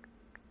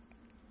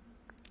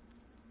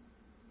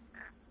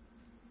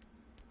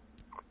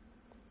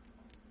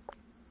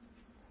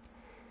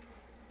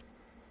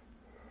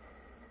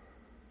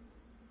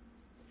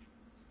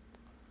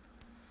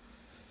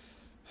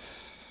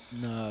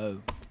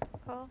 No.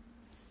 Call.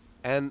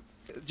 And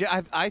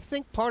I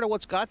think part of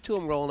what's got to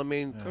him, Roland, I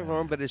mean,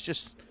 but it's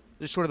just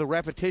sort of the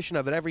repetition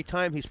of it. Every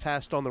time he's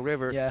passed on the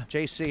river,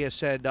 JC has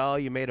said, oh,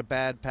 you made a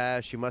bad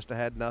pass, you must have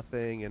had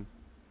nothing, and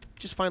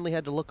just finally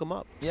had to look him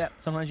up. Yeah,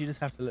 sometimes you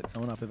just have to look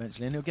someone up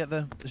eventually, and you'll get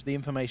just the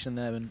information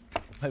there and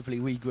hopefully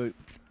regroup.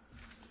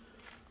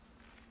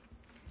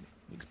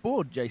 Looks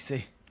bored,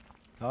 JC.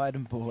 Tired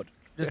and bored.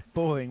 Just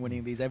boring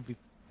winning these every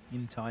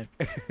in time.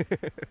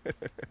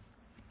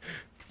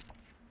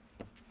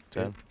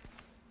 10. No.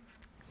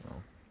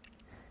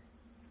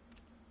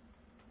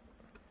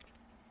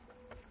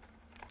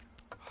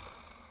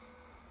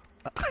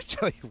 I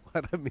tell you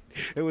what, I mean,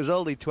 it was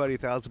only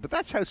 20,000, but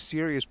that's how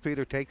serious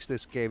Peter takes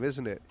this game,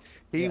 isn't it?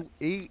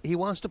 He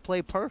wants to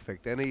play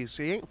perfect, and he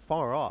ain't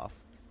far off.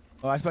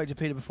 Well, I spoke to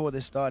Peter before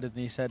this started,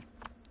 and he said,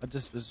 I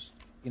just was,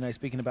 you know,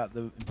 speaking about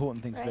the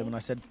important things for him, and I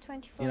said,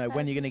 you know,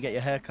 when are you going to get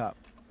your hair cut?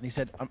 And he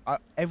said,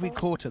 every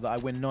quarter that I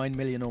win 9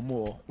 million or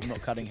more, I'm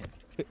not cutting it.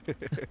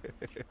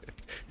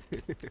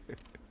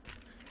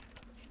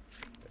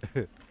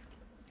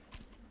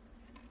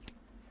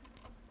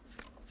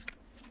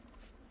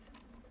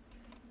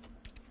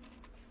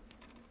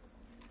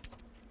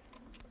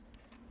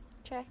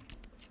 Check.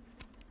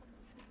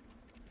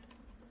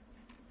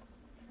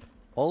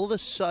 All of a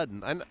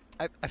sudden,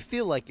 I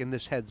feel like in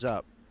this heads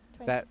up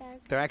that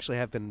there actually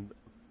have been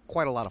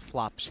quite a lot of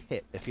flops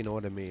hit, if you know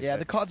what I mean. Yeah,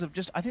 the cards have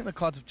I think the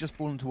cards have just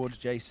fallen towards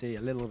JC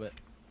a little bit.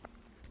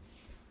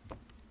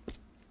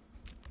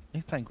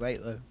 He's playing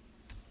great, though.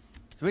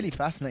 It's really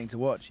fascinating to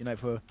watch, you know,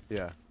 for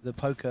the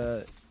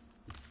poker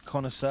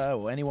connoisseur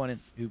or anyone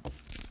who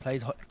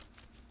plays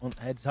on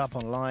heads up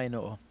online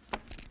or,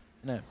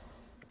 you know.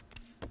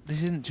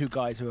 This isn't two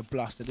guys who are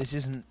blustered. This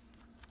isn't,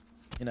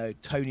 you know,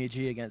 Tony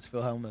G against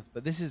Phil Hellmuth.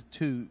 But this is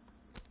two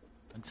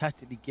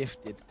fantastically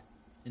gifted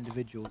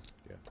individuals.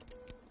 Yeah.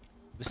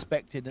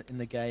 Respected in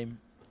the game,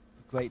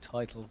 great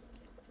titles,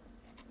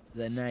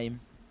 their name.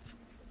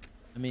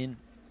 I mean,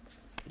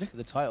 you look at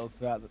the titles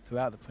throughout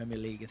the Premier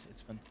League.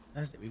 It's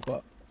fantastic. We've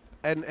got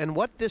and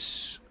what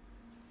this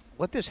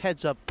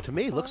heads up to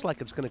me looks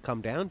like it's going to come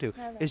down to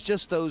is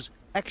just those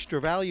extra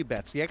value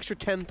bets, the extra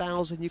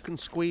 10,000 you can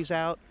squeeze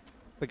out,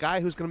 the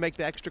guy who's going to make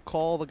the extra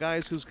call, the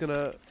guys who's going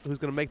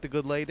to make the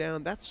good lay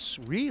down. That's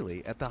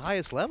really at the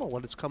highest level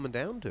what it's coming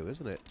down to,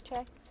 isn't it?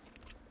 Check.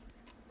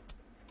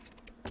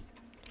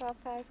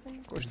 12,000.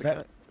 Of course,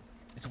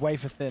 it's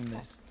wafer thin.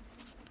 This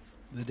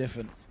the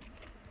difference.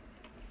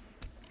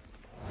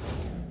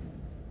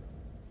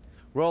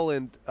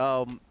 Roland,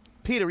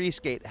 Peter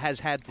Eastgate has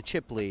had the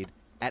chip lead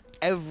at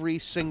every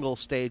single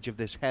stage of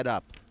this head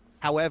up.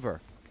 However,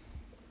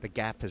 the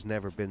gap has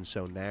never been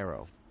so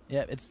narrow.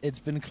 Yeah, it's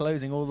been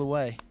closing all the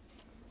way,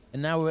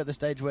 and now we're at the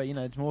stage where, you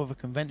know, it's more of a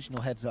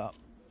conventional heads up.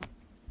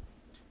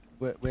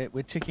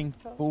 We're ticking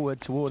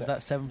forward towards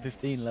that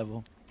 715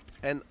 level.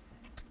 And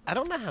I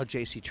don't know how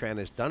JC Tran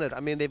has done it. I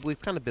mean, we've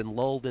kind of been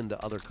lulled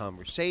into other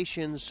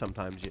conversations.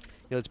 Sometimes, you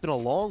know, it's been a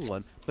long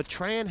one, but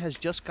Tran has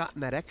just gotten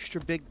that extra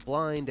big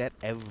blind at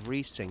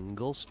every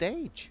single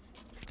stage.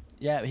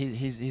 Yeah,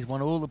 he's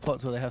won all the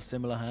pots where they have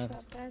similar hands.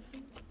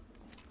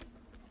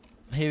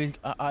 Here,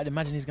 I'd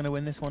imagine he's going to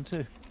win this one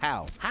too.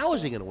 How? How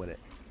is he going to win it?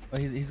 Well,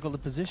 he's got the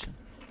position.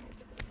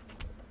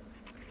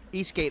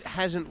 Eastgate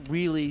hasn't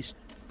really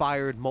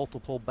fired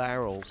multiple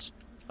barrels.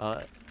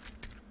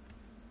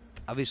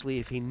 Obviously,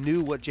 if he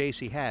knew what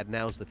JC had,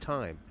 now's the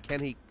time. Can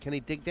he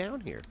dig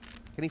down here?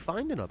 Can he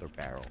find another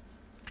barrel?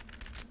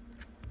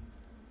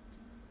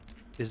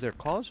 Is there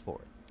cause for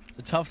it? It's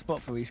a tough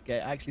spot for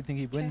Eastgate. I actually think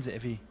he wins it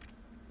if he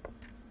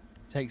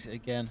takes it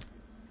again.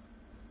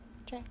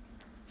 Check.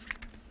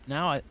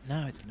 Now it's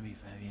going to be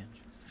very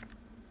interesting.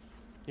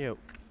 You know,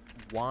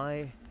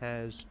 why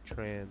has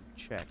Tran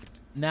checked?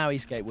 Now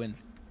Eastgate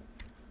wins.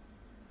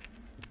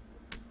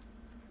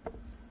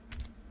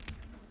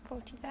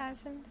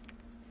 40,000.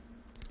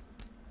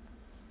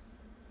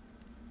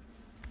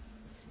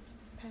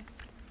 Pass.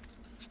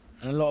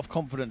 And a lot of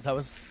confidence. That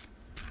was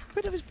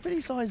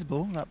pretty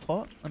sizable, that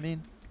pot. I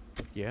mean,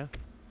 yeah.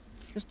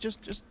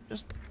 Just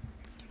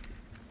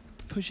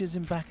pushes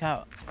him back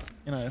out,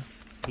 you know.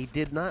 He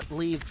did not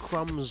leave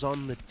crumbs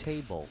on the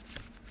table.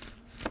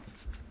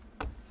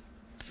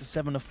 It's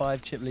a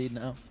 7-5 chip lead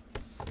now.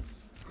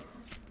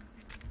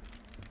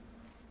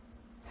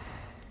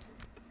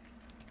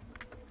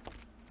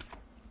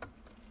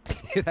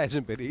 It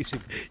hasn't been easy.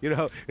 You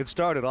know, it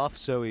started off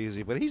so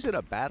easy, but he's in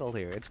a battle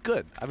here. It's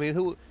good. I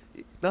mean,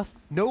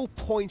 no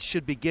points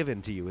should be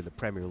given to you in the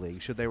Premier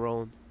League, should they,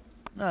 Roland?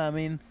 No, I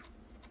mean,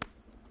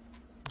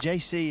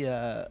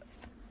 JC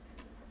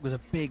was a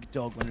big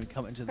dog when we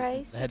come into the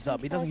heads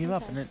up. He doesn't give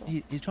up, and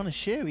he's trying to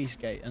shear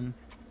Eastgate. And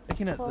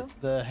looking at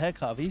the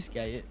haircut of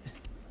Eastgate, it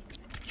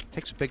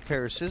takes a big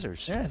pair of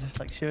scissors. Yeah, it's just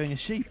like shearing a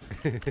sheep.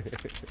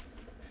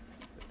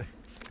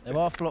 There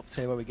are flops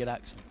here where we get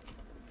action.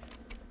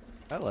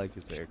 I like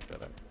his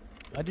haircut.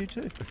 I do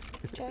too.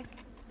 Check.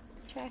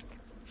 Check.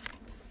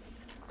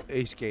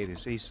 Eastgate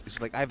he's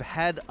like, I've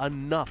had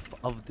enough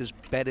of this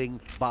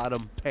betting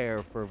bottom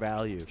pair for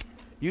value.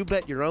 You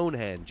bet your own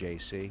hand,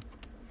 JC.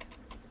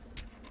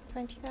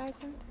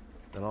 20,000.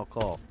 And I'll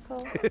call.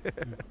 Call.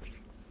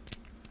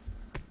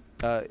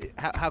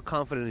 How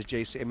confident is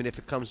JC? I mean, if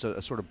it comes to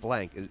a sort of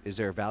blank, is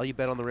there a value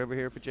bet on the river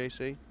here for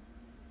JC?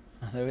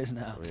 There is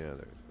now. Oh, yeah, there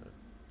is.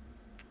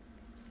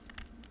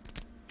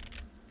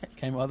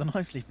 Came rather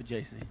nicely for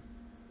JC.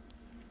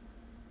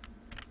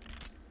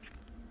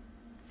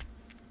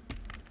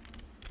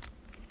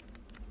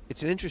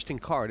 It's an interesting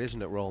card,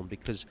 isn't it, Roland?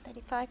 Because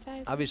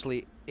 35,000.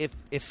 obviously, if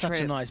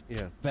such a nice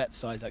bet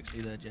size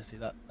actually there, Jesse.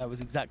 That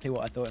was exactly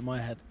what I thought in my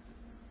head.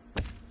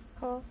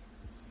 Call.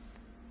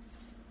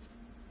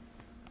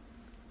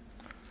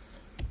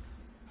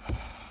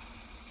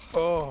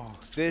 Oh,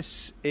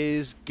 this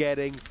is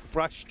getting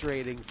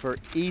frustrating for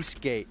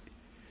Eastgate.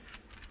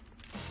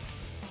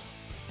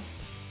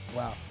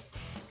 Wow.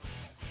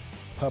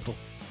 Purple.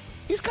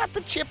 He's got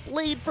the chip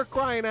lead, for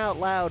crying out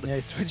loud. Yeah,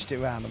 he switched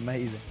it around.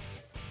 Amazing.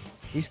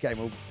 Eastgate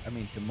will, I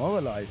mean,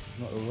 demoralised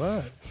is not the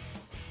word.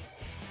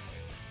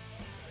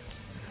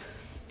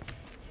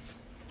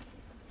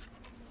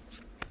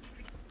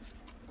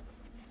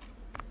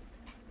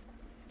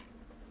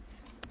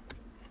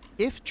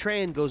 If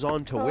Tran goes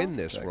on to win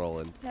this,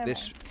 Roland,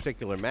 this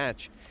particular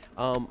match,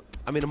 I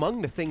mean,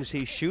 among the things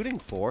he's shooting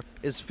for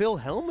is Phil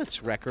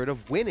Hellmuth's record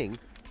of winning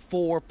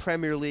 4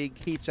 Premier League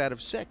heats out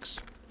of 6.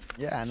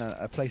 Yeah, and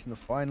a place in the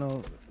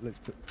final looks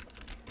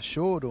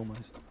assured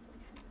almost.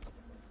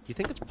 Do you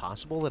think it's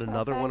possible that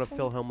another one of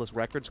Phil Hellmuth's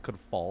records could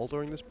fall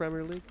during this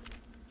Premier League?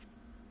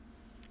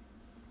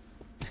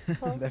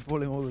 They're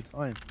falling all the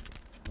time.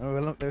 Oh,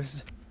 look,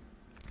 there's...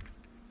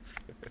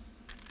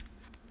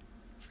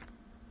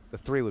 The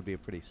 3 would be a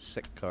pretty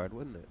sick card,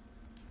 wouldn't it?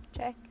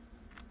 Check.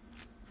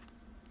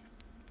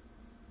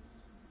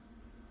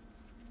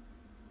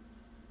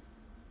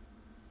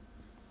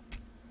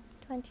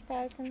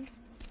 20,000.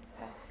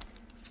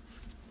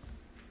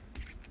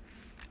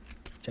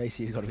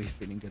 JC's got to be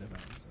feeling good about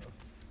himself.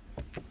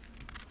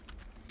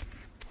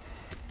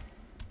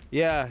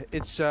 Yeah,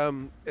 it's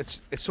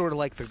sort of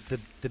like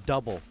the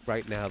double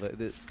right now.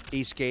 The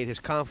Eastgate, his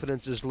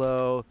confidence is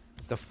low.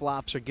 The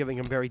flops are giving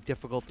him very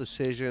difficult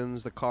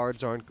decisions. The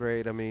cards aren't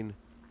great. I mean,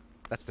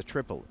 that's the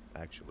triple,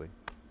 actually.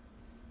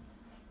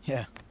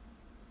 Yeah,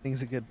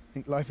 things are good. I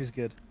think life is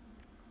good.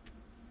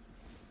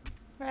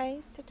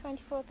 Raise to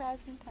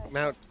 24,000 total.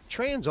 Now,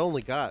 Tran's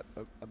only got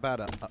about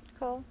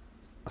Cool.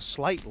 a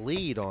slight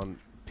lead on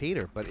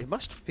Peter, but it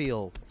must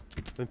feel...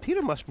 I mean,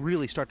 Peter must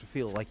really start to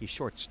feel like he's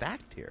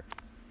short-stacked here.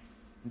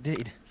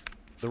 Indeed.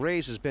 The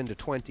raise has been to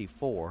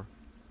 24.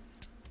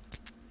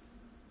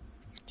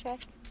 Check.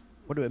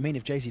 What do it mean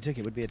if JC took it?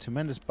 It would be a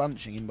tremendous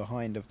bunching in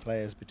behind of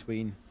players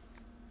between...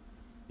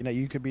 You know,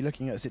 you could be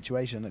looking at a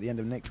situation at the end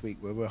of next week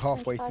where we're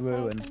halfway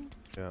through and,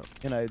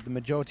 you know, the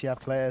majority of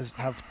players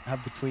have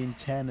between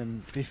 10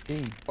 and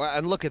 15. Well,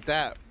 and look at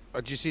that.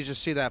 Did you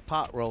just see that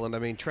pot, Roland? I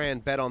mean,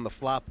 Tran bet on the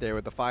flop there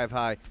with the 5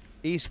 high.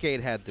 Eastgate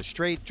had the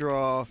straight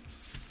draw.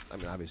 I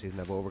mean, obviously he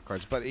didn't have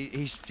overcards, but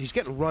he's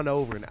getting run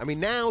over. I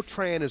mean, now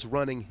Tran is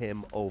running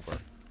him over.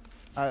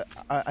 I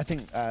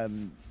think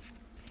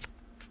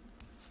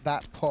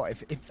that pot,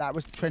 if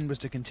that trend was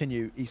to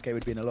continue, Eastgate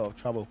would be in a lot of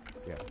trouble.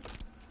 Yeah.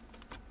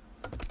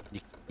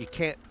 You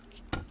can't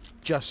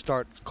just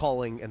start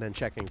calling and then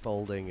checking,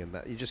 folding, and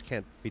that. You just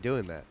can't be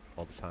doing that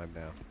all the time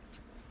now.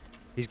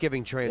 He's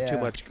giving Tran too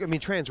much. I mean,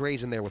 Tran's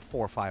raising there with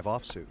 4 or 5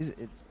 offsuit.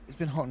 It's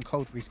been hot and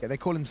cold for Eastgate. They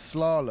call him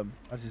Slalom.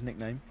 That's his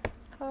nickname.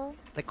 Cool.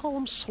 They call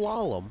him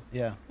Slalom.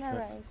 Yeah.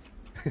 No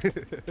raise.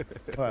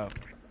 Well,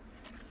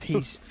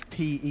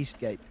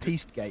 Eastgate.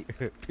 Peastgate.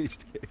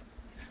 Peastgate.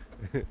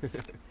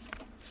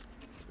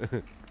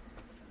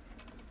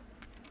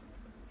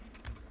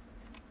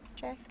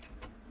 Check.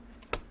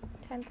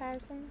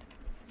 10,000.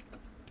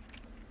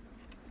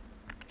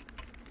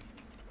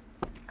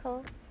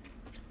 Cool.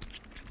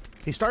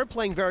 He started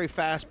playing very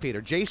fast,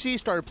 Peter. JC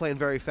started playing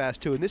very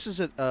fast, too. And this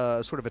is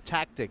a sort of a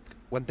tactic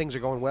when things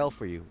are going well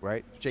for you,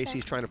 right?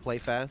 JC's trying to play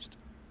fast.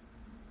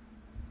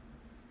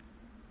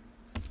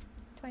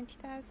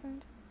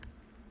 20,000.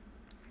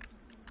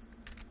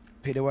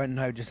 Peter won't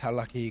know just how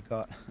lucky he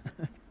got.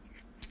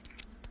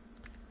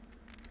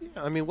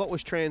 Yeah, I mean, what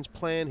was Tran's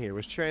plan here?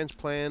 Was Tran's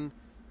plan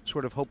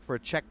sort of hope for a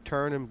check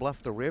turn and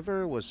bluff the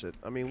river? Was it?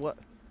 I mean, what?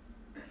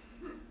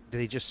 Did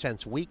he just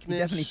sense weakness? He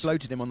definitely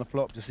floated him on the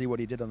flop to see what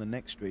he did on the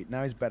next street.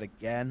 Now he's bet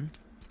again.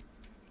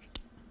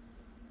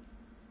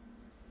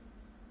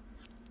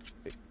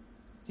 Do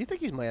you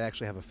think he might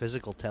actually have a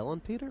physical tell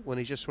on Peter when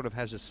he just sort of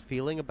has this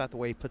feeling about the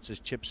way he puts his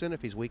chips in,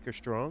 if he's weak or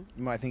strong?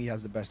 You might think he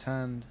has the best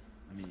hand.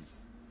 I mean,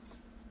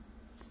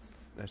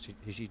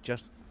 is he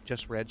just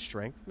read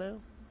strength now?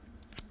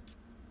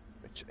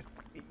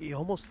 You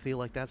almost feel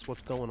like that's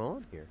what's going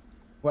on here.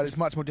 Well, it's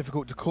much more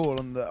difficult to call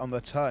on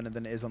the turn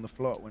than it is on the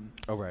flop. When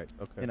right,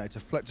 okay. You know, to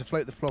float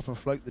the flop and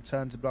float the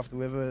turn to bluff the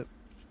river.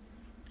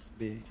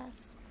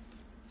 Pass.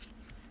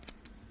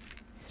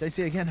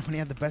 JC again, when he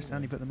had the best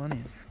hand, he put the money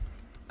in.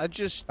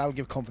 That would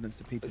give confidence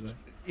to Peter, though.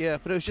 Yeah,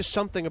 but it was just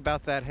something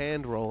about that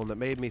hand roll that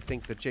made me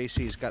think that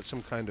JC's got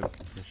some kind of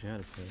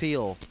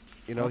feel.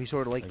 You know, he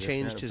sort of like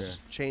changed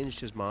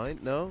his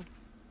mind. No,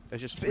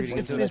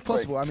 it's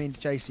possible. I mean,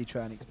 JC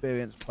Tran,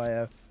 experienced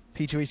player.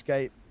 Peter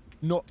Eastgate,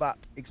 not that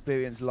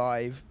experienced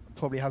live.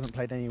 Probably hasn't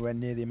played anywhere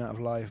near the amount of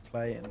live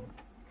play, and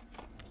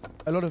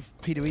a lot of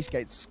Peter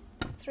Eastgate's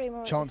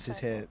chances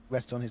here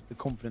rest on the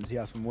confidence he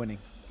has from winning.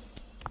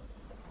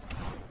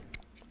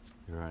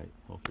 You're right.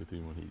 Hopefully 3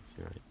 more heats.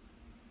 You're right.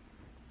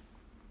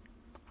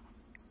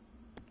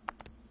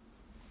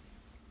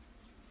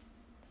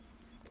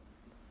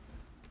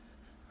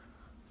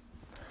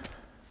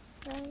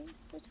 Raise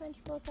to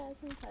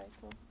 24,000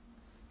 total.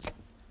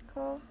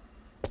 Cool.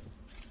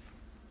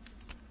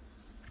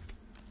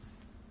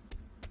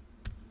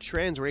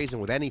 Tran's raising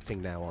with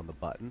anything now on the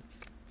button.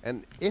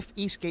 And if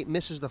Eastgate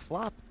misses the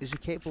flop, is he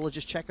capable of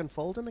just checking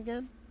folding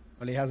again?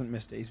 Well, he hasn't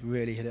missed it. He's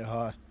really hit it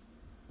hard.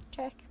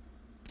 Check.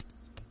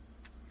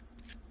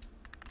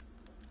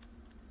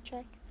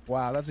 Check.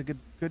 Wow, that's a good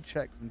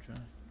check from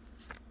Tran.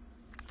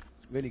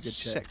 Really good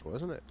check. Sick,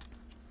 wasn't it?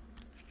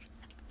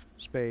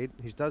 Spade.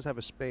 He does have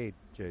a spade,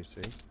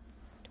 JC.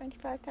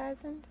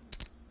 25,000.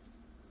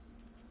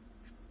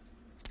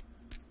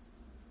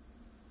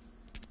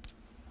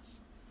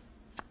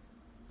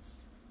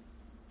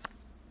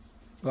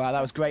 Wow,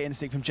 that was great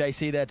instinct from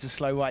JC there to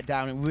slow right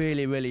down, and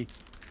really, really,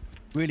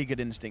 really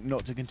good instinct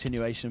not to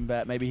continuation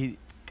bet. Maybe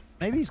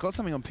he's got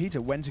something on Peter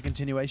when to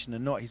continuation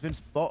and not. He's been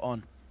spot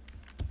on.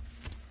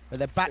 But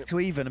they're back to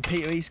even, and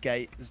Peter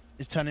Eastgate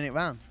is turning it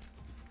round.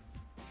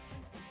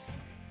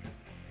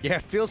 Yeah,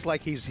 it feels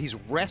like he's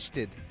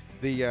wrested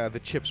the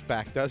chips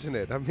back, doesn't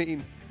it? I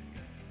mean,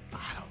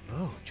 I don't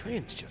know.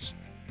 Tran's just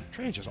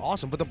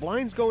awesome. But the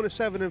blind's going to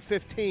 7 and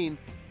 15.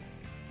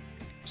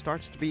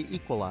 Starts to be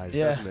equalized,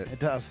 doesn't it? Yeah, it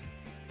does.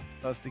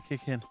 Starts to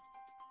kick in.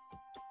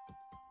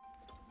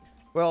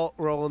 Well,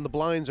 Roland, the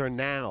blinds are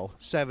now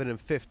 7 and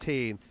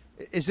 15.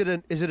 Is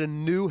it a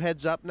new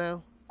heads up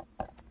now?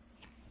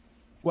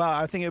 Well,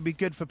 I think it would be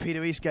good for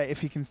Peter Eastgate if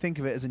he can think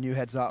of it as a new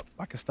heads up,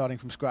 like a starting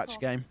from scratch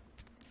game.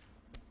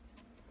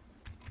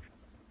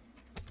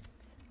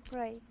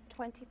 Raise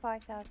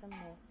 25,000 more.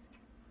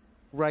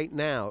 Right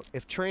now,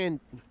 if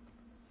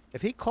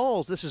he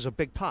calls, this is a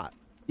big pot.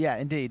 Yeah,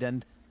 indeed,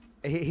 and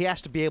he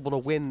has to be able to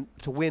win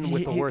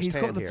with the worst He's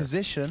hand got the here.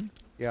 position.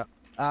 Yeah.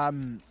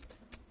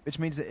 Which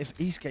means that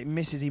if Eastgate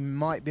misses, he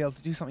might be able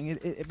to do something.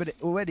 But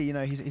already, you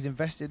know, he's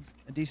invested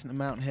a decent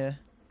amount here.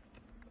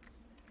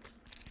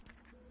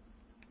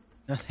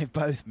 No, they've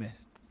both missed.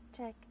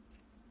 Check.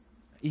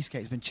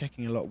 Eastgate's been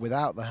checking a lot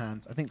without the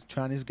hands. I think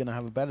Tran is going to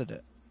have a bet at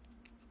it.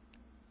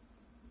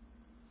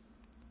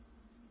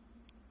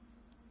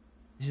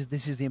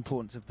 This is the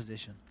importance of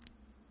position.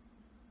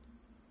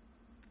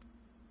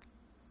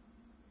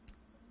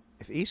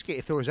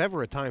 If there was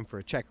ever a time for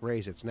a check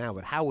raise, it's now.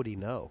 But how would he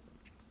know?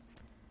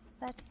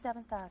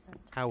 37,000.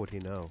 How would he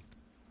know?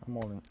 I'm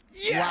all in.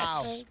 Yes!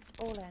 Wow. Raise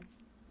all in.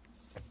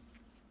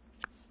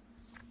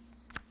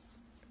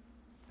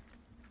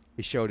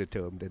 He showed it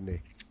to him, didn't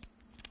he?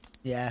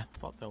 Yeah.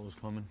 Thought that was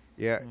coming.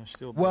 Yeah.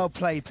 Still Well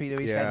played,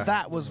 Peter Eastgate. Yeah.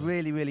 That was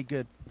really, really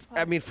good.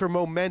 I mean, for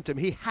momentum,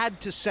 he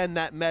had to send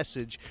that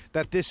message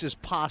that this is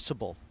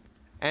possible.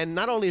 And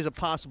not only is it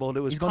possible, it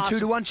was He's gone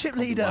 2-1 chip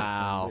leader.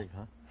 Wow. Big,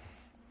 huh?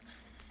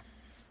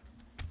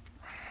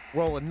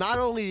 Roland, not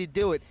only did he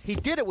do it, he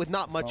did it with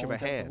not much of a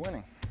hand.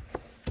 Winning.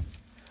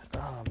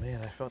 Oh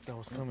man, I felt that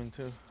was coming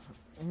too.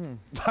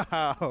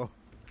 Wow.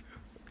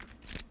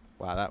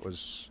 Wow, that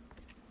was...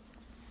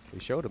 He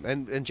showed him.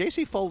 And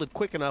JC folded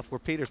quick enough where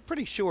Peter's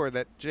pretty sure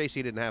that JC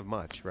didn't have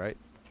much, right?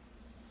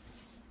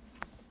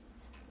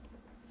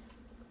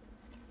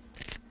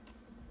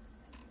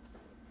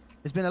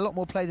 There's been a lot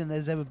more play than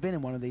there's ever been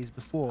in one of these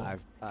before.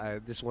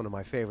 This is one of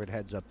my favorite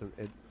heads up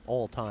in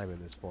all time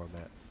in this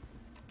format.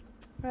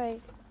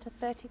 Raise to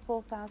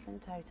 34,000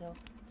 total.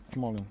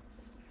 Come on in.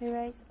 We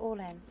raise all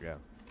in. Yeah.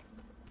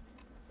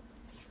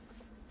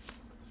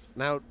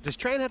 Now, does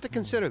Tran have to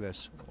consider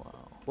this? Wow.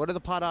 What do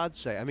the pot odds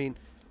say? I mean,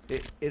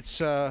 it's if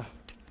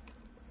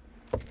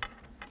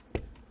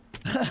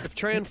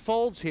Tran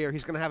folds here,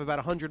 he's going to have about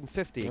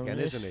 150 again,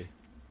 isn't he?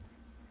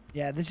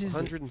 Yeah, this is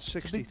 163.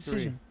 It's a big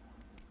decision.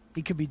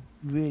 He could be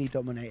really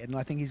dominated, and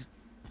I think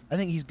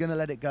he's going to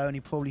let it go, and he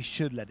probably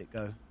should let it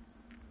go.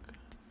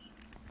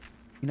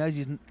 He knows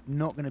he's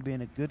not going to be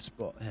in a good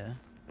spot here.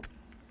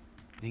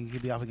 I think he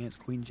could be up against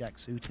Queen Jack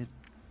suited.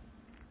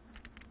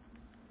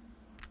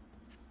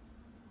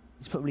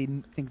 He's probably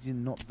thinks he's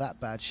in not that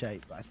bad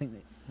shape, but I think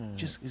that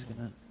just is going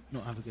to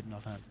not have a good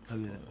enough hand to go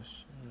with it.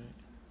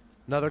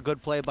 Another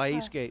good play by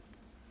Eastgate.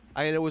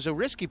 I mean, it was a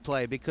risky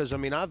play because, I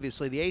mean,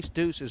 obviously the ace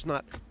deuce is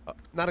not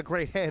a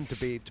great hand to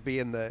be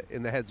in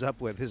the heads up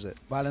with, is it?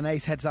 Well, an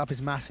ace heads up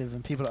is massive,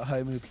 and people at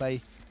home who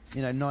play,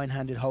 you know,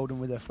 nine-handed hold'em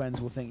with their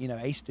friends will think, you know,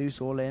 ace deuce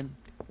all in.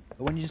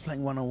 But when you're just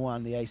playing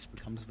one-on-one, the ace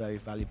becomes very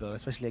valuable,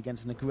 especially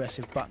against an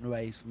aggressive button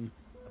raise from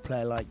a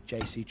player like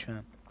JC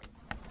Tran.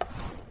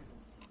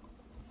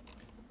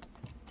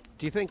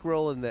 Do you think,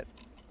 Roland, that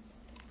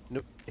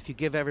if you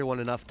give everyone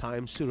enough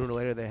time, sooner or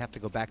later they have to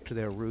go back to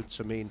their roots?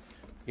 I mean,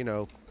 you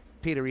know,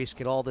 Peter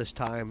Eastgate all this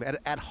time,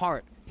 at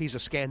heart, he's a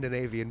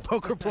Scandinavian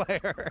poker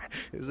player,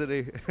 isn't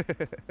he?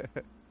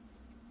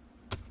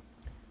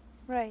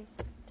 Raise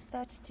to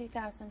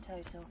 32,000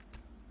 total.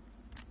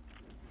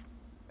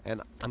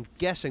 And I'm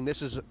guessing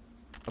this is...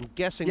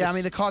 Yeah, I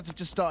mean, the cards have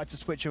just started to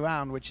switch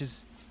around, which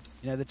is,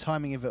 you know, the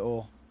timing of it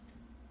all.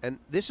 And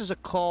this is a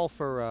call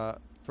for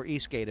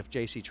Eastgate if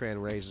JC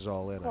Tran raises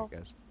all in, Cool. I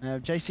guess.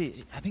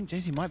 I think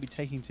JC might be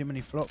taking too many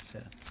flops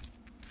here.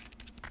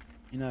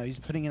 You know, he's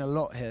putting in a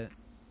lot here,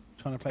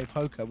 trying to play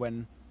poker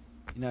when,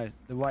 you know,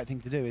 the right thing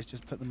to do is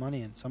just put the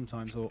money in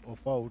sometimes or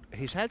fold.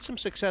 He's had some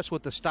success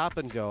with the stop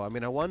and go. I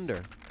mean, I wonder.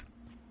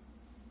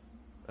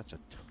 That's a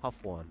tough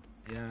one.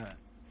 Yeah.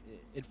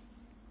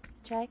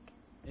 Check.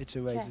 It's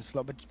a raise his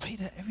flop, but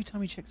Peter, every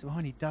time he checks it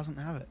behind, he doesn't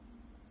have it.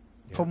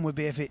 Yeah. Problem would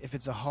be if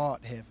it's a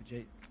heart here for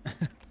J.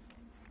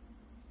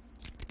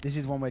 This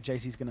is one where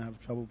JC's going to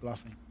have trouble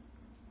bluffing.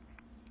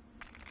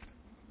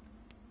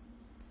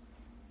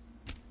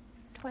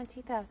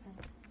 20,000.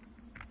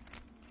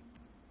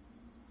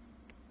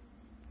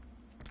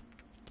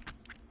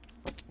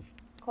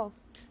 Call.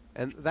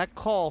 And that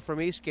call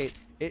from Eastgate,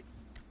 it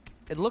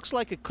looks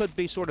like it could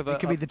be sort of It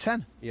could be the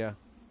 10. Yeah.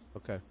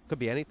 Okay. Could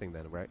be anything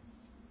then, right?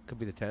 Could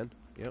be the 10.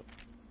 Yep.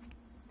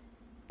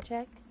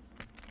 Check.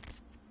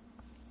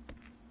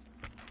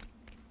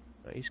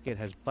 Eastgate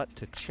has but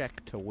to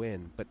check to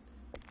win, but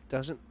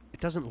it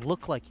doesn't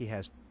look like he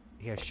has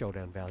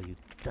showdown value,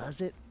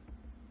 does it?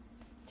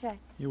 Check.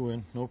 You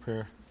win, no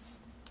pair.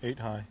 8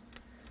 high.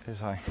 Is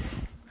high.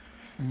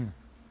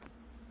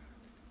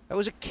 That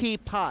was a key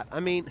pot. I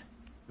mean,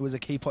 it was a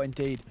key pot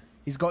indeed.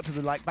 He's got to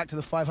the back to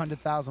the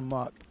 500,000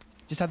 mark.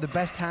 Just had the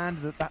best hand.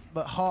 That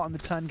heart on the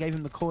turn gave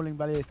him the calling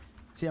value.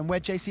 See, and where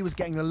JC was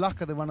getting the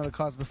luck of the one of the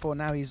cards before,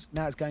 now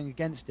it's going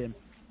against him.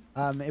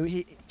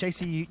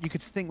 JC, you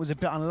could think was a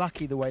bit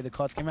unlucky the way the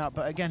cards came out,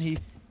 but again, he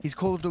he's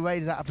called the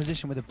Raiders out of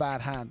position with a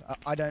bad hand.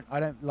 I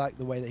don't like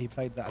the way that he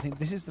played that. I think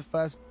this is the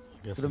first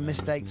sort of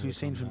mistakes we've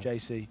seen from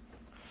JC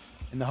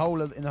in the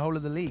whole of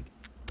the league.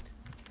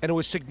 And it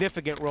was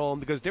significant, Roland,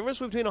 because difference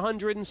between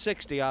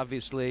 160,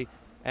 obviously,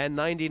 and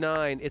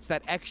 99, it's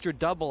that extra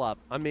double up.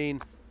 I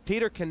mean,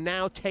 Peter can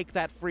now take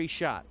that free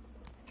shot.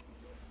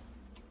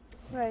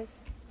 Raise.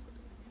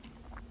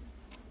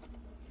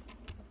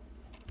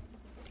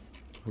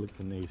 Look at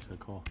the knees, I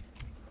call.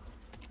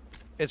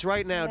 It's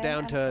right now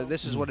down to,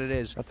 this is what it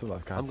is. That's what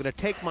I've I'm going to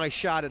take my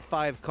shot at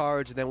 5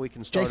 cards, and then we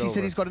can start JC over.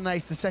 said he's got an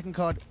ace. The second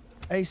card,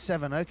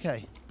 ace-7.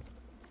 Okay.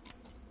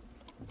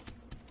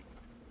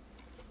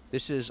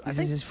 This is, This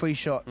is his free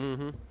shot.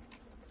 Mm-hmm.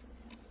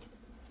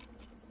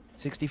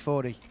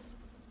 60-40.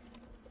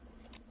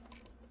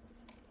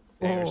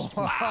 There's-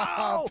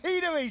 Wow!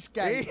 Peter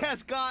Eastgate. He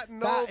has gotten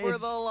That over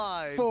is the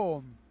line.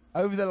 Form.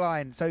 Over the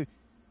line. So,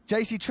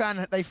 JC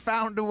Tran, they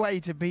found a way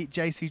to beat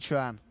JC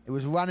Tran. It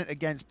was run it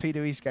against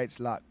Peter Eastgate's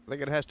luck. I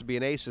think it has to be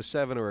an ace, a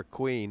 7, or a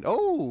queen.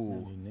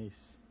 Oh!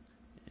 Nice.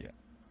 Yeah.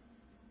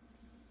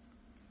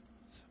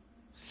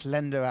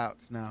 Slender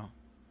outs now.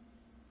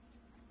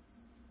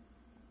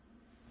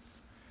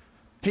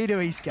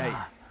 Peter Eastgate.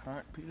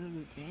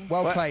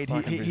 Well played.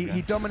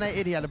 He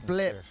dominated. He had a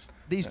blip.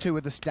 These two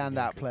were the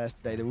standout players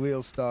today, the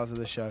real stars of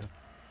the show.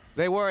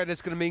 They were, and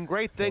it's going to mean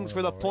great things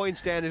for the point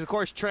standings. Of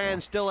course,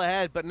 Tran's still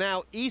ahead, but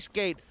now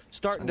Eastgate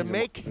starting to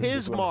make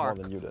his mark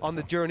on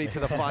the journey to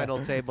the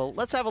final table.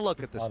 Let's have a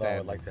look at the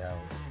standings.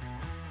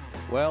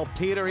 Well,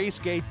 Peter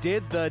Eastgate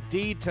did the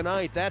deed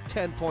tonight. That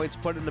 10 points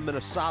put him in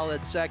a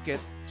solid second.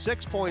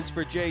 6 points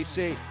for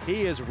JC.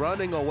 He is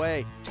running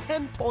away.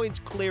 10 points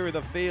clear of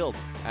the field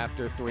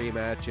after 3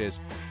 matches.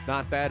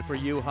 Not bad for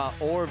Juha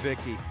or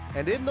Vicky.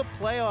 And in the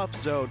playoff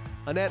zone,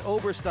 Annette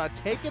Obrestad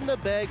taking the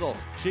bagel.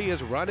 She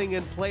is running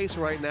in place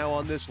right now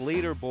on this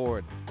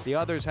leaderboard. The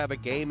others have a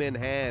game in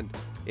hand.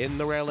 In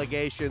the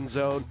relegation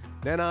zone,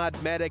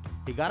 Nenad Medic,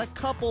 he got a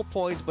couple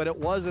points, but it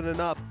wasn't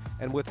enough.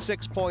 And with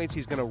 6 points,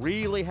 he's going to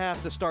really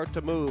have to start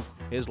to move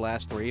his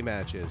last 3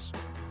 matches.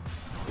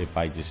 If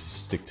I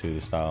just stick to the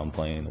style I'm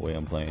playing, the way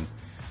I'm playing,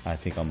 I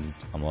think I'm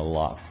a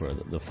lock for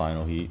the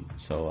final heat.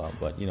 So,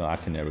 but you know, I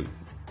can never,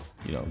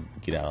 you know,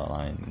 get out of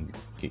line and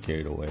get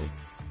carried away.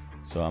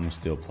 So I'm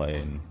still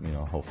playing, you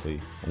know,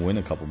 hopefully win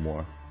a couple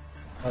more.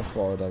 I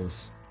thought I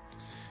was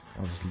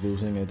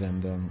losing it,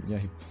 and yeah,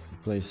 he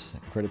plays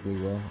incredibly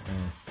well.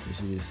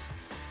 He is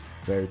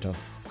a very tough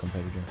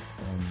competitor,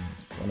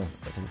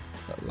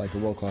 like a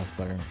world-class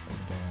player, and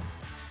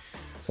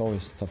it's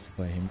always tough to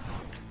play him.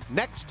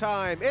 Next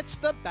time, it's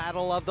the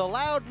Battle of the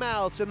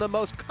Loudmouths in the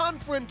most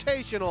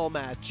confrontational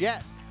match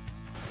yet.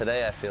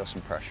 Today I feel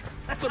some pressure.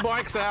 The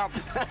bike's out.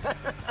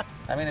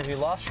 I mean, have you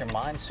lost your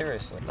mind?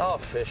 Seriously. Oh,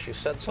 Fish, you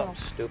said something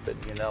stupid.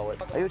 You know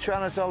it. Are you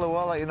trying to tell the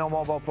world that you know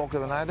more about poker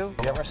than I do?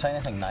 Did you ever say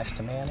anything nice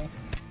to me, Annie?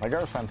 My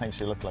girlfriend thinks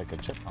you look like a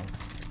chipmunk.